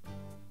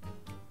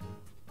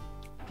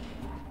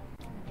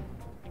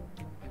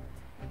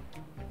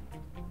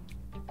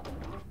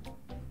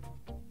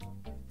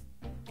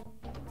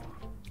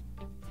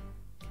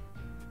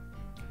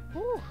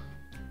 Whew.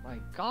 My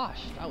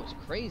gosh, that was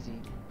crazy.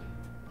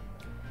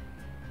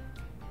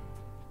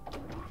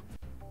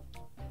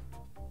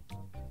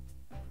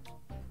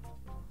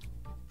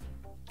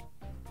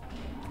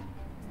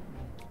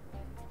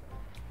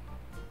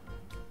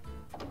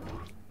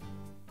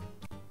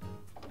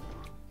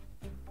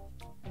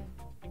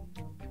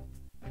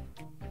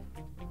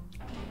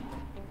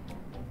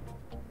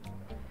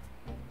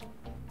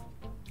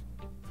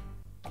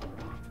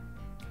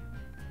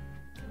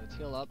 Let's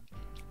heal up.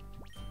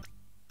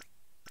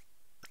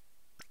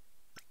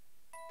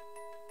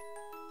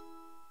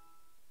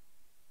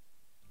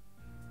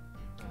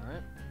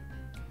 Alright.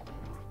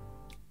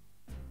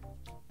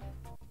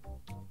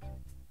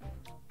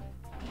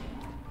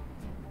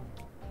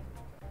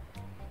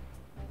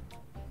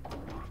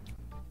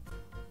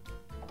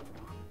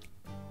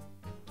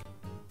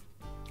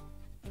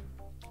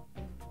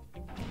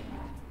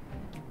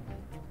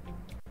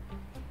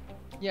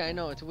 Yeah, I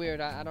know, it's weird.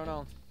 I don't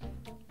know.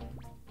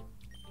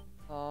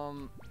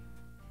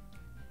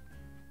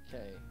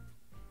 Okay.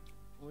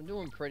 We're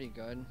doing pretty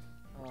good.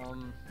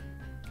 Alright,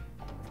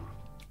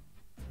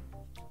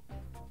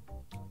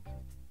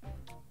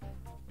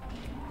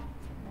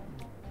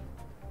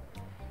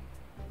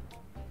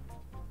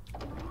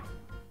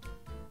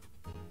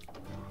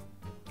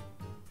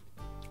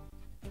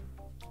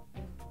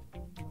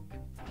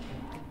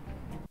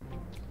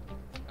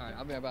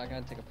 I'll be right back. I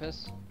gotta take a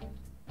piss.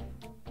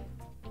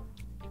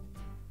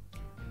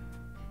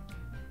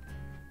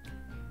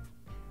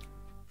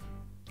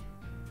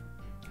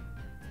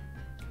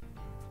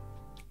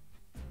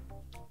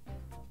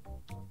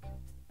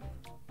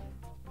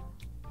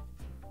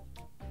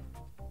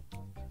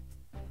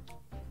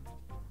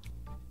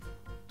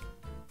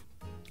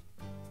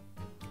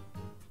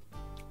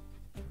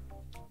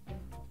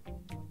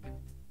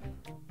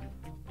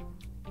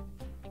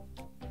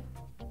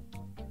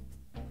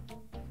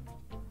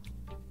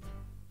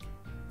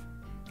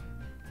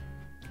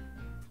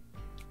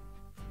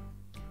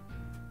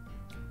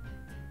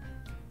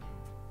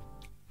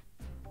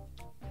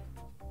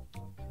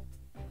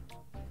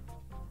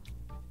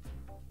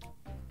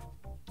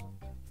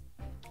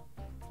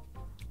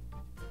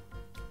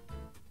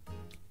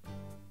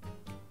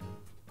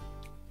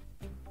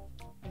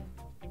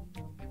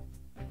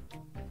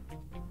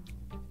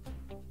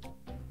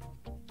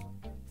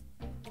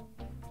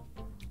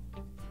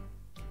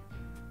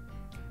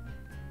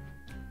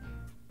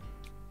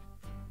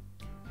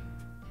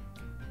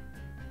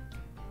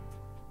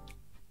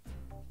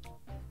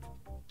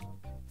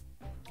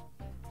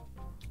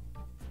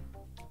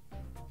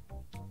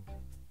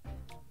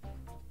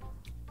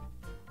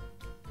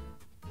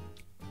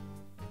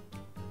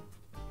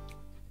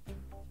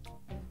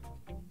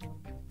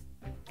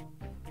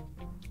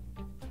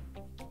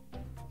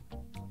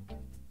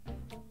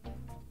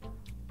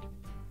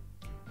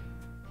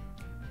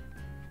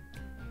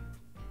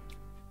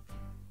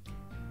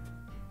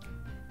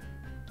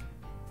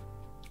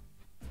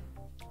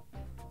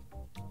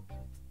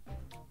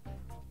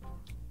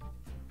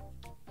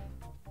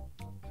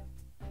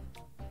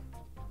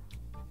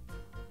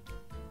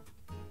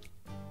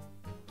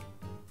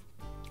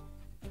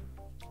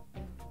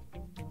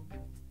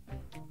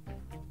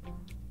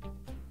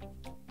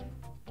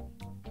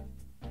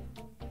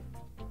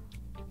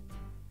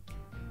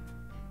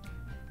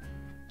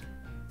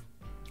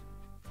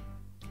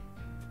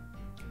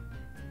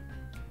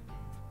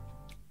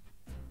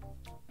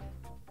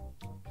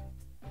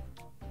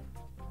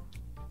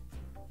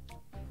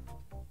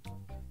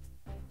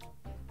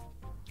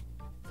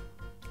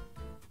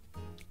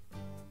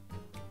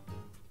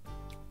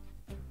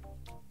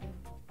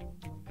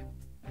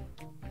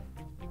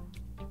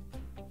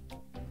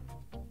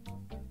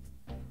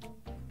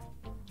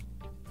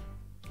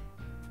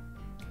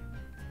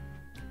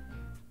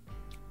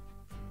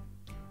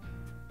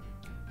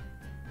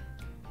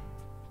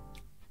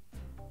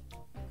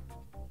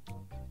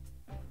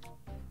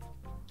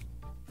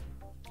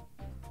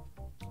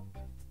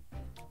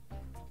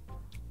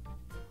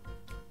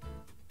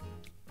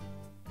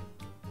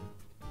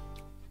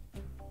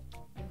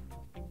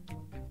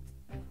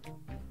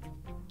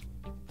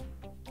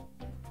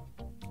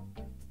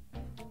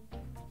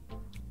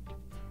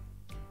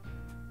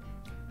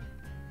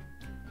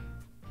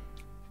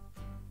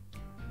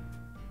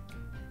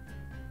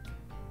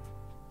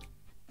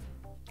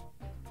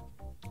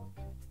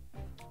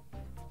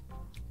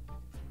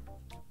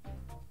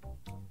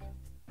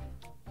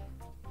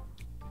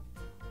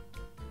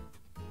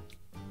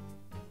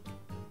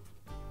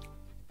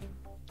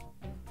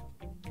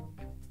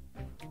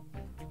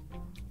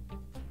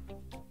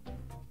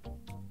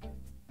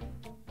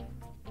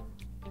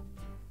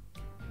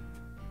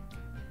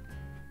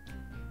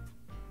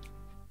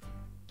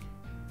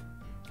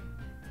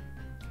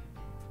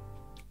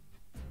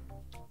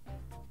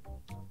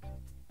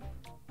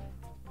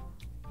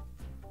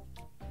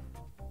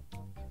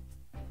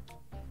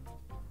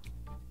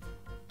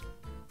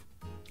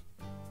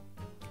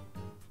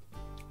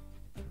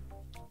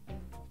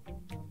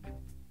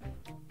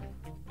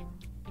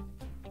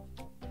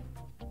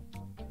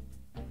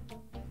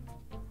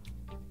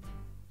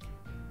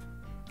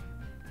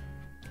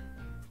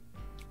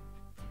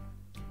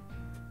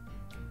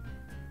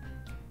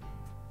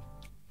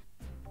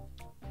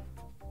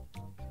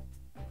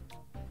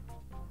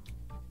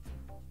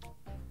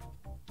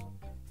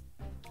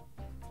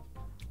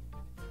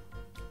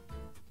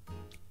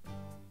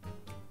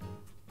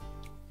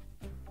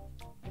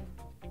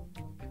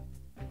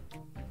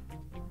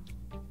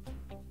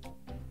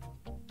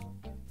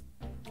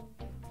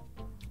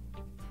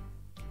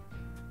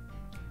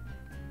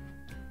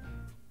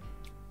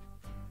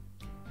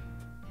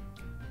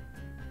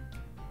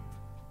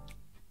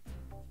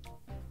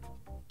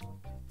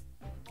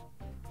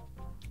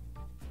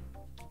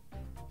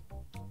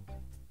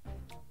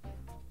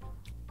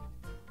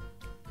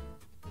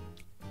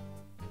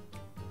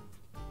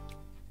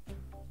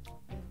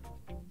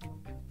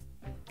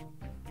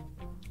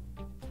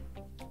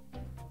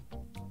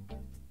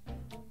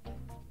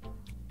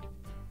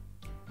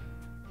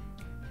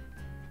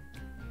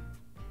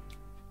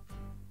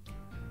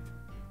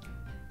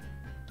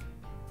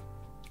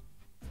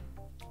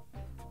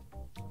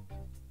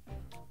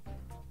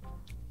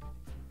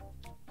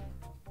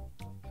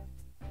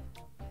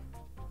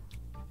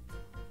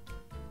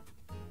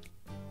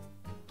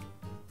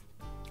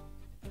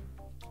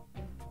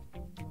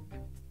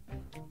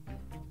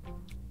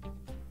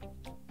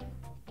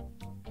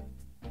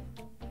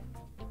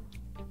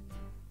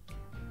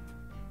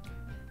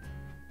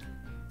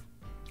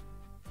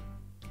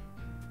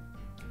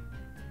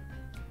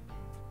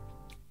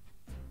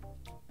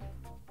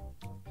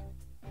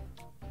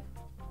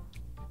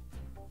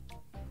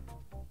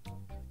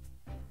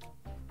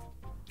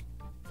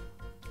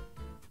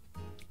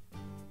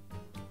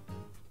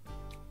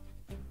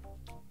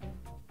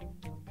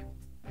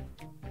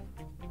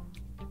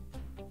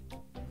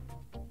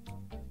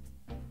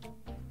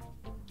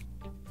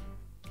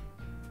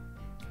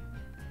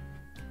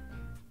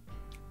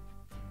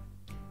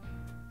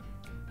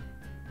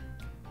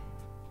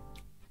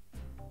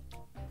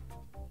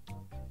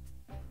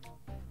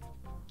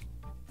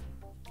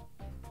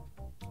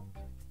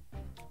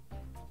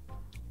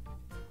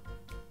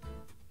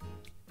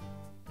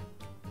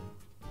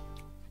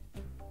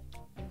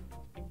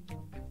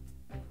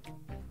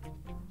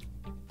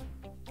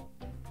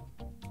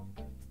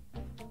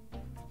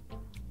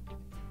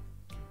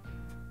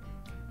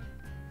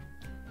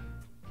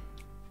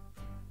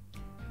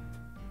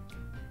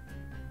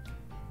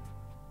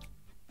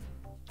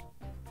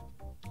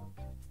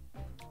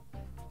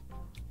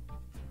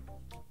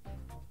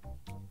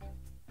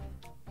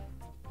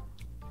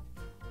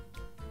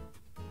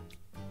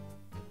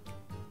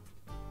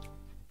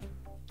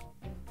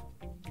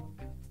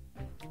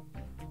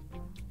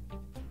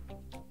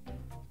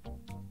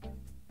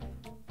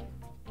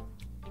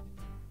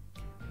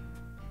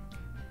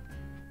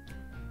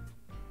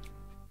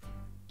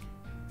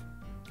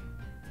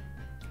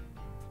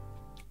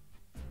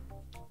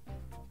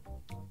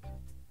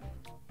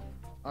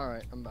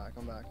 Alright, I'm back.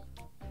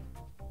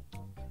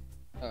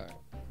 Alright.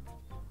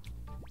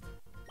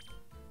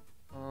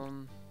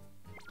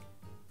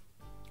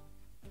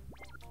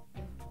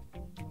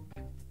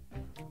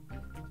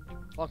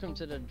 Welcome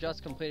to the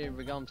just completed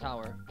Realgam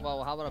Tower.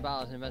 Well, how about a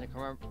ballot and event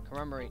to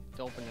commemorate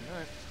the opening?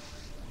 Alright.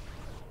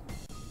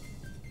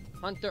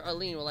 Hunter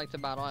Aline would like to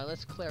battle. Alright,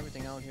 let's clear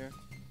everything out here.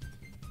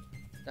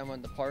 Then we'll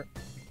depart.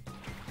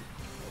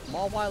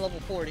 Mawai level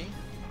 40.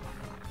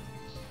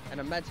 And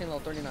a Medicine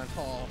level 39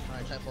 Paul.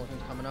 Alright, type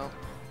potions coming out.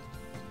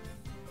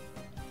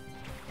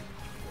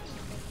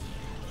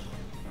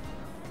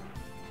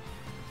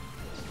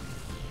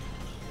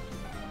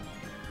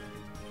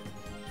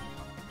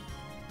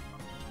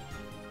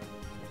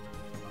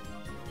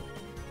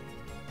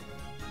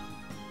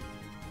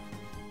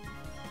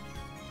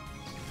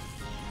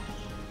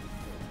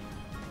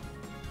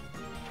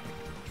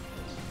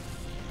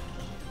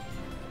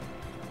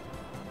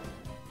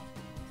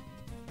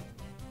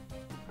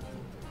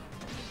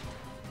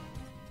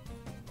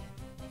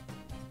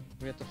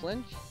 We have to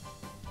flinch.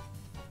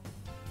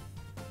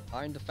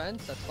 Iron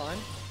defense, that's fine.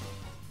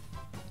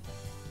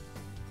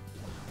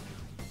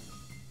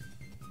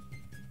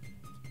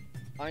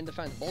 Iron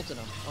defense, bolted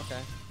him. Okay.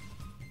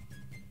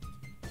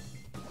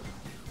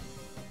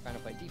 Trying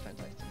to play defense,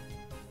 I see.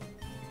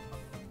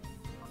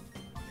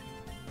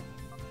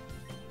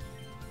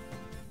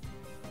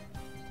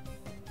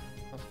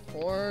 Of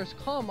course.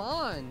 Come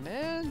on,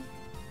 man.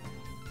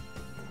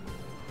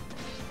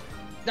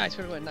 Nice,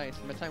 we're going nice.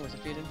 My time was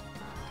defeated.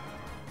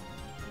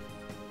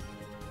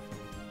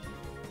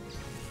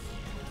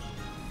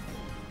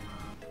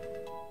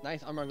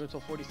 Nice, armor goes to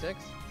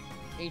 46.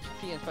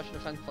 HP and special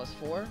defense plus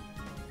 4.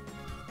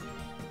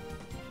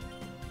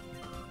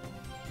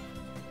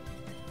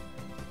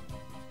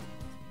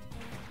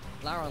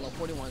 Lara level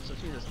 41, so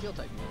she's a steel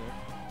type user.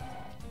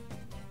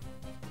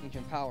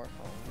 Ancient power.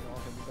 Oh,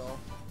 here we go.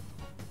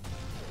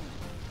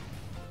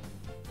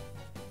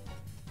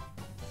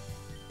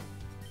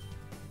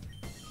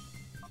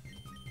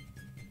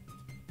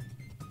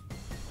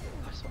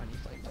 That's why I need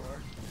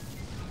flamethrower.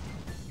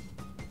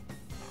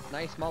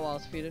 Nice, Mawile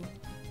is defeated.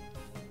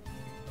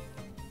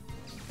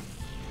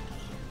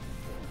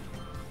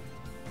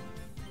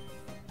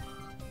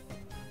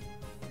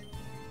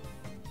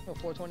 Oh,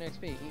 420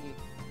 XP.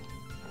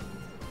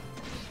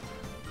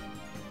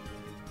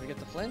 We get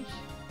the flinch.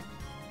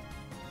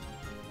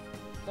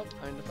 Oh,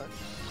 iron defense.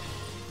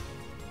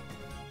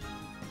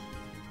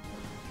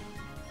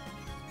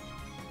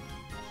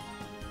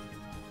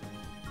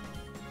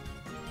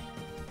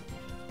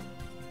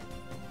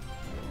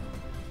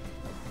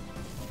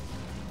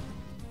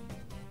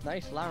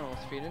 Nice, Laron was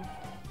defeated.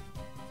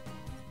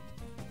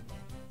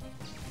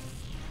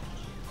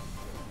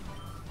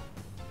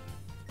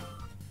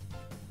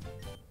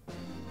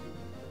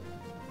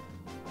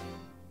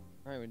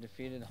 Alright, we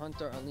defeated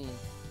Hunter Aline.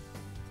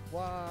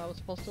 Wow, I was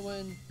supposed to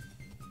win.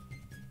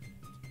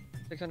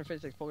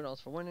 656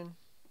 $40 for winning.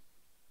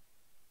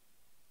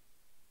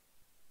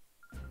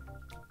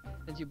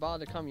 Since you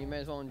bothered to come, you may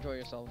as well enjoy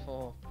yourself.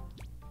 Oh.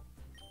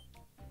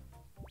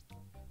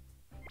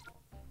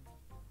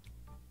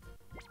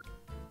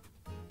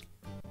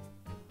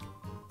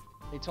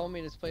 They told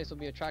me this place will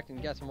be attracting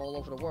guests from all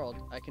over the world.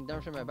 I can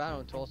demonstrate my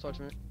battle to all sorts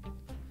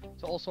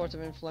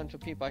of influential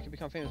people. I can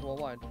become famous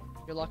worldwide.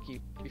 You're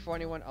lucky. Before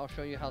anyone, I'll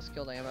show you how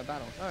skilled I am at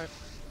battle. Alright.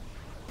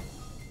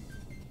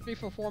 3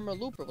 for former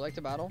looper. Would like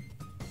to battle.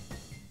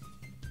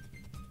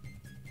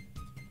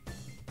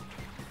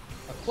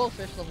 A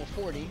Quillfish level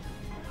 40.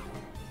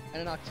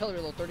 And an Octillery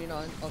level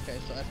 39. Okay,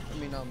 so that's,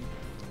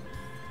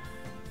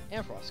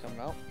 Ampharos coming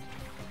out.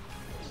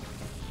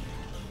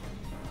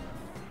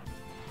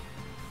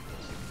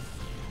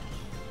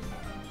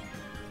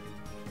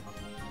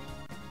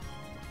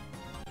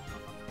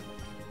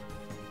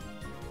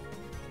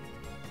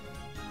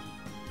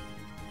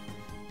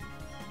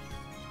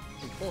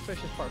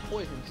 Quillfish is part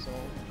poison, so...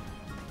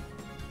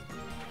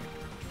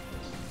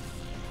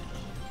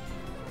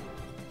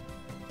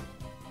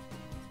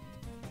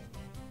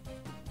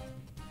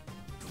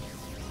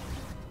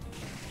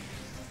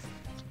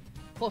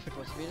 Quillfish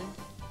was defeated.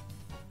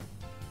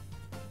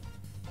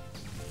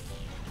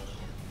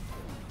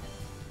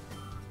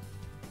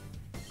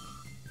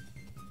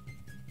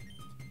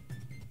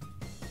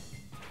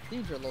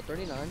 Deidre, level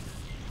 39.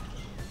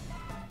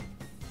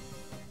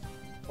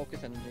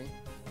 Focus energy.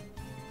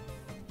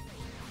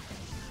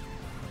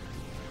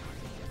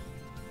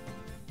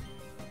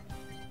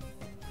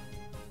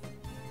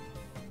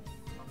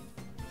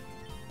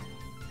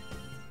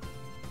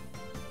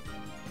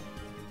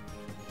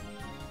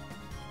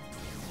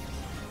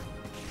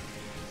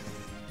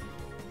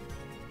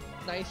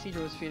 Nice,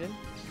 Deidre was defeated.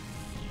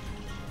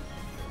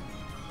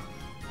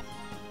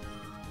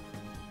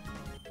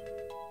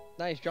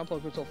 Nice, jump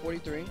up to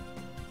 43.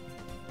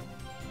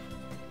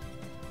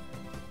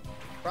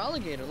 For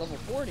Alligator, level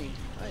 40.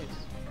 Nice.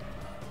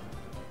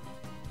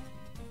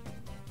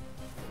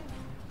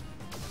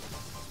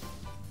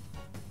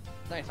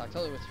 Nice,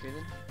 Octillery was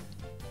defeated.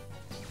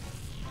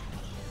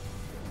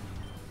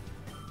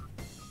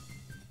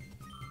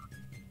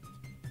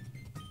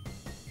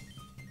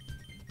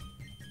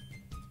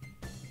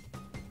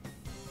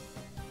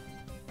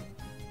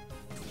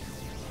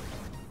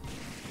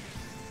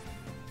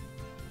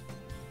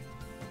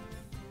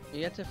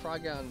 You have to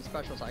frog it on the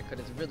special side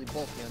because it's really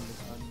bulky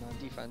on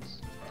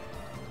defense.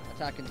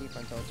 Attack and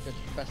defense, so it's good.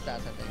 Best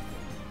stats, I think.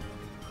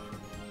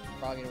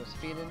 Frogging was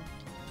feeding.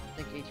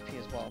 I think HP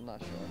as well, I'm not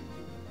sure.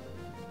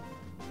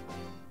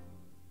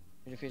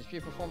 You defeat a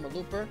street performer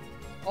looper.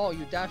 Oh,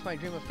 you dashed my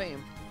dream of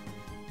fame.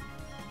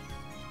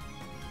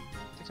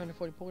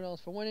 640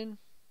 Pokédollars for winning.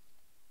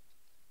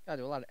 Gotta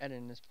do a lot of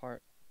editing in this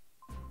part.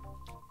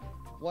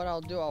 What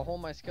I'll do, I'll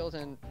hold my skills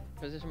and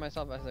position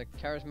myself as a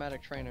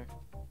charismatic trainer.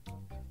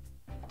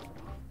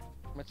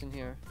 What's in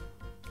here?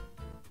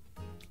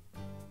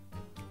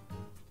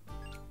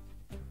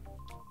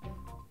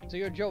 So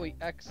you're Joey,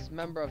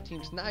 ex-member of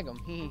Team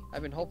Snag'em.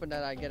 I've been hoping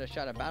that I get a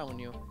shot at battling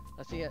you.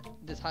 Let's see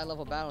this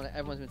high-level battle that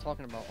everyone's been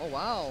talking about. Oh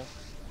wow,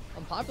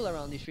 I'm popular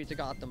around these streets of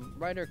Gotham.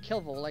 Writer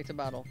Kilvo likes to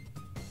battle.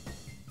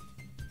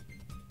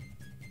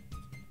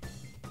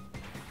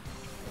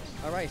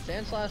 Alright,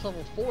 Sandslash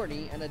level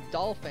 40 and a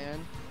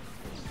Dolphin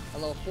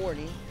at level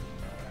 40.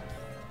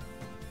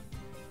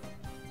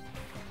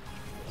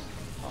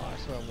 Oh, I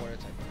swear water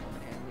type would come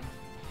in handy.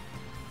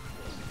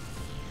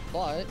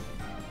 But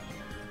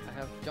I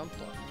have jump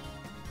up.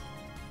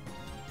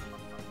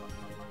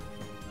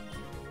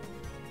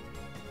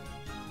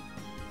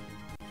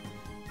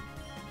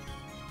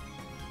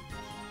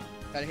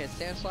 Gotta hit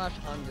Sandslash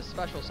on the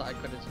special side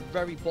because it's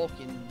very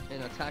bulky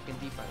in attack and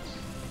defense.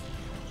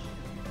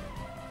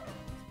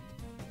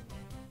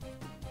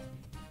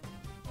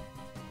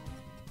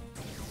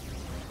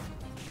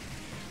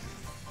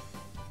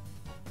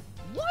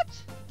 What?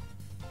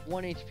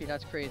 1 HP,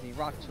 that's crazy.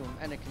 Rock Tomb,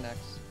 and it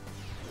connects.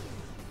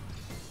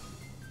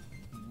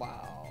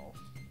 Wow.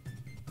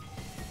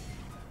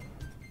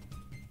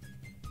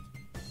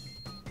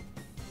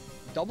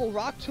 Double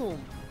Rock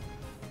Tomb.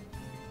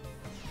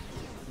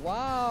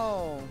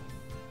 Wow.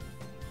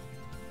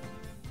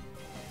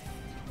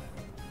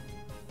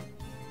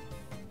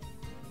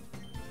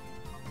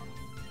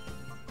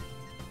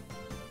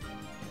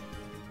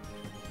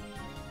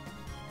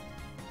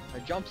 I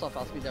jumps off,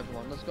 I'll speed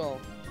everyone. Let's go.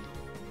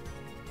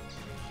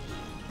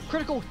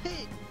 Critical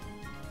hit!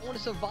 I want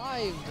to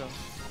survived.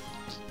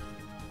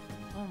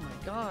 Oh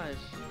my gosh.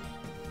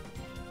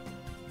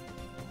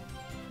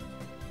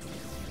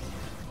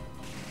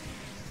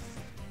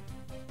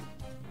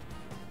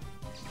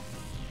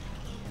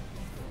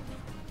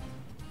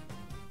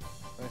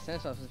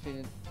 Sandslash was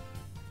defeated.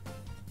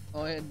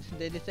 Oh, and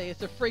they just say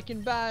it's a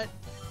freaking bat.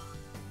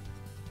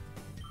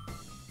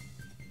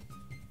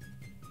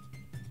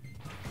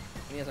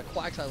 And he has a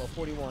Quagsire level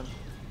 41.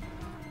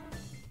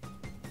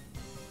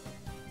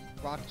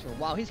 Rock Tomb.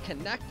 Wow, he's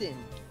connecting.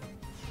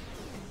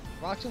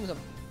 Rock Tomb is an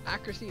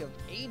accuracy of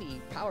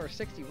 80, power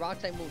 60, rock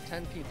type move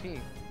 10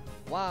 PP.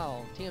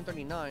 Wow,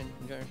 TM39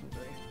 in Generation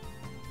 3.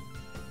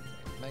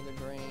 Mega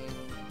Drain.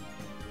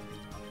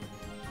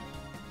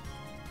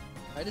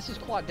 Alright, this is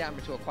quad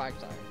damage to a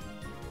Quagsire.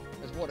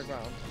 There's water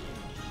ground.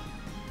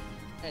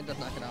 And it does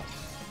knock it out.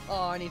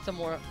 Oh, I need some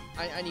more.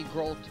 I need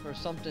growth or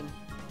something.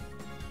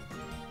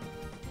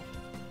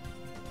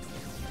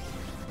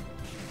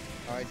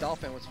 Alright,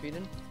 Dolphin was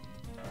feeding.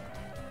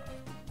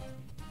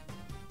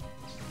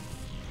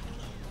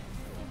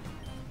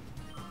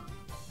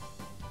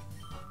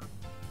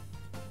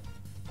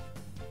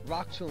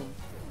 Rock Tomb.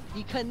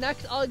 He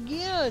connects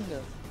again!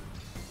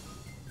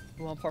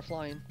 One part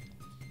flying.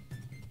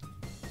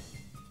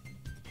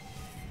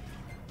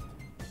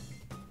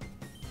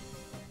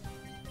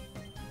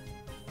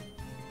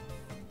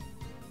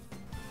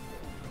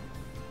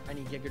 I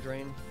need Giga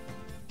Drain.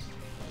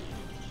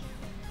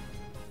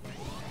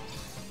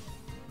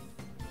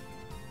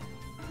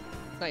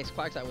 Nice,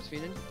 Quagsire was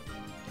feeding.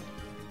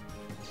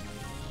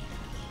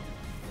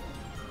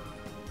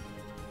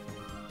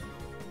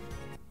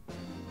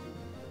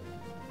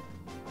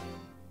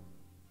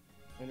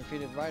 And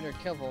defeated Rider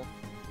Kevil.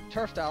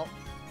 Turfed out.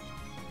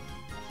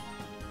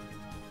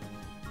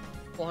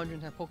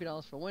 410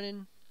 Pokédollars for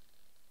winning.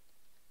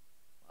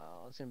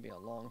 Wow, it's gonna be a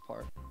long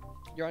part.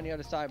 You're on the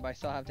other side, but I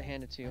still have to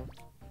hand it to you.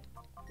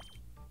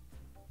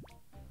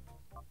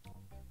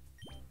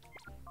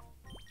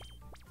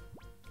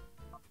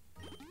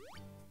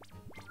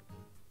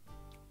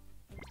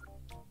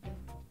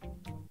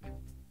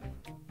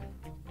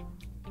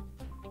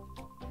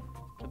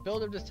 The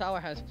builder of this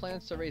tower has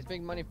plans to raise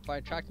big money by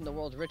attracting the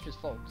world's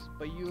richest folks,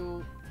 but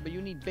you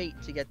need bait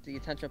to get the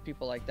attention of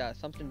people like that.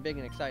 Something big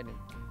and exciting.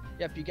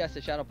 Yep, you guessed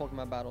it, Shadow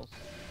Pokemon battles.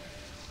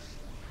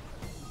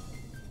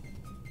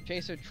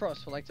 Chaser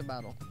Trust would like to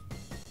battle.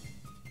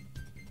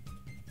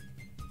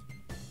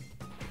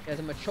 He has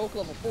a Machoke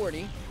level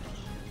 40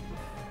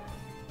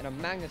 and a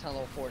Magneton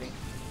level 40.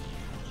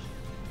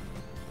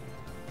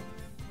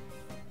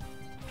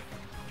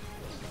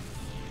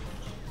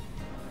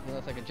 He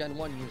looks like a Gen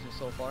 1 user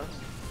so far.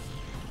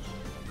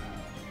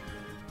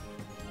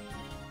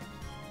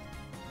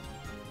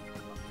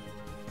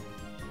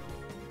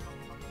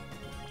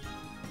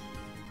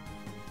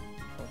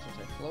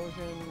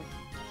 Explosion.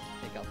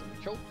 Take out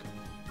the Machoke.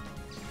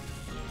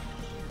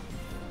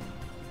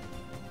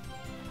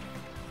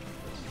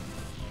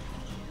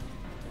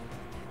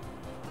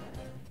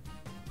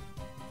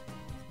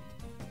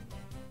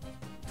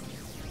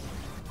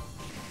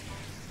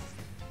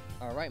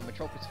 Alright,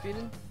 Matroke is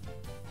feeding.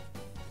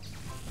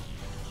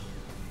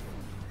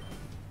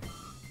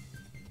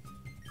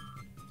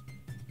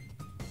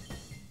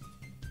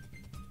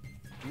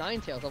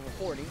 Ninetales level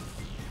 40.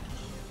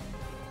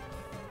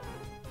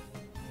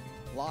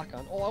 Lock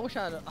on. Oh, I wish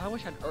I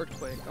had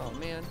Earthquake. Oh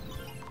man.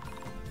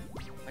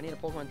 I need a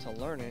Pokemon to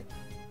learn it.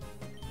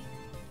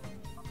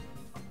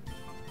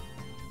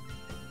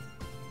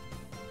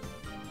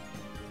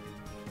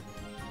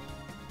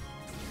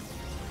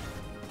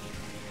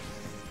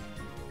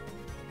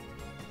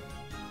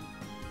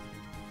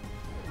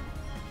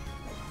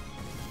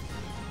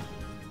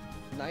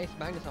 Nice.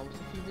 Magnus almost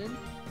defeated.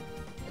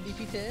 A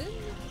defeated.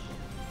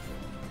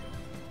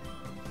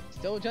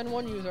 Still a Gen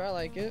 1 user, I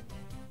like it.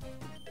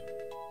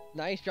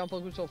 Nice jump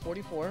on Gusto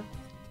 44.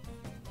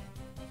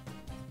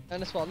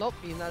 And as well, nope,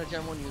 he's not a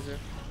Gen 1 user.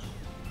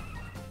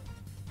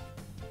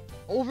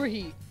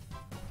 Overheat.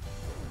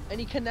 And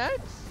he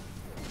connects?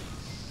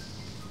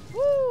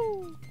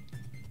 Woo!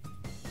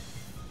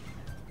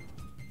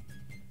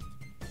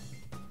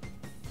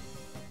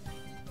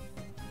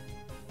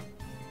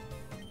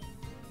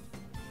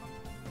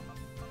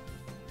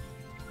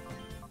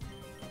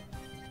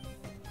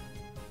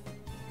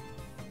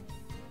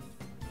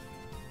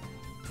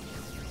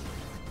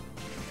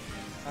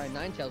 Alright,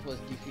 Ninetales was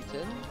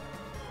defeated.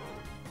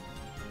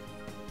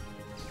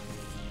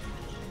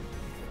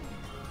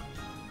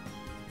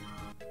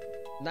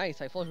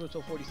 Nice, I flushed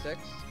Gusto 46.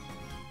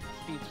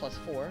 Speed plus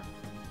 4.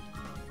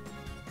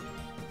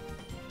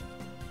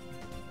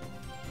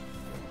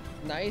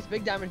 Nice,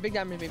 big damage,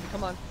 baby,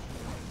 come on.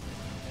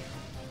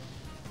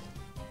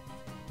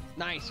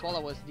 Nice,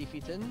 Swallow was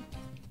defeated.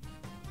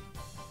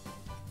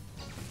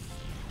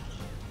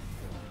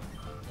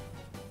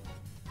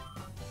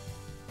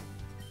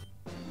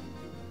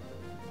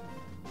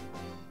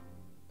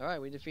 Alright,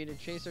 we defeated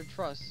Chaser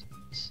Trust.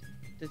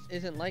 This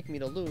isn't like me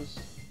to lose.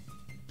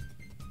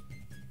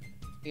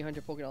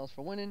 800 Pokédollars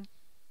for winning.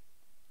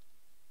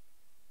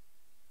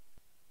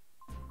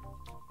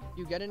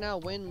 You get it now?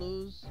 Win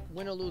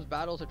or lose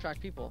battles attract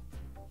people.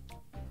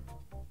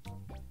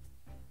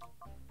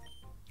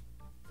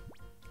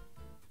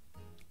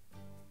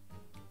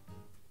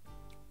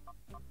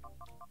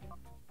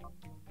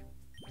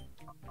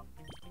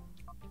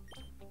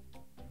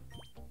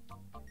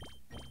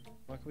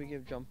 What can we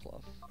give Jump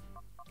Bluff?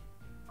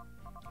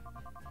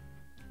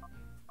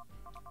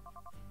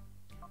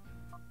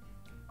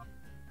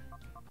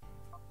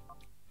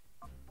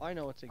 I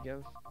know what to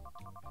give.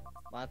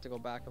 I'll have to go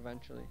back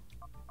eventually.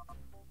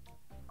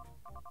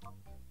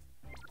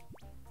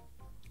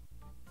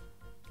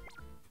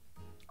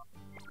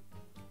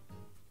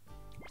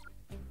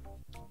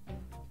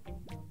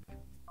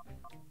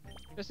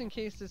 Just in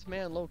case this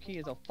man low-key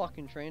is a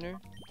fucking trainer.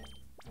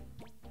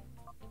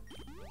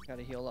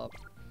 Gotta heal up.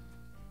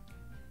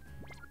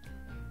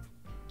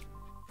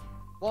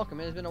 Welcome,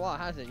 man. It's been a while,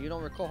 hasn't it? You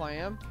don't recall who I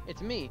am?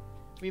 It's me.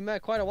 We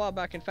met quite a while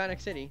back in Panic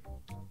City.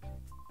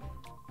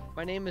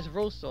 My name is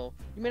Rosso.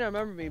 You may not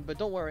remember me, but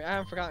don't worry, I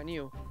haven't forgotten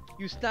you.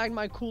 You snagged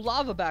my cool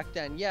lava back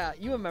then. Yeah,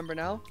 you remember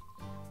now.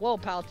 Well,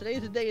 pal,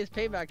 today's the day is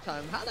payback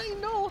time. How'd I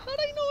know? How'd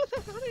I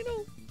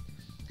know?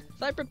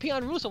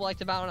 R.I.P.John Lafia would like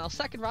to battle in our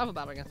second rival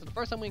battle against him. The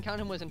first time we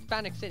encountered him was in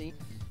Panic City.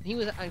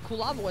 And Cool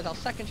Lava was our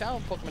second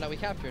shadow Pokemon that we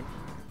captured.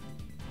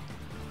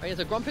 Alright, there's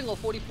a Grumpig level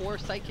 44,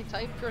 Psychic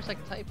type, Pure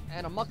Psychic type,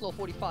 and a Muck level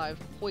 45,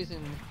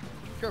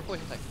 Pure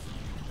Poison type.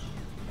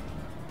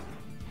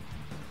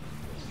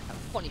 Got a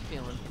funny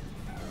feeling.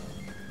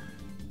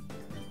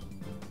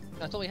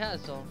 That's all he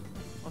has, so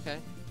okay.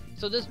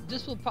 So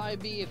this will probably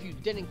be if you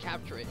didn't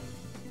capture it.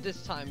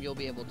 This time you'll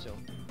be able to.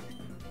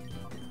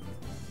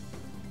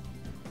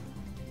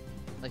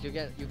 Like you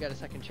get a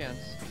second chance.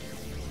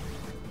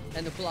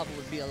 And the Kulapa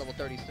would be a level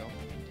 30 still.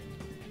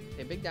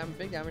 Okay, big damage,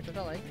 that's what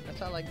I like. That's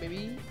what I like,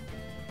 baby.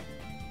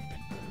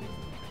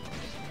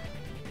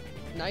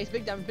 Nice,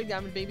 big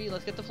damage, baby.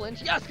 Let's get the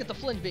flinch. Yes, get the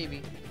flinch,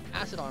 baby.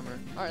 Acid armor.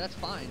 Alright, that's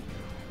fine.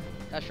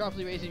 That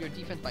sharply raises your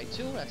defense by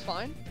 2, that's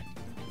fine.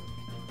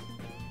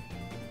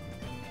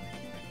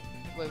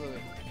 Wait.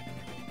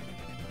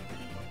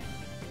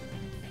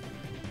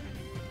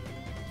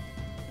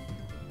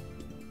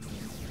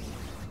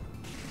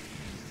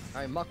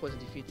 Alright, Muck was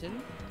defeated.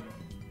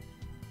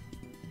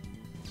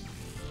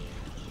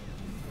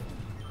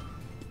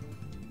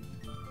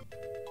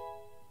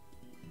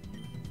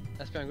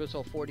 That's gonna go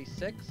to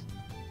 46.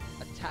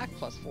 Attack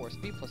plus 4,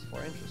 speed plus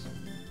 4, interesting.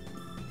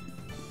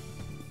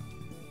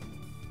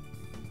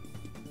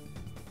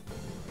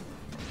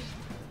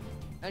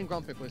 And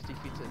Grumpig was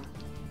defeated.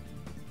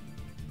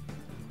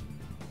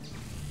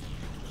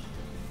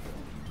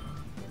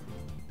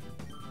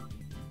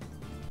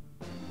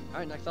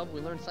 Alright, next up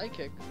we learn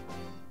Psychic.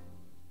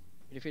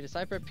 You defeated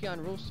R.I.P.John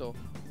Lafia.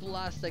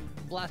 Blast it.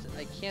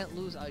 I can't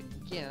lose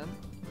again.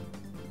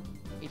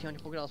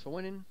 1,800 Pokédollars for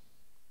winning.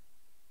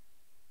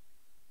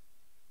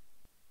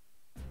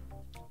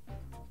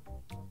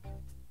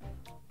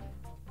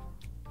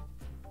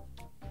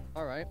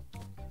 Alright.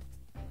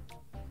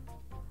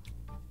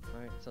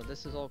 Alright, so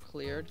this is all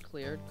cleared.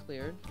 We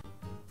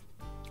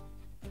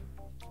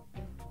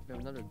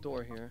another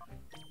door here.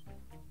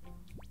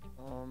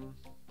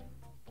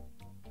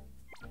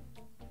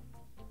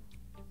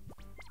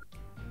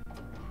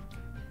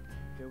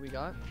 Here we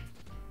got.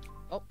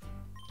 Oh,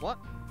 what?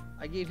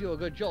 I gave you a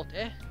good jolt,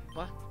 eh?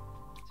 What?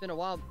 It's been a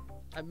while.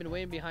 I've been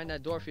waiting behind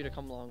that door for you to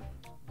come along.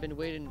 Been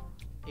waiting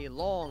a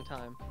long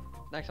time.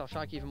 Next, I'll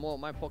shock you even more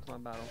with my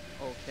Pokemon battle.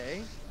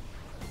 Okay.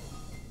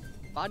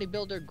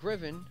 Bodybuilder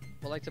Griven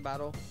would like to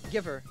battle.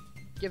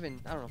 Given,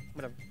 I don't know,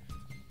 whatever.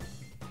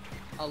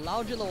 A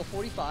Loudred level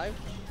 45.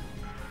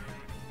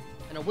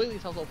 And a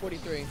Wigglytuff level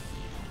 43.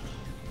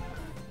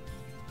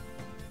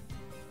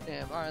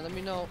 Damn, alright, let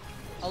me know.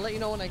 I'll let you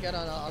know when I get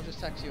on, I'll just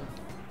text you.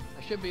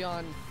 I should be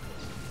on,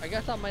 I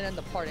guess I might end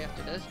the part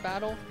after this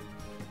battle.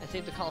 And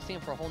save the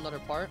Colosseum for a whole nother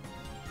part.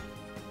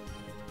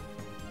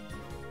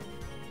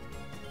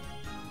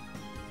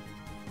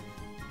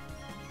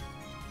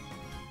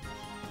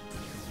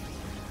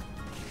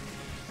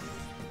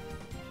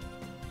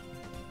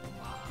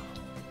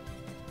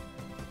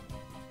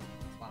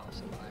 Wow,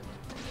 survived.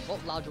 Oh,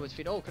 Loudred was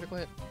feet. Oh, critical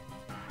hit.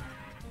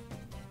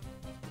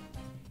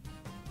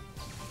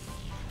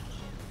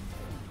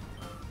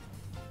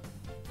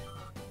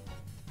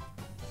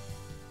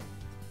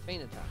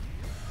 Feint attack.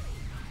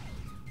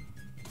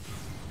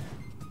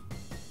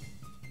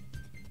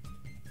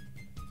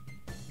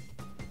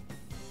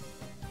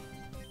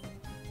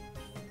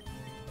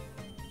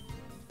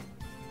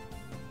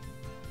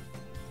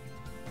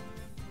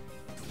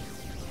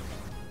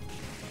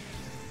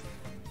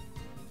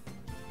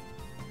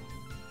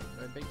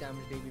 Big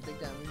damage, baby. Big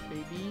damage,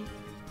 baby.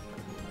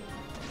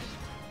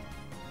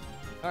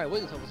 Alright,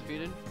 Wigglytuff was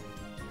defeated.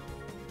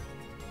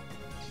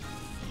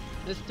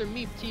 Mr.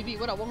 Meep TV,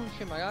 what up? Welcome to the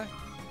stream, my guy.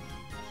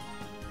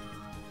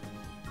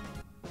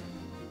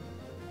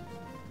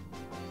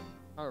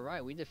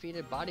 Alright, we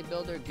defeated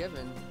Bodybuilder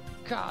Given.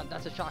 God,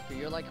 that's a shocker.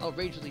 You're like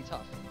outrageously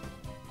tough.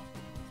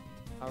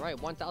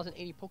 Alright,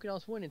 1,080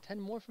 Pokéballs win and 10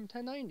 more from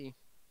 1090.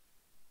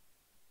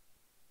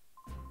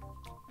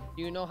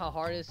 Do you know how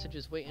hard it is to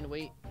just wait and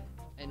wait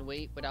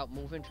without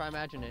moving? Try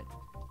imagine it.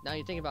 Now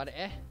you think about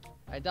it,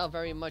 I doubt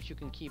very much you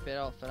can keep it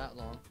out for that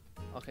long.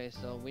 Okay,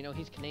 so we know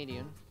he's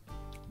Canadian.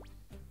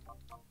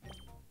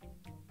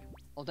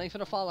 Well, thanks for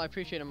the follow, I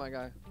appreciate it, my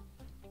guy.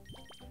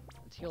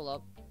 Let's heal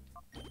up.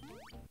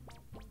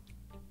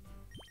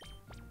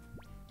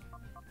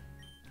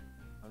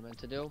 What I meant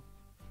to do?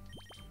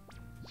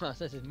 It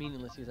says it's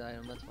meaningless use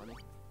item, that's funny.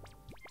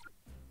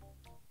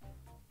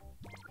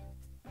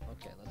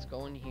 Okay, let's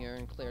go in here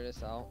and clear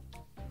this out.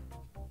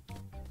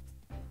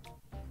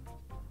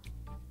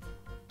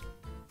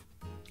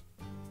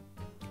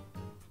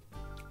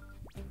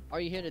 Are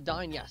you here to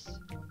dine? Yes.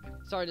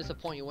 Sorry to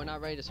disappoint you, we're not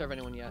ready to serve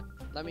anyone yet.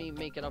 Let me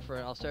make it up for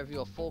it. I'll serve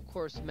you a full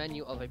course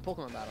menu of a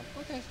Pokemon battle.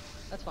 Okay,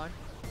 that's fine.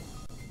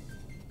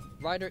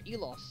 Rider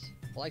Elos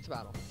would like to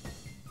battle.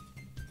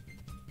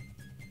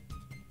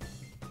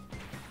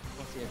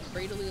 Let's see, a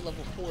Cradily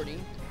level 40.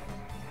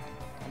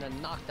 And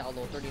then Knocked Out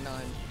level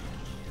 39.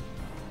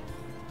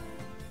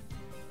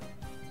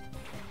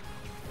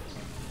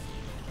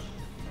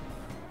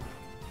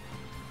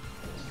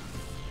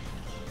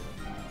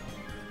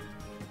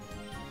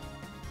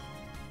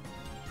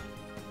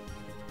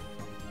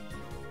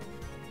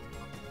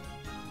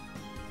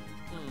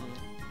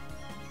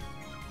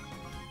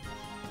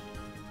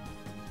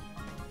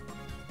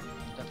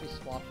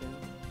 Swapping.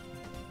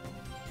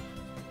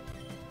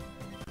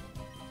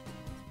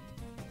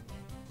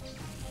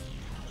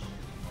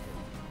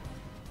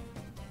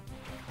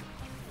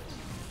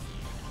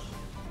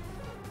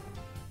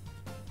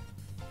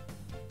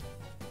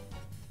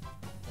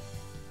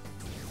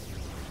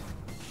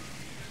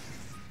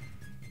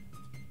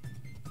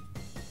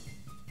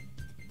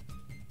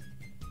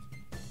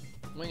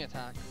 Wing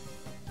attack.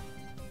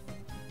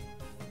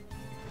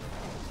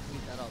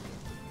 Beat that up.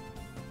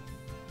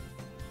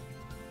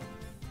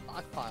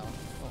 Stockpile.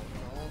 Oh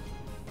no.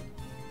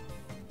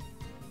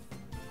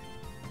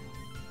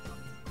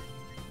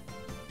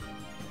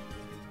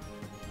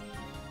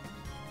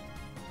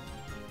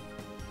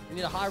 We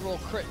need a high roll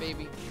crit,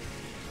 baby.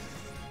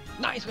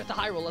 Nice, we got the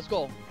high roll. Let's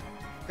go.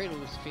 Cradle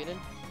was defeated.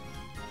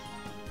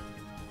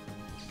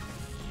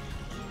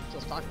 So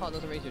stockpile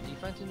doesn't raise your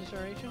defense in this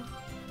generation.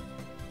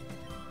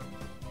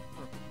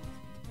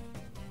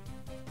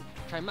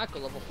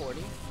 Trimaco level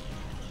 40.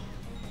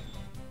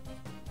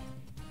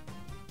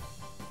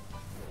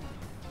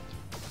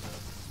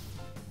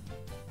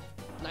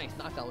 Nice,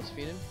 Knockout was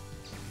defeated.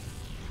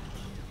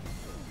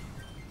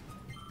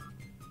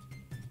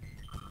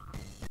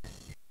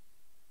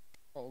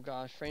 Oh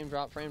gosh, frame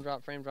drop, frame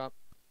drop, frame drop.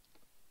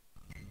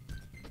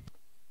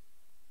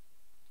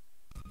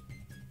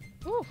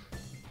 Woo!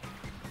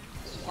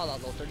 Fallout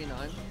level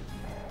 39.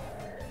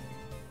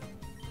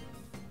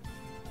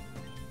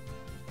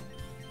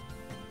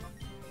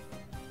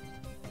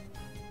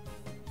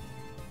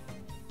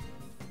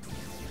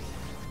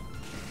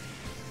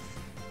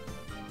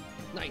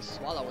 Nice,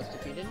 Swallow was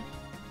defeated.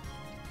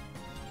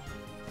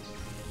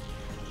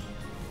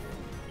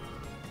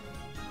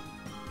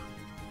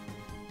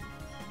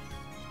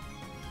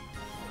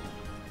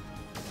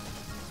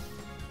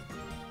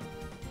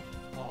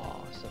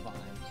 survived.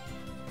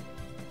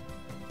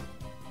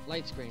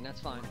 Light screen, that's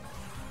fine.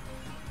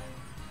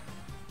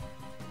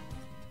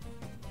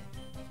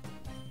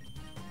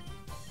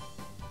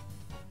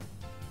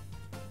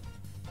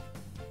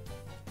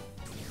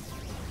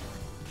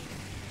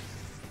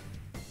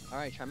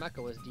 Alright,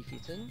 Trimecha was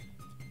defeated.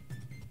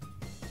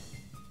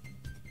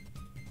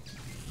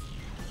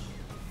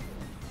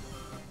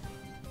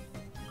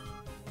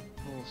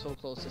 Oh, so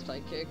close to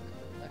Sidekick.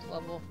 Next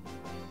level.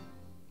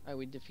 Alright,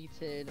 we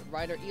defeated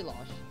Ryder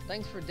Elosh.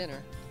 Thanks for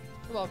dinner.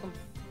 You're welcome.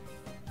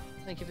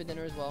 Thank you for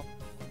dinner as well.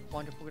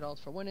 400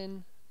 $4 for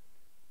winning.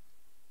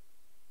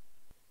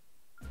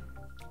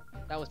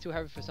 That was too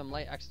heavy for some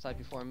light exercise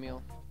before a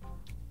meal.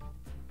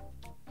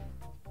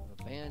 We have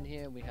a band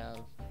here. We have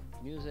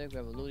music. We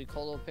have a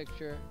Ludicolo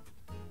picture.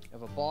 We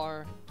have a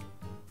bar.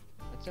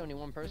 That's only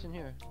one person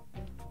here.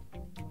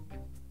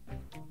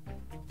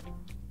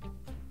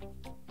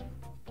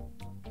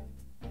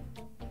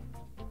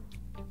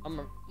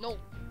 No!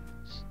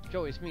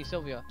 Joey, it's me,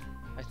 Sylvia.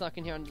 I snuck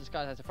in here under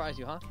disguise. I surprised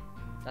you, huh?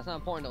 That's not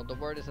important though.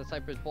 The word is that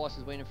Cypher's boss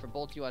is waiting for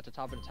both you at the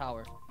top of the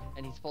tower.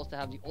 And he's supposed to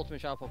have the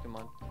ultimate shadow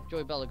Pokemon.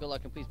 Joey, Bella, good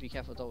luck and please be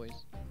careful as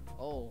always.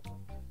 Oh.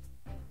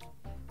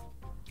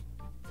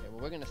 Okay,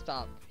 well we're gonna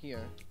stop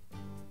here.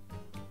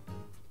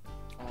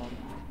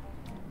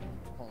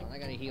 Hold on, I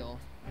gotta heal.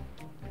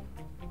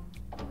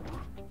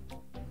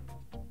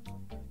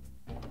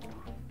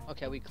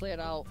 Okay, we cleared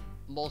out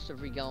most of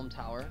Realgam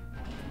Tower.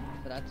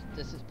 So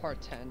this is part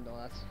 10 though.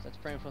 That's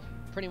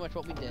pretty much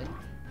what we did.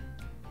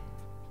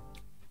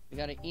 We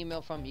got an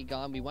email from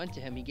Egon. We went to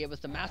him. He gave us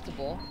the Master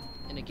Ball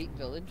in a Gate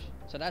Village,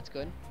 so that's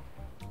good.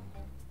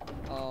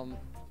 I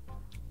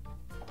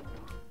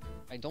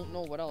don't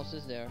know what else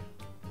is there.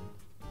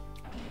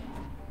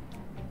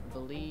 I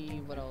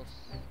believe what else?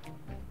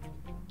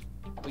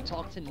 We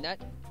talked to Net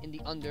in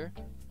the Under,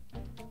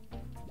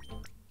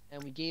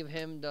 and we gave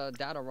him the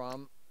data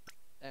ROM,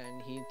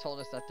 and he told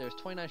us that there's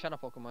 29 Shadow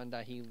Pokemon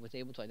that he was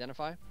able to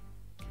identify.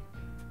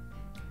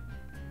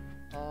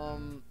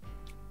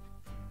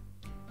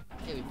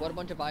 Yeah, we bought a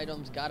bunch of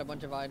items, got a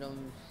bunch of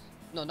items.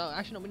 No,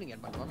 actually, no, we didn't get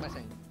a bunch. What am I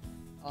saying?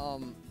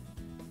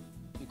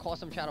 We caught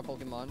some Shadow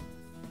Pokemon.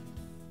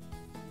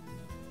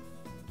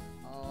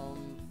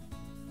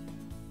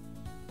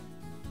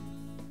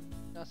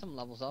 Got some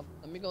levels up.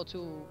 Let me go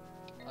to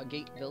a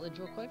Gate Village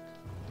real quick.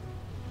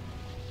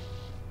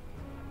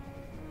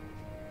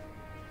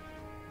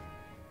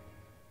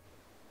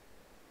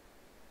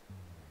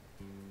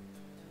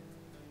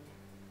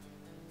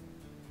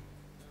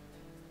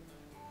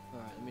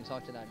 Alright, let me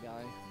talk to that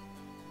guy.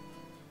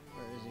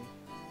 Where is he?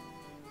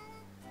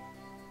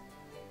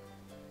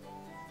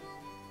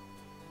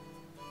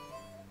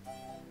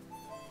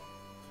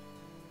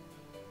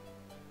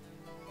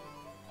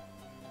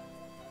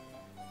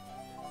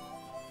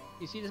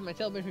 You see this? My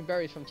tail brings me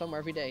berries from somewhere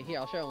every day. Here,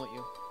 I'll share them with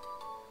you.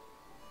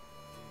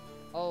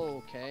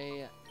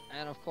 Okay.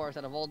 And of course,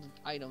 out of all the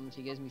items,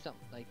 he gives me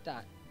something like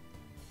that.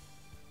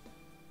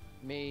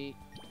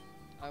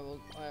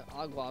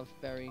 Agua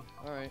berry.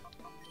 Alright.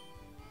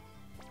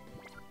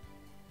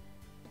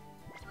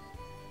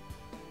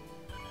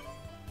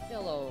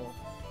 Yellow.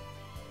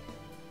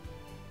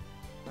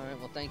 Alright,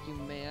 well thank you,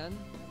 man.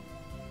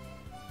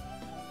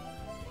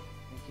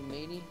 Thank you,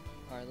 matey.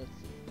 Alright, let's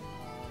see.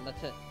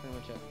 That's it. Pretty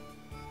much it.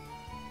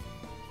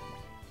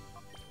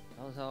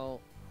 Also,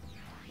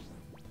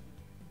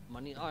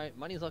 money. Alright,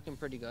 money's looking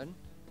pretty good.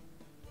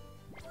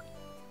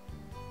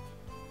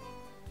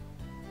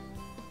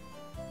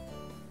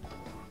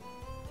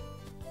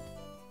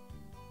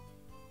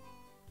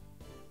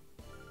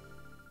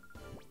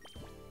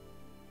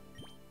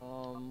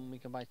 We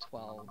can buy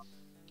 12.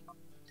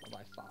 I'll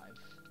buy 5.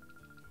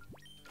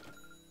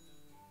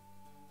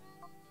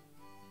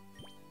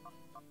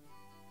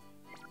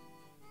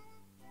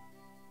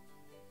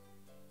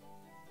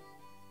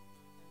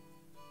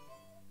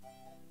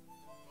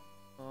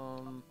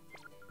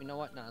 You know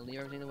what? Nah, leave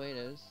everything the way it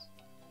is.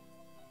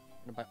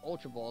 I'm gonna buy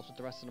Ultra Balls with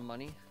the rest of the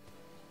money.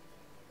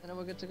 And then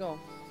we're good to go.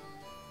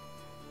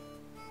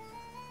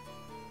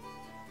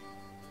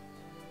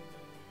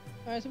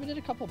 Alright, so we did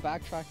a couple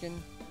backtracking.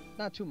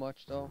 Not too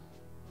much though.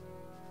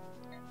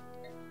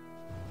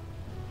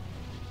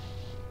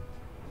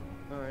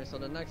 Alright, so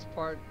the next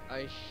part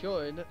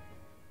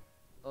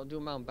I'll do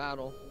Mount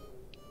Battle.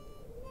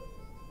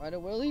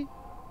 Right, Willie?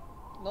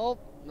 Nope,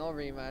 no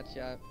rematch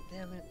yet.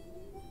 Damn it.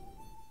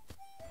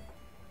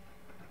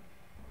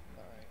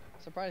 Alright.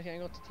 Surprised I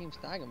can't go to Team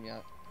Stagum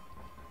yet.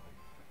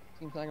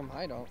 Team Stagum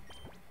Hideout.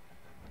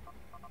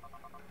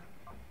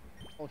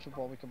 Ultra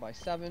Ball we can buy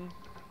 7.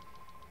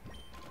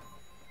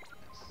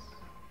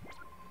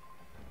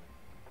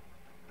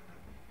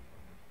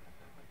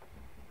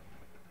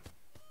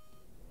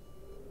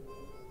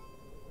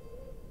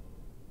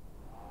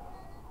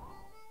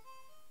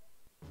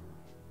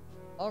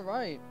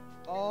 Alright,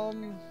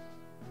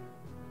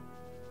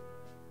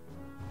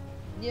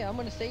 yeah, I'm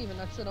gonna save and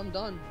that's it, I'm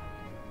done.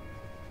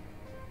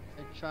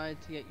 I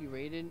tried to get you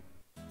rated.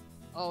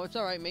 Oh, it's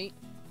alright, mate.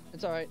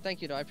 It's alright,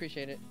 thank you though, I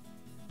appreciate it.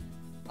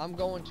 I'm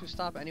going to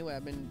stop anyway.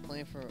 I've been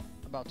playing for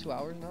about 2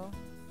 hours now.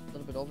 A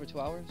little bit over 2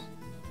 hours.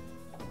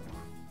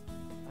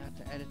 I have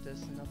to edit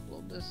this and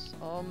upload this.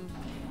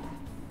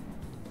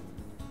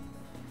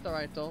 It's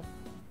alright though.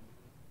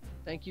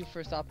 Thank you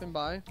for stopping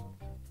by.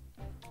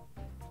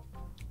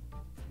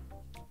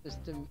 This is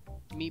the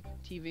Meep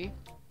TV.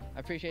 I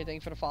appreciate it.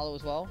 Thank you for the follow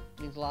as well.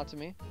 It means a lot to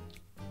me.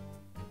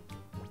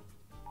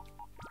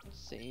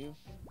 Save.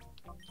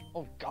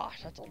 Oh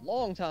gosh, that's a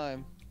long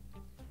time.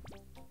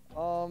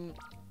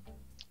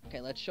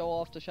 Okay, let's show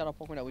off the shadow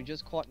Pokemon that we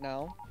just caught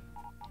now.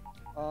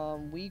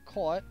 We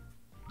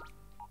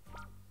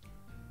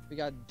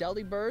got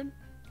Delibird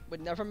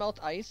with Never Melt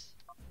Ice.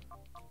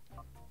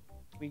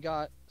 We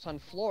got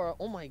Sunflora.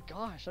 Oh my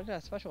gosh, look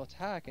at that special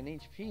attack and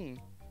HP.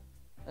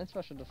 And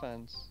special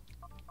defense.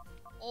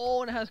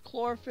 Oh, and it has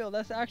Chlorophyll.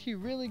 That's actually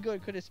really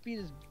good because its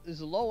speed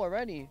is low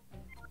already.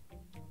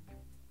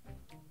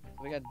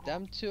 We got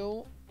them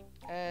two.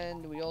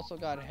 And we also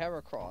got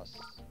Heracross.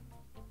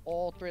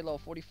 All three level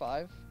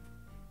 45.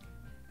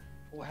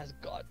 Oh, it has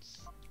Guts.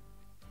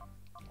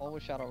 All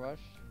with Shadow Rush.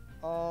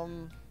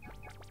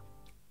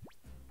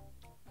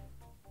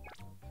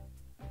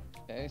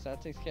 Okay, so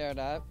that takes care of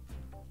that.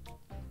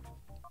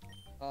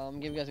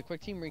 Give you guys a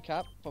quick team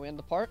recap before we end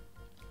the part.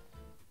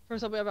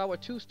 First up, we have our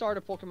 2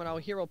 starter Pokemon, our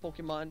hero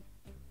Pokemon.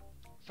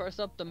 First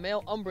up, the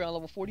male Umbreon,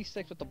 level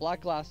 46 with the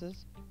black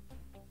glasses.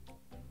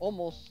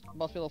 Almost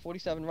about to be level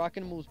 47.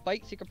 Rocking moves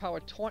Bite, Secret Power,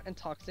 Taunt, and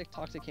Toxic.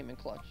 Toxic came in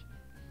clutch.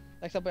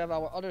 Next up, we have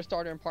our other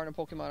starter and partner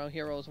Pokemon, our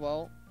hero as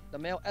well. The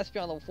male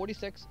Espeon, level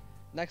 46.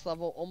 Next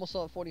level, almost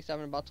level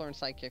 47, about to learn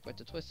Psychic with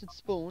the Twisted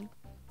Spoon.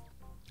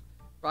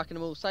 Rocking the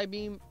move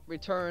Psybeam,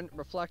 Return,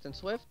 Reflect, and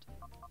Swift.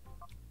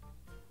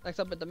 Next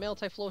up, at the male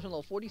Typhlosion,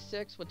 level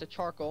 46 with the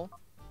Charcoal.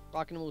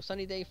 Rocking the move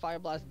Sunny Day, Fire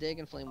Blast, Dig,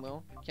 and Flame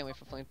Wheel. Can't wait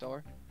for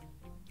Flamethrower.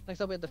 Next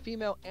up, we have the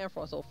female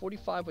Ampharos, level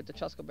 45 with the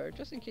Chusco Berry,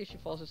 just in case she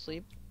falls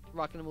asleep.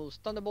 Rocking the moves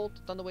Thunderbolt,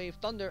 Thunderwave,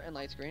 Thunder, and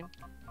Light Screen.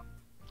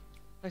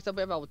 Next up,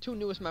 we have our 2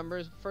 newest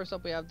members. First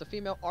up, we have the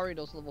female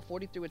Ariados, level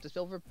 43 with the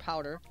Silver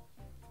Powder.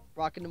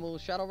 Rocking the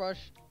moves Shadow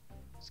Rush,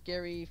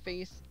 Scary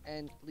Face,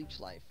 and Leech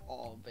Life.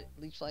 Oh, but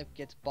Leech Life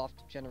gets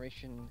buffed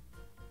generation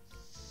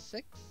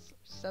 6,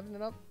 7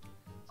 and up.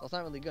 So it's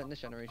not really good in this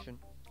generation.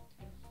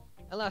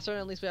 And last but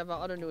not least, we have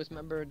our other newest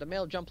member, the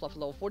male Jumpluff,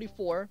 level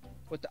 44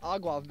 with the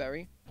Aguav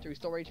Berry to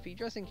restore HP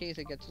just in case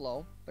it gets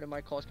low, but it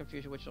might cause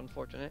confusion, which is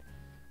unfortunate.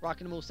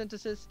 Rocking the move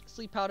Synthesis,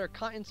 Sleep Powder,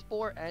 Cotton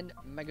Spore, and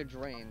Mega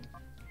Drain.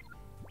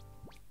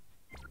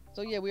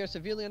 So yeah, we are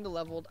severely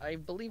underleveled. I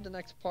believe the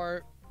next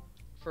part,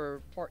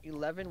 for part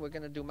 11, we're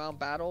going to do Mount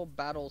Battle.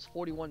 Battles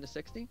 41 to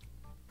 60.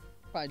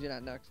 Probably do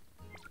that next.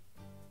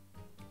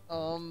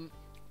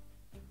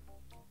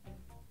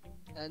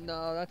 And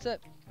that's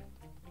it.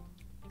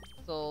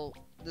 So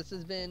this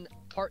has been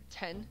part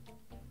 10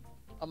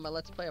 of my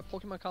Let's Play of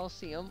Pokemon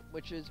Colosseum,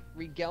 which is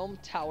Realgam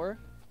Tower.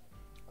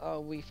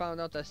 We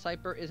found out that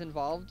Cyper is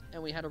involved,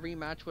 and we had a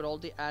rematch with all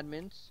the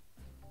admins.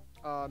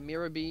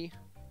 Mirabee,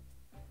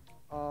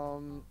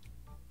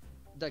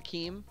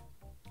 Dakeem,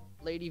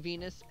 Lady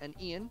Venus, and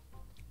Ian.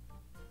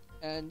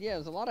 And yeah,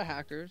 there's a lot of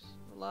hackers.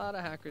 A lot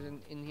of hackers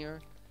in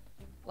here.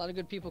 A lot of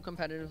good people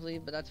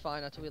competitively, but that's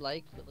fine. That's what we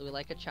like. We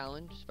like a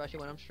challenge, especially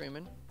when I'm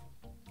streaming.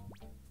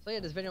 So yeah,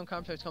 this video and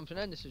commentary comes to an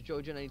end. This is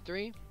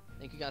Jojo93.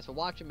 Thank you guys for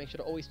watching. Make sure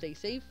to always stay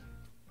safe.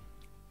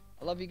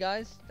 I love you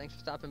guys. Thanks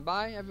for stopping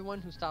by, everyone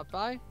who stopped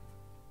by.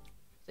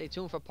 Stay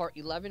tuned for part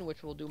 11,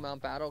 which we'll do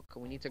Mount Battle,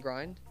 because we need to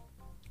grind.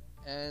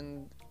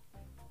 And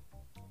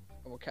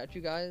I will catch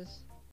you guys